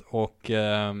fängelset och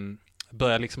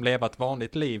börjar liksom leva ett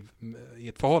vanligt liv i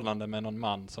ett förhållande med någon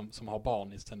man som har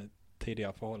barn i sina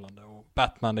tidigare förhållande, och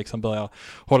Batman liksom börjar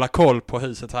hålla koll på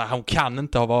huset. Så här, hon kan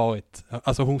inte ha varit,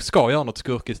 alltså hon ska göra något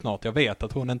skurkigt snart, jag vet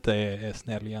att hon inte är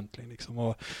snäll egentligen liksom.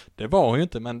 Och det var hon ju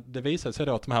inte, men det visade sig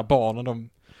då att de här barnen,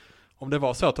 om det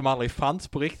var så att de aldrig fanns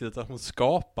på riktigt, att hon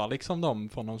skapar liksom dem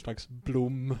från någon slags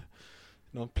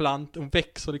någon plant, de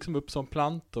växer liksom upp som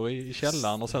plantor i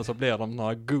källaren, och sen så blir de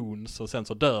några goons och sen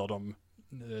så dör de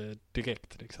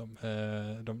direkt liksom.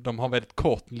 De har väldigt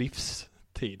kort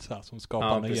livstid så här, som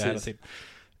skapar nya hela tiden.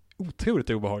 Otroligt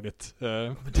obehagligt.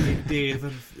 Det är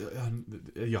väl,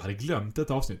 jag hade glömt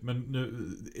ett avsnitt, men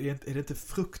nu är det inte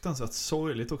fruktansvärt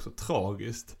sorgligt också,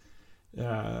 tragiskt.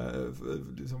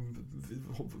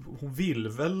 Hon vill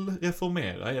väl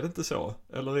reformera, är det inte så?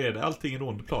 Eller är det allting en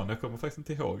ond plan? Jag kommer faktiskt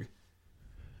inte ihåg.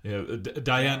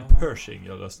 Diane Pershing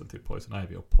gör rösten till Poison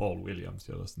Ivy och Paul Williams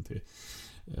gör rösten till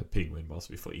Penguin, bara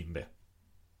så vi får in det.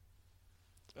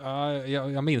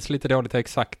 Jag minns lite dåligt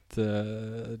exakt.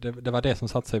 Det var det som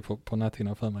satt sig på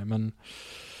näthinnan för mig, men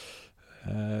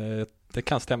det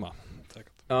kan stämma.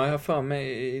 Säkert. Ja, jag har för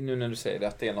mig nu när du säger det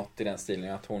att det är något i den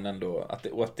stilen, att hon ändå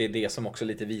och att det är det som också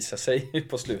lite visar sig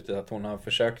på slutet, att hon har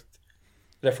försökt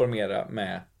reformera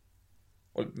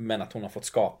men att hon har fått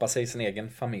skapa sig sin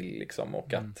egen familj liksom,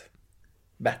 och att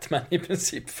Batman i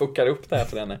princip fuckar upp det här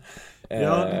för henne.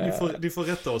 Ja, ni får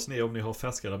rätta oss om ni har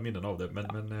färskare minnen av det. Men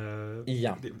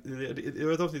ja. Det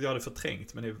var ett avsnitt jag hade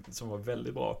förträngt, men som var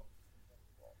väldigt bra.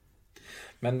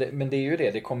 Men det är ju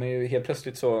det kommer ju helt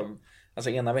plötsligt så, alltså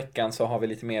ena veckan så har vi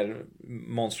lite mer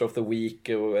Monster of the Week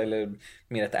eller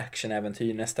mer ett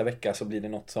actionäventyr. Nästa vecka så blir det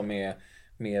något som är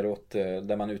mer åt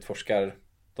där man utforskar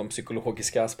de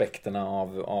psykologiska aspekterna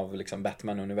av liksom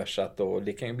Batman-universat, och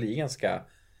det kan ju bli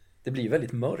det blir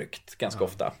väldigt mörkt ganska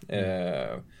ofta.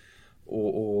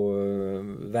 Och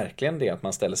verkligen det att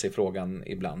man ställer sig frågan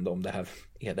ibland om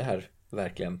är det här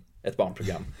verkligen ett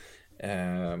barnprogram?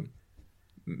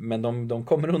 Men de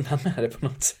kommer undan med det på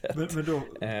något sätt. Men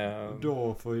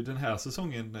då får ju den här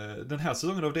säsongen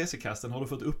av DC-casten har du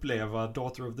fått uppleva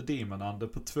Daughter of the Demon Under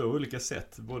på 2 olika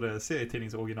sätt. Både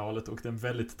serietidningsoriginalet och den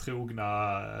väldigt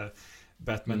trogna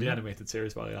Batman The Animated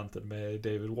Series-varianten med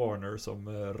David Warner som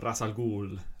Ra's al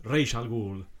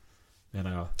Ghul,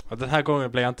 menar jag. Och den här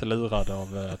gången blev jag inte lurad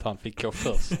av att han fick gå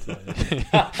först.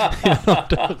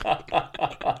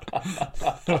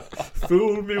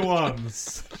 Fool me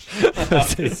once.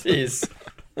 Precis.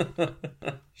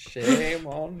 Shame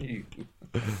on you.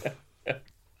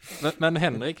 Men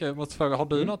Henrik, jag måste fråga, har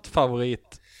du något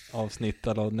favoritavsnitt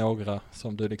eller några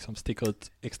som du liksom sticker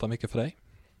ut extra mycket för dig?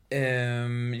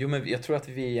 Jo, men jag tror att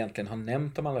vi egentligen har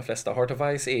nämnt de allra flesta. Heart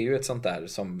of Ice är ju ett sånt där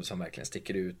som verkligen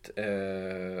sticker ut.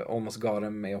 Almost Got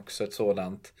Him är också ett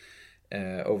sådant.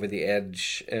 Over the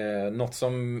Edge. Något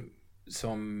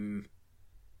som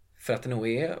för att det nog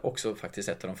är också faktiskt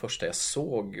ett av de första jag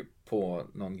såg på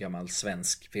någon gammal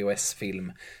svensk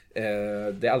VHS-film.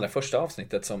 Det allra första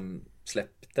avsnittet som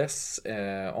släpptes,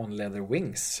 On Leather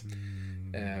Wings.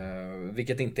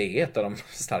 Vilket inte är ett av de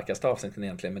starkaste avsnitten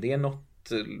egentligen, men det är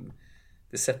något,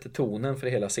 det sätter tonen för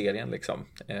hela serien liksom.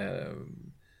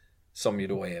 Som ju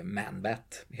då är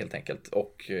Man-Bat helt enkelt.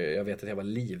 Och jag vet att jag var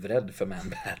livrädd för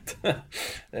Man-Bat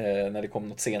när det kom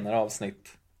något senare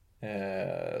avsnitt.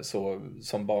 Så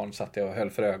som barn satt jag och höll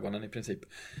för ögonen i princip.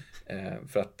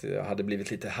 För att jag hade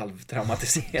blivit lite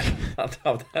halvtraumatiserad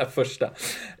av det här första.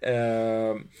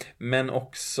 Men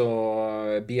också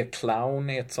Be a Clown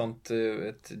är ett sånt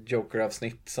ett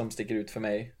Joker-avsnitt som sticker ut för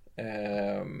mig.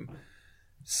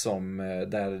 Som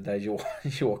där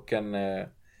Jokern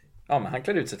men han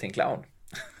klär ut sig till en clown.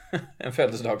 En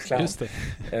födelsedagsclown. Just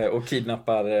det. Och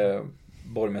kidnappar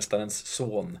borgmästarens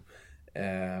son.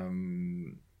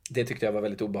 Det tyckte jag var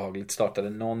väldigt obehagligt. Startade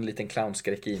någon liten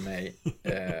clownskräck i mig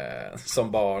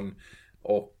som barn.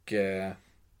 Och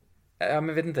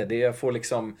men vet inte, jag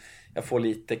får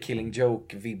lite Killing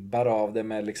Joke-vibbar av det,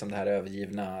 med liksom det här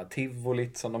övergivna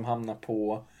tivolit som de hamnar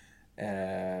på.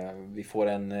 Vi får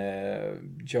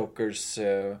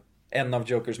en av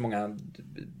Jokers många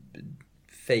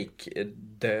fake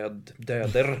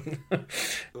döder.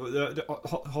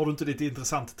 Har du inte lite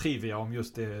intressant trivia om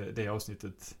just det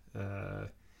avsnittet?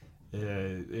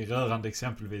 Rörande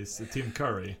exempelvis Tim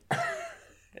Curry.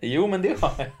 Jo, men det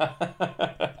har jag.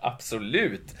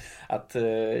 Absolut. Att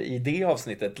i det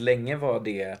avsnittet länge var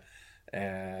det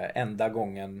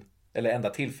enda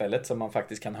tillfället som man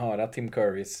faktiskt kan höra Tim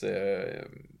Currys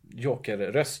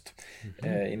Joker-röst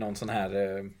i någon sån här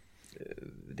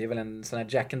det är väl en sån här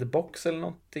Jack in the Box eller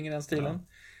någonting i den stilen.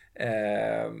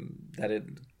 Där det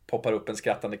poppar upp en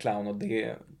skrattande clown, och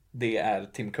det är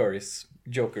Tim Currys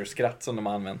Joker-skratt som de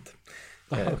har använt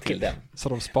till den. Så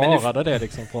de sparade det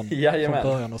liksom från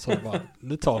början och så bara,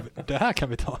 nu tar vi, det här kan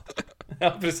vi ta.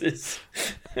 Ja, precis.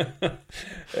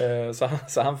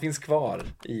 Så han finns kvar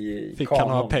i Fick kanon.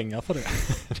 han några pengar för det?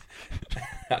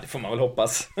 Ja, det får man väl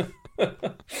hoppas.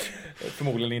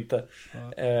 Förmodligen inte.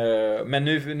 Men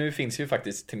nu finns ju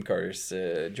faktiskt Tim Currys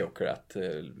Joker att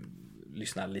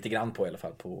lyssna lite grann på, i alla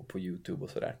fall på YouTube och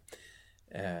sådär.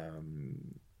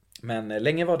 Men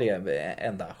länge var det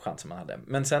enda chansen man hade.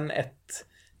 Men sen ett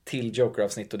till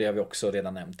Joker-avsnitt, och det har vi också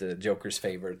redan nämnt. Jokers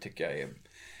Favor tycker jag är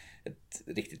ett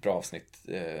riktigt bra avsnitt.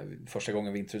 Första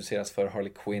gången vi introduceras för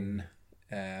Harley Quinn.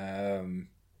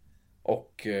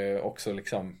 Och också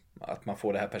liksom att man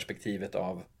får det här perspektivet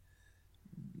av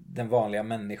den vanliga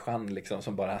människan liksom,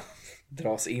 som bara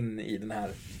dras in i den här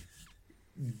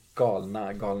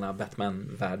galna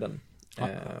Batman-världen. Ja,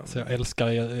 så jag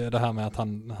älskar det här med att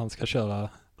han ska köra.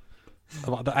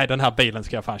 Nej, den här bilen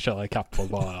ska jag fan köra i kapp och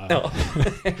bara. Ja,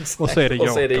 och så är det Joker.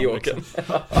 Och så är det Joker. Liksom.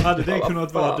 Hade det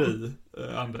kunnat vara du,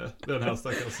 Ande? Den här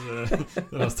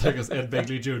stackars Ed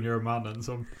Begley Jr. mannen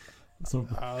som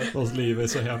vars liv är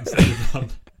så hemskt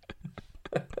ibland.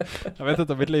 Jag vet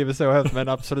inte om mitt liv är så hemskt, men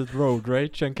absolut road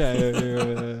rage kan jag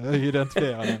ju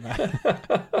identifiera mig med.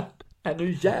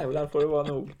 Nu jävlar får det vara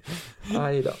nog.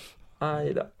 Aj då.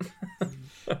 Aj då.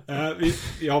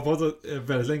 Jag har pratat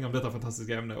väldigt länge om detta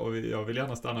fantastiska ämne och jag vill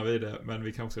gärna stanna vid det, men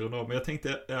vi kanske ska runda av. Men jag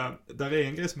tänkte, där är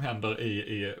en grej som händer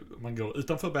i man går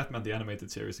utanför Batman The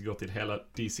Animated Series och går till hela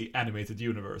DC Animated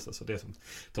Universe, alltså det som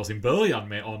tar sin början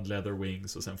med On Leather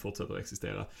Wings och sen fortsätter att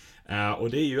existera. Och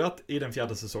det är ju att i den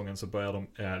 4:e säsongen så börjar de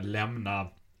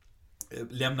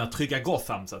lämna trygga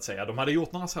Gotham, så att säga. De hade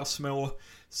gjort några så här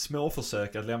små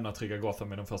försök att lämna trygga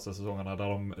Gotham i de första säsongerna,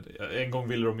 där en gång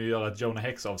ville de ju göra ett Jonah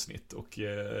Hex-avsnitt och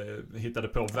hittade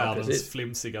på världens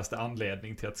flimsigaste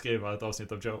anledning till att skriva ett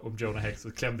avsnitt om Jonah Hex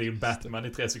och klämde in Batman i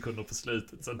 3 sekunder på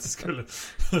slutet så att det skulle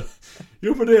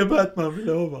jo, men det är Batman, vi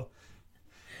lovar.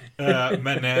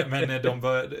 Men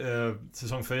de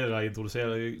säsong 4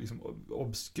 introducerar ju liksom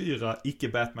obskyra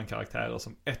icke-Batman-karaktärer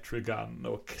som Etrigan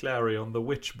och Clarion the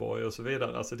Witchboy och så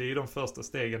vidare. Alltså det är ju de första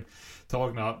stegen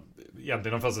tagna.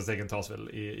 Egentligen de första stegen tas väl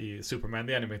i Superman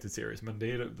The Animated Series, men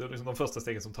det är liksom de första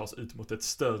stegen som tas ut mot ett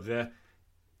större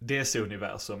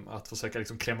DC-universum, att försöka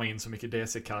liksom klämma in så mycket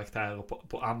DC-karaktärer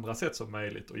på andra sätt som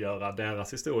möjligt och göra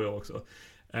deras historier också.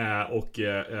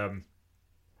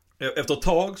 Efter ett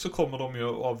tag så kommer de ju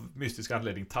av mystisk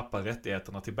anledning tappa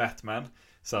rättigheterna till Batman,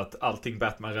 så att allting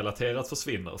Batman-relaterat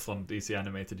försvinner från DC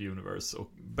Animated Universe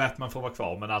och Batman får vara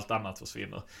kvar men allt annat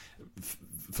försvinner.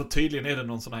 För tydligen är det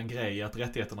någon sån här grej att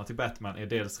rättigheterna till Batman är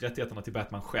dels rättigheterna till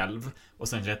Batman själv och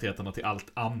sen rättigheterna till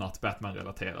allt annat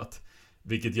Batman-relaterat.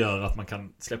 Vilket gör att man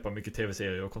kan släppa mycket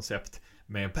tv-serier och koncept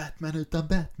med Batman utan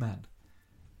Batman.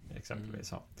 Exempelvis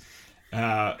så.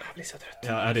 Jag blir så trött.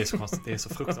 Ja, det är så konstigt. Det är så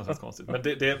fruktansvärt konstigt. Men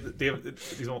det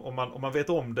liksom, om man vet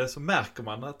om det så märker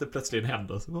man att det plötsligt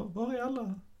händer. Så var är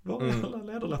alla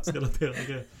läderlappsrelaterade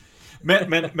grejer?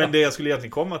 Men det jag skulle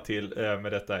egentligen komma till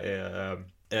med detta är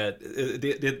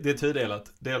det är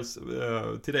tudelat. Dels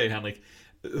till dig, Henrik.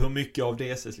 Hur mycket av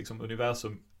DCs liksom,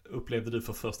 universum upplevde du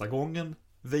för första gången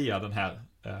via den här?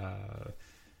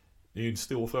 Det är ju en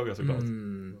stor fråga såklart.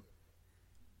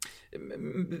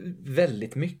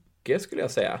 Väldigt mycket skulle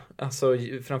jag säga. Alltså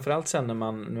framförallt sen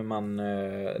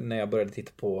när jag började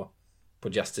titta på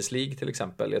Justice League till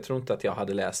exempel. Jag tror inte att jag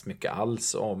hade läst mycket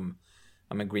alls om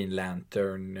Green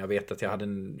Lantern. Jag vet att jag hade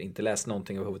inte läst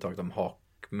någonting överhuvudtaget om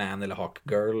Hawkman eller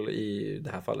Hawkgirl i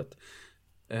det här fallet.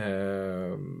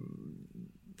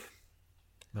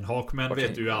 Men Hawkman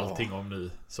vet du ju allting om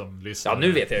nu som lyssnar. Ja,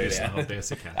 nu vet jag ju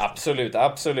det.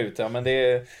 Absolut. Ja, men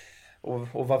det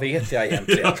och vad vet jag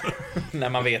egentligen när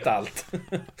man vet allt?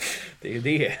 Det är ju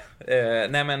det.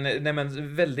 Nej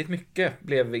men väldigt mycket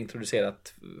blev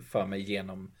introducerat för mig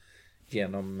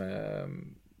genom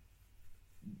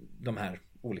de här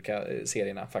olika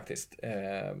serierna faktiskt.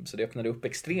 Så det öppnade upp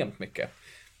extremt mycket.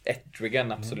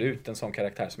 Etrigan, absolut, en sån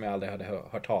karaktär som jag aldrig hade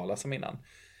hört talas om innan.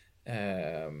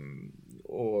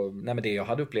 Och nej, men det jag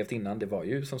hade upplevt innan, det var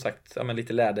ju som sagt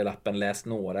lite läderlappen, läst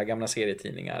några gamla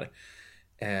serietidningar.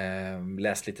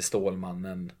 Läst lite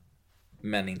Stålmannen,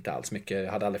 men inte alls mycket.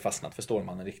 Jag hade aldrig fastnat för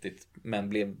Stålmannen riktigt, men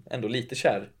blev ändå lite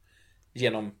kär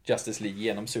genom Justice League,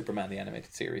 genom Superman The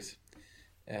Animated Series.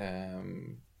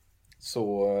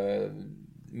 Så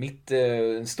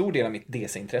en stor del av mitt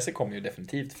DC-intresse kom ju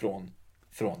definitivt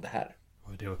från det här.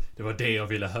 Det var det jag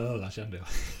ville höra, kände jag.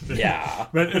 Ja.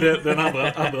 Men den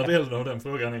andra delen av den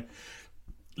frågan är: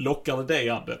 lockar det dig,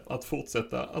 Ande, att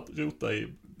fortsätta att rota i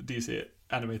DC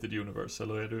Animated Universe,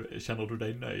 eller känner du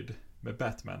dig nöjd med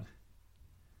Batman?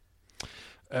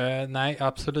 Nej,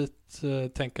 absolut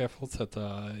tänker jag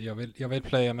fortsätta. Jag vill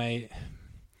playa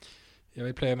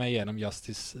mig igenom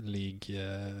Justice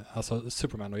League, alltså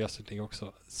Superman och Justice League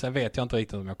också. Sen vet jag inte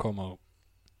riktigt om jag kommer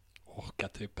orka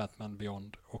typ Batman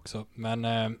Beyond också. Men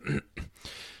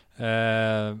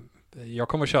jag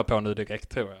kommer köra på nu direkt,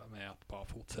 tror jag, med att bara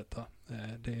fortsätta.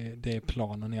 Det är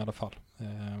planen i alla fall.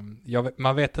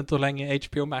 Man vet inte hur länge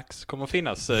HBO Max kommer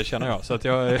finnas, känner jag. Så att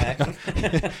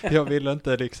jag vill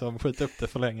inte liksom skjuta upp det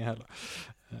för länge heller.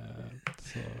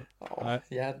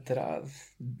 Jädra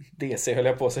DC höll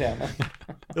jag på att säga.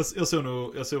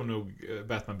 Jag såg nog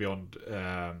Batman Beyond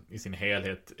i sin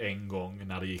helhet en gång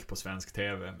när det gick på svensk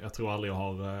tv. Jag tror aldrig jag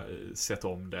har sett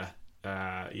om det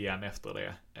igen efter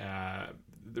det.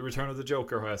 The Return of the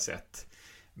Joker har jag sett.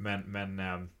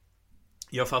 Men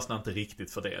jag fastnade inte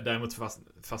riktigt för det. Däremot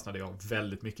fastnade jag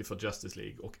väldigt mycket för Justice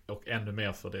League och ännu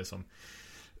mer för det som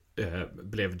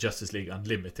blev Justice League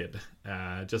Unlimited.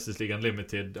 Justice League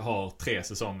Unlimited har 3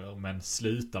 säsonger men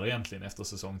slutar egentligen efter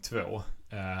säsong 2.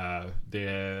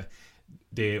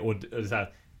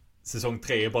 Säsong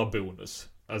 3 är bara bonus.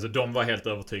 Alltså de var helt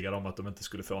övertygade om att de inte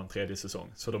skulle få en 3:e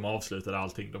säsong. Så de avslutade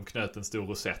allting. De knöt en stor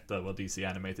rosett över DC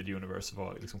Animated Universe,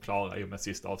 var liksom klara i och med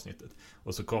sista avsnittet.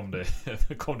 Och så kom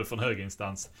det från hög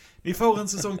instans: ni får en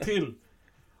säsong till!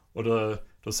 Och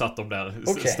då satt de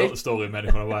där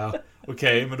story-människorna och bara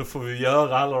okej, men då får vi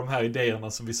göra alla de här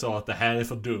idéerna som vi sa att det här är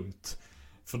för dumt.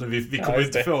 För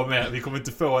vi kommer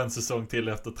inte få en säsong till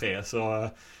efter 3. Så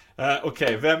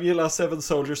okej, vem gillar Seven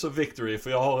Soldiers of Victory? För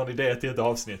jag har en idé till ett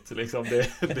avsnitt liksom.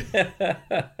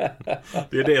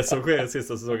 Det är det som sker i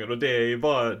sista säsongen. Och det är ju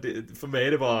bara för mig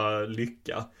är det bara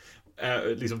lycka.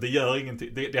 Liksom, det gör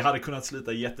ingenting. Det hade kunnat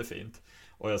sluta jättefint.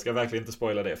 Och jag ska verkligen inte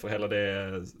spoila det. För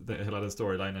hela den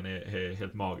storylinen är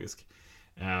helt magisk.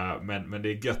 Men det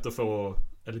är gött att få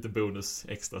en liten bonus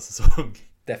extra säsong.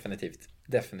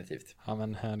 Definitivt. Ja,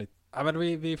 men härligt. Ja, men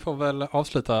vi får väl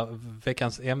avsluta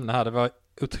veckans ämne här. Det var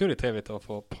otroligt trevligt att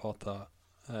få prata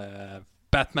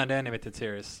Batman The Animated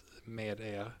Series med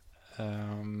er.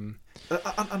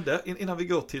 Ande, innan vi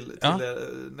går till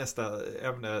nästa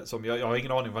ämne som jag har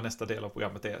ingen aning vad nästa del av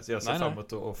programmet är, så jag ser fram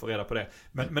emot att få reda på det.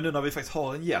 Men nu när vi faktiskt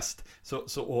har en gäst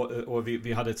och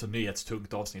vi hade ett så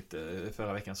nyhetstungt avsnitt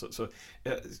förra veckan så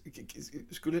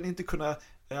skulle ni inte kunna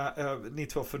ni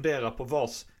två fundera på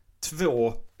vars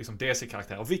 2 liksom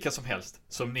DC-karaktärer, vilka som helst,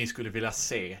 som ni skulle vilja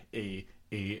se i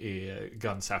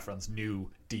Gun Safrans New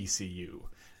DCU,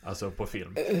 alltså på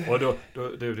film. Och då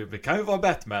det kan ju vara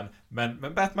Batman,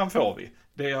 men Batman får vi.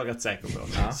 Det är jag rätt säker på.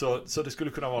 Ja. Så det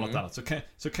skulle kunna vara något annat.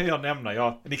 Så kan jag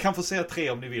nämna, ni kan få säga 3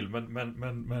 om ni vill,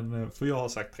 men för jag har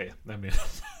sagt 3 nämligen.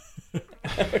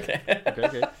 Okej.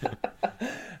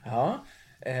 Ja.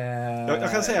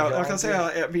 Jag kan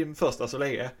säga min första så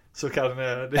länge. Så kan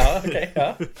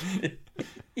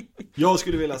Jag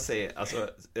skulle vilja se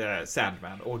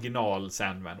Sandman, original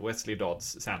Sandman, Wesley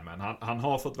Dodds Sandman. Han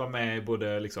har fått vara med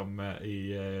både liksom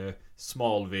i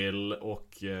Smallville och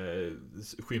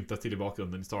skymta till i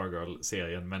bakgrunden i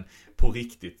Stargirl-serien, men på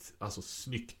riktigt, alltså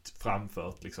snyggt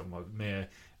framfört liksom,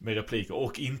 med repliker,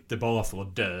 och inte bara för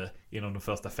att dö inom de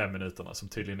första 5 minuterna som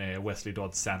tydligen är Wesley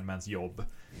Dodds Sandmans jobb.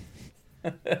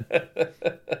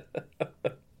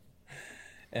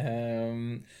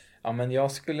 Ja, men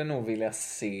jag skulle nog vilja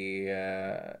se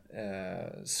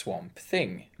Swamp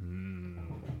Thing.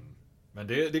 Men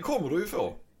det kommer du ju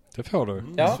få. Det får du.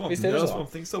 Ja, visst är det så.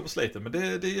 Swamp Thing står på slaten, men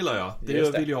det gillar jag.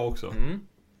 Det vill jag också.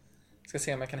 Ska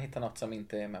se om jag kan hitta något som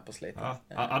inte är med på slaten.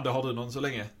 Ande, har du någon så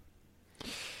länge?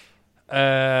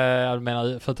 Jag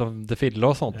menar, förutom The Fiddler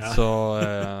och sånt, så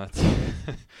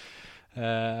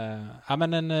ja,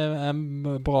 men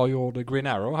en bra gjord Green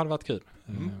Arrow hade varit kul.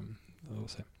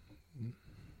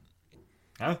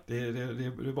 Ja, det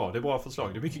är bra. Det är bra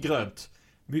förslag. Det är mycket grönt.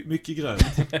 Mycket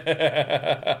grönt.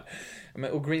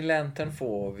 Men, och Green Lantern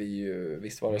får vi ju,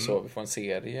 visst var det så, vi får en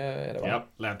serie, är det va? Ja,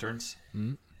 Lanterns.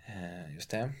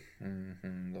 Just det.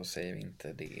 Då säger vi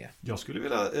inte det. Jag skulle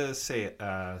vilja se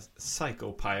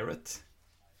Psycho Pirate.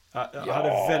 Jag hade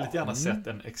väldigt gärna sett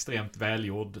en extremt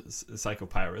välgjord Psycho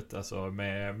Pirate, alltså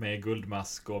med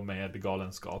guldmask och med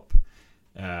galenskap.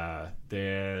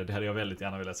 Det hade jag väldigt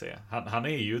gärna velat se. Han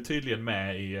är ju tydligen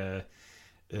med i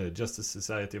Justice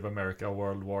Society of America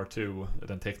World War II,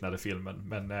 den tecknade filmen,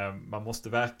 men man måste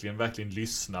verkligen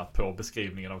lyssna på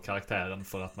beskrivningen av karaktären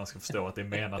för att man ska förstå att det är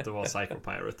menat att vara Psycho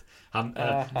Pirate. Han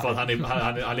har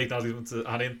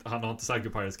inte Psycho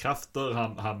Pirates krafter,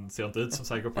 han ser inte ut som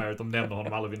Psycho Pirate, de nämner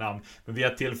honom aldrig vid namn, men vid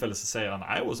ett tillfälle så säger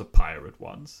han I was a pirate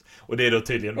once, och det är då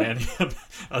tydligen meningen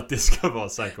att det ska vara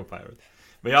Psycho Pirate.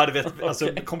 Men jag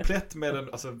hade komplett med den,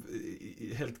 alltså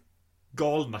helt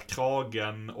galna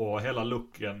kragen och hela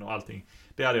looken och allting.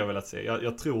 Det hade jag velat se.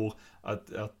 Jag tror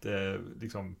att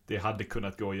liksom, det hade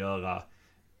kunnat gå att göra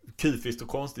kufiskt och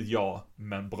konstigt,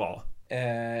 men bra.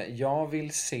 Jag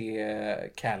vill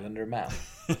se Calendar Man.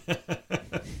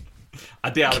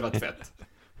 Ja, det hade varit fett.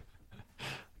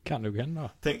 Kan du hända?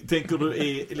 Tänker du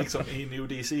i New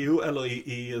DCU eller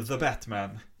i The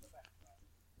Batman?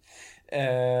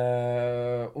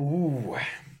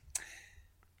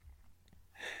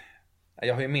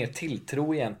 Jag har ju mer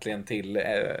tilltro egentligen till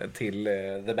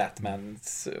The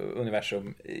Batmans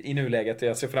universum i nuläget.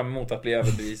 Jag ser fram emot att bli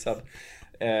överbevisad.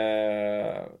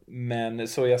 Men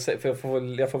så jag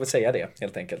får väl säga det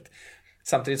helt enkelt.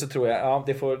 Samtidigt så tror jag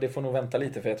det får nog vänta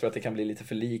lite, för jag tror att det kan bli lite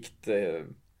för likt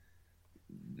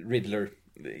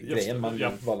Riddler-grejen man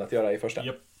valde att göra i första.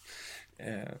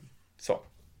 Så.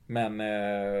 Men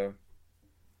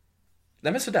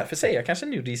nej, men så därför säger jag kanske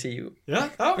New DCU. Ja,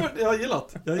 men jag gillar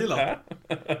det.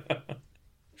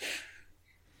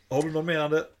 Har du någon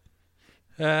menande?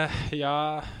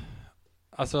 Ja,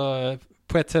 alltså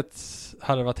på ett sätt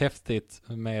hade det varit häftigt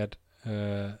med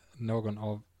någon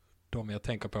av dem jag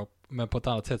tänker på, men på ett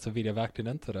annat sätt så vill jag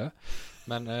verkligen inte det.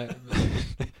 Men,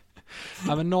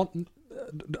 ja, men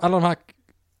alla de här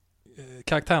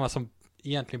karaktärerna som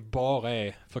egentligen bara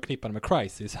är förknippade med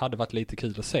Crisis hade varit lite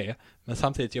kul att se. Men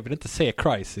samtidigt, jag vill inte se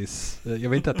Crisis. Jag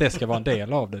vill inte att det ska vara en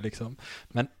del av det liksom.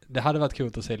 Men det hade varit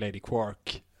kul att se Lady Quark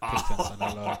till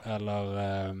exempel.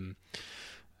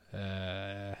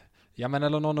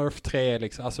 Eller någon Earth 3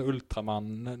 liksom. Alltså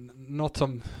Ultraman. Något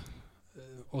som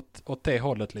åt det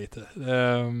hållet lite.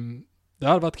 Det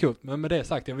hade varit kul, men med det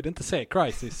sagt, jag vill inte se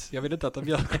Crisis. Jag vill inte att de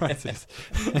gör Crisis.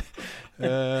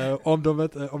 Om det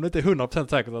inte är 100%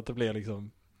 säkert att det blir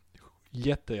liksom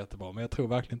jättebra, men jag tror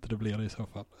verkligen inte det blir det i så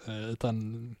fall.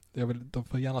 Utan de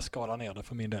får gärna skala ner det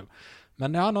för min del.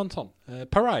 Men ja, någon sån.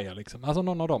 Pariah liksom. Alltså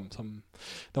någon av dem som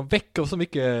de väcker så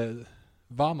mycket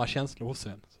varma känslor hos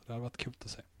en. Så det hade varit kul att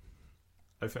se.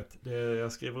 Det är fett.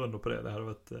 Jag skriver under på det. Det hade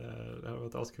varit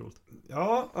ascoolt.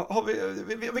 Ja,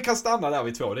 vi kan stanna där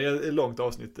vid 2. Det är ett långt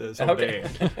avsnitt som det är.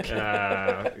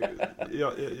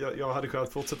 Jag hade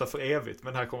kunnat fortsätta för evigt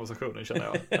med den här konversationen,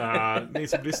 känner jag. Ni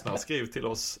som lyssnar, skriv till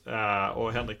oss.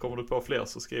 Och Henrik, kommer du på fler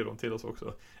så skriv dem till oss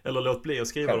också. Eller låt bli att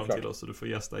skriva dem till oss så du får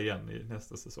gästa igen i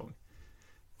nästa säsong.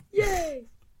 Yay!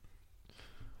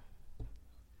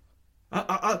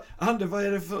 Ande, vad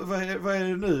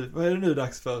är det nu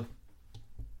dags för?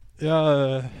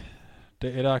 Ja,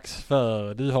 det är dags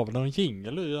för... Du har väl någon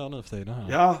jingle du gör nu för tiden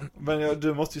här? Ja, men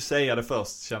du måste ju säga det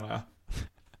först, känner jag.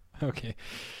 Okej.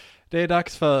 Det är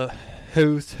dags för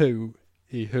Who's Who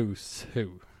i Who's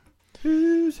Who.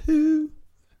 Who's Who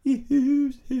i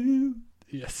Who's Who.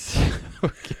 Yes.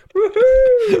 Okay.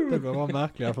 Det var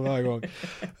märkliga för varje gång.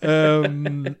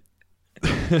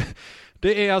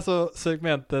 Det är alltså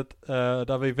segmentet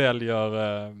där vi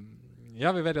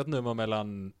väljer ett nummer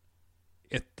mellan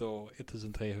 1 och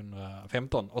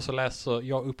 1315 och så läser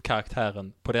jag upp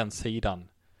karaktären på den sidan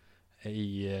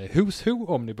i Who's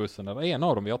Who-omnibussen, eller en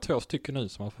av dem. Vi har 2 stycken nu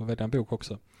så man får välja en bok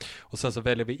också. Och sen så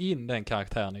väljer vi in den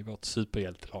karaktären i vårt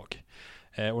superhjältelag.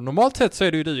 Och normalt sett så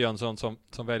är det ju du, Jönsson,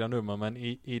 som väljer nummer, men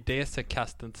i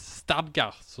DC-castens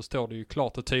stadgar så står det ju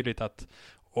klart och tydligt att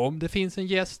om det finns en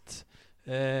gäst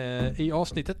i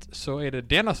avsnittet så är det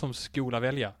denna som skola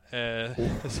välja.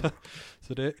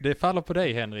 Så det faller på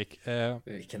dig, Henrik.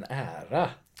 Vilken ära.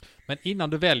 Men innan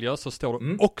du väljer så står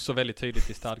det också väldigt tydligt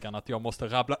i stadgan att jag måste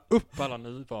rabbla upp alla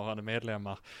nuvarande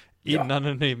medlemmar innan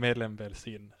en ny medlem väljs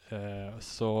in.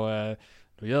 Så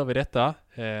då gör vi detta.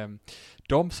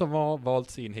 De som har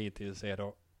valts in hittills är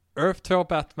då Earth 2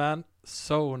 Batman,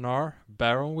 Sonar,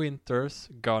 Baron Winters,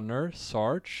 Gunner,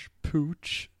 Sarge,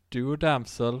 Pooch, Duo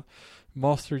Damsel,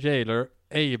 Master Jailer,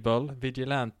 Abel,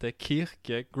 Vigilante,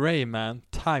 Kirke, Greyman,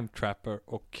 Time Trapper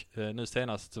och nu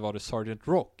senast var det Sergeant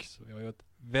Rock. Så vi har ju ett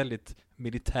väldigt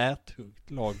militärt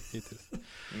lag hittills.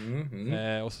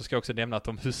 Och så ska jag också nämna att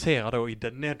de huserar då i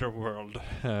The Netherworld.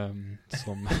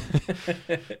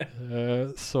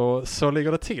 Så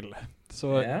ligger det till.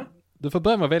 Så du får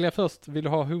börja med att välja först. Vill du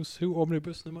ha Who's Who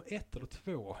omnibus nummer 1 eller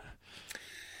 2?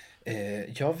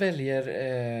 Jag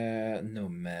väljer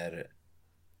nummer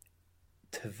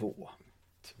 2.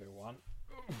 2.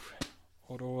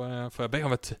 Och då får jag be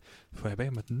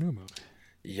om ett nummer.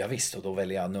 Ja, visst, och då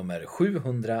väljer jag nummer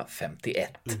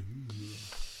 751.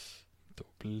 Då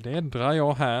bläddrar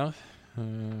jag här.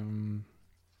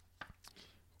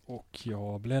 Och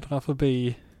jag bläddrar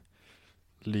förbi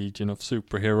Legion of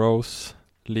Superheroes.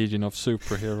 Legion of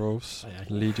Superheroes.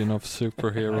 Legion of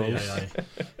Superheroes.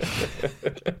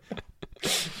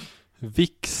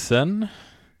 Vixen.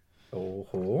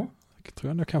 Oho. Jag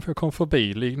tror jag kanske kom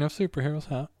förbi Legion of Superheroes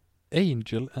här.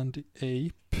 Angel and the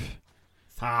Ape.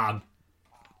 Fan.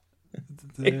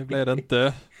 Det blev det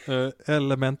inte.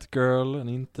 Element Girl,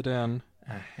 inte den.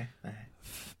 Nej.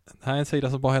 Här är en sida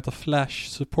som bara heter Flash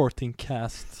Supporting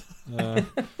Cast.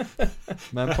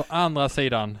 Men på andra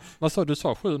sidan, vad sa du?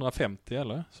 Sa 750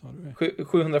 eller? Sa du?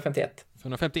 751.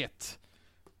 751.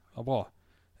 Ja, bra.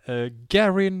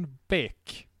 Garin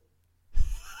Beck.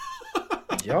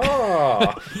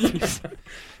 Ja!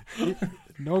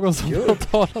 Någon som har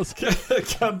talat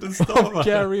kan du stava?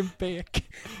 Garin Beck.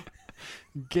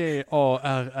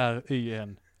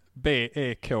 Garryn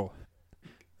B-E-K.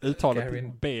 Uttalet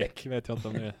Garin Beck vet jag inte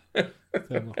om det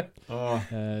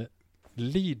stämmer.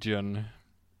 Legion.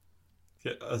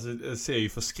 Alltså, det ser ju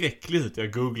förskräckligt ut.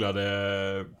 Jag googlade.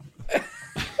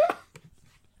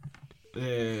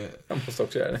 Jag måste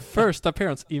också göra det. First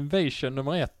Appearance Invasion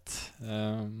nummer 1.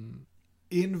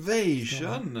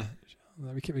 Invasion?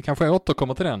 Vi kanske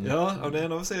återkommer till den. Ja, och det är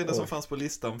en av serierna som fanns på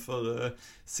listan för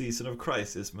Season of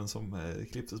Crisis, men som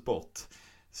klipptes bort.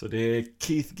 Så det är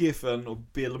Keith Giffen och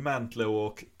Bill Mantlo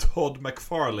och Todd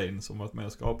McFarlane som varit med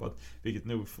och skapat, vilket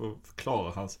nog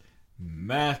förklarar hans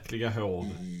märkliga hår.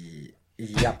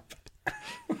 Japp.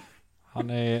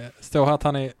 Står här att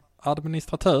han är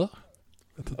administratör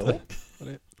vet inte vad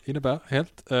det innebär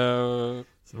helt.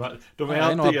 De är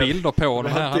antingen, några bilder på de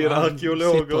här. Antingen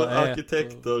arkeologer,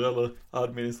 arkitekter eller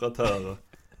administratörer.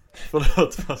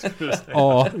 Förlåt, vad skulle du säga?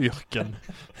 A-yrken.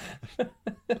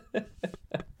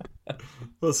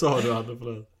 Vad sa du, Anne,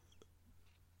 förlåt?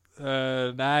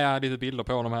 Nej, jag har lite bilder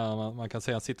på de här. Man kan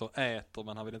se att han sitter och äter,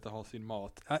 men han vill inte ha sin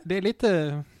mat. Det är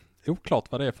lite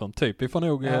oklart vad det är för en typ. Vi får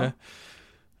nog...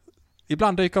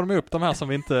 ibland dyker de upp, de här som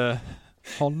vi inte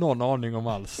har någon aning om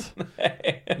alls.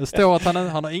 Det står att han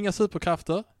har inga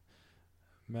superkrafter.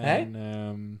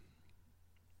 Men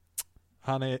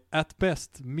han är at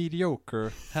best mediocre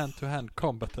hand-to-hand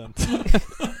combatant.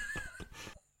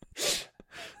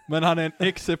 Men han är en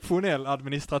exceptionell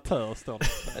administratör, står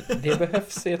det. Det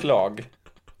behövs i ett lag.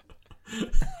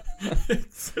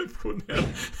 Exceptionell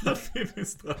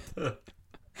administratör.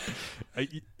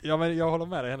 Ja, men jag håller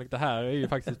med dig, Henrik. Det här är ju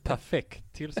faktiskt ett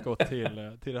perfekt tillskott till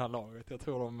det här laget. Jag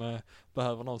tror de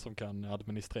behöver någon som kan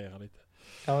administrera lite.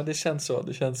 Ja, men det känns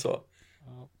så.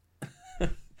 Ja.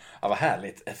 Ja, vad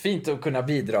härligt. Fint att kunna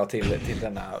bidra till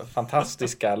denna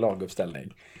fantastiska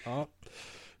laguppställning. Ja.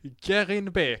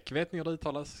 Gerin Beck, vet ni hur det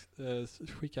uttalas?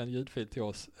 Skicka en ljudfil till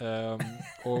oss.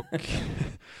 Och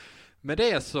med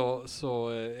det så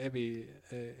är vi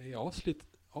i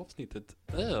avsnittet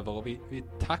över, och vi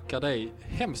tackar dig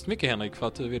hemskt mycket, Henrik, för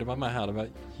att du ville vara med här. Det var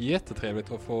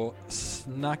jättetrevligt att få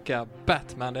snacka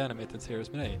Batman The Animated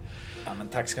Series med dig. Ja, men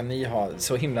tack ska ni ha,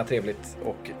 så himla trevligt,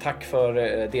 och tack för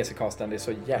DC-casten, det är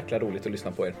så jäkla roligt att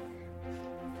lyssna på er.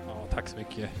 Ja, tack så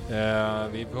mycket.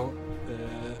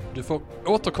 Du får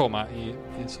återkomma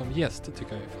som gäst,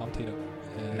 tycker jag, i framtida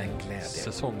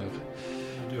säsonger.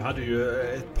 Du hade ju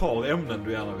ett par ämnen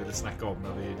du gärna ville snacka om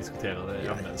när vi diskuterade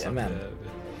ämnen, så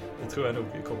det tror jag nog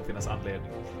kommer finnas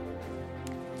anledning.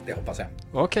 Det hoppas jag.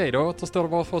 Okej, då återstår det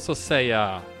bara för oss att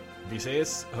säga: vi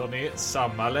ses, hörni,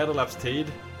 samma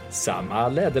läderlappstid, samma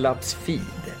läderlappsfeed.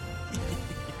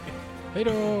 Hej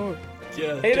då!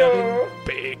 Hej då!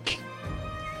 Beck.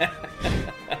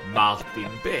 Martin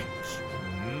Beck.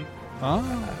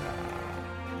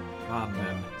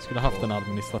 Mannen. Skulle haft en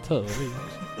administratör vi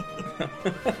också.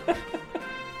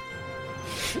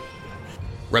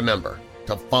 Remember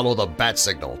to follow the bat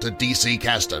signal to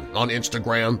DC-casten on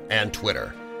Instagram and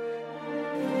Twitter.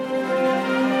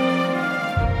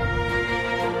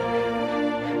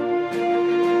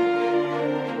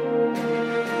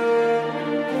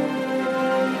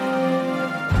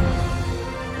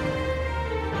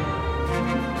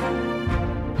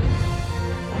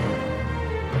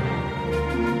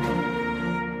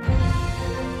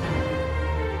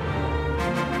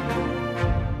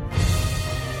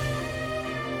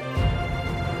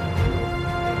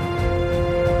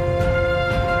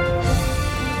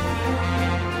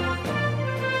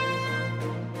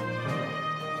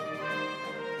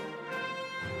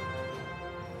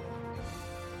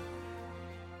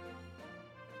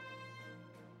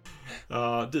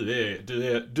 Ja,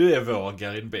 du är vår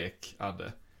Gerin Beck,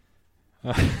 Adde.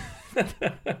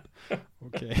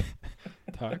 Okej.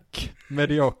 Tack.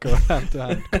 Medioker hand to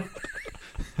hand.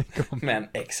 Men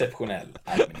exceptionell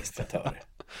administratör.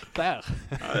 Där.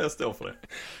 Ja, jag står för det.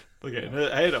 Okej, nu,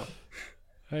 hej då.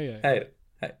 Hej. Hej.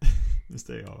 Nu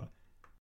stiger jag av.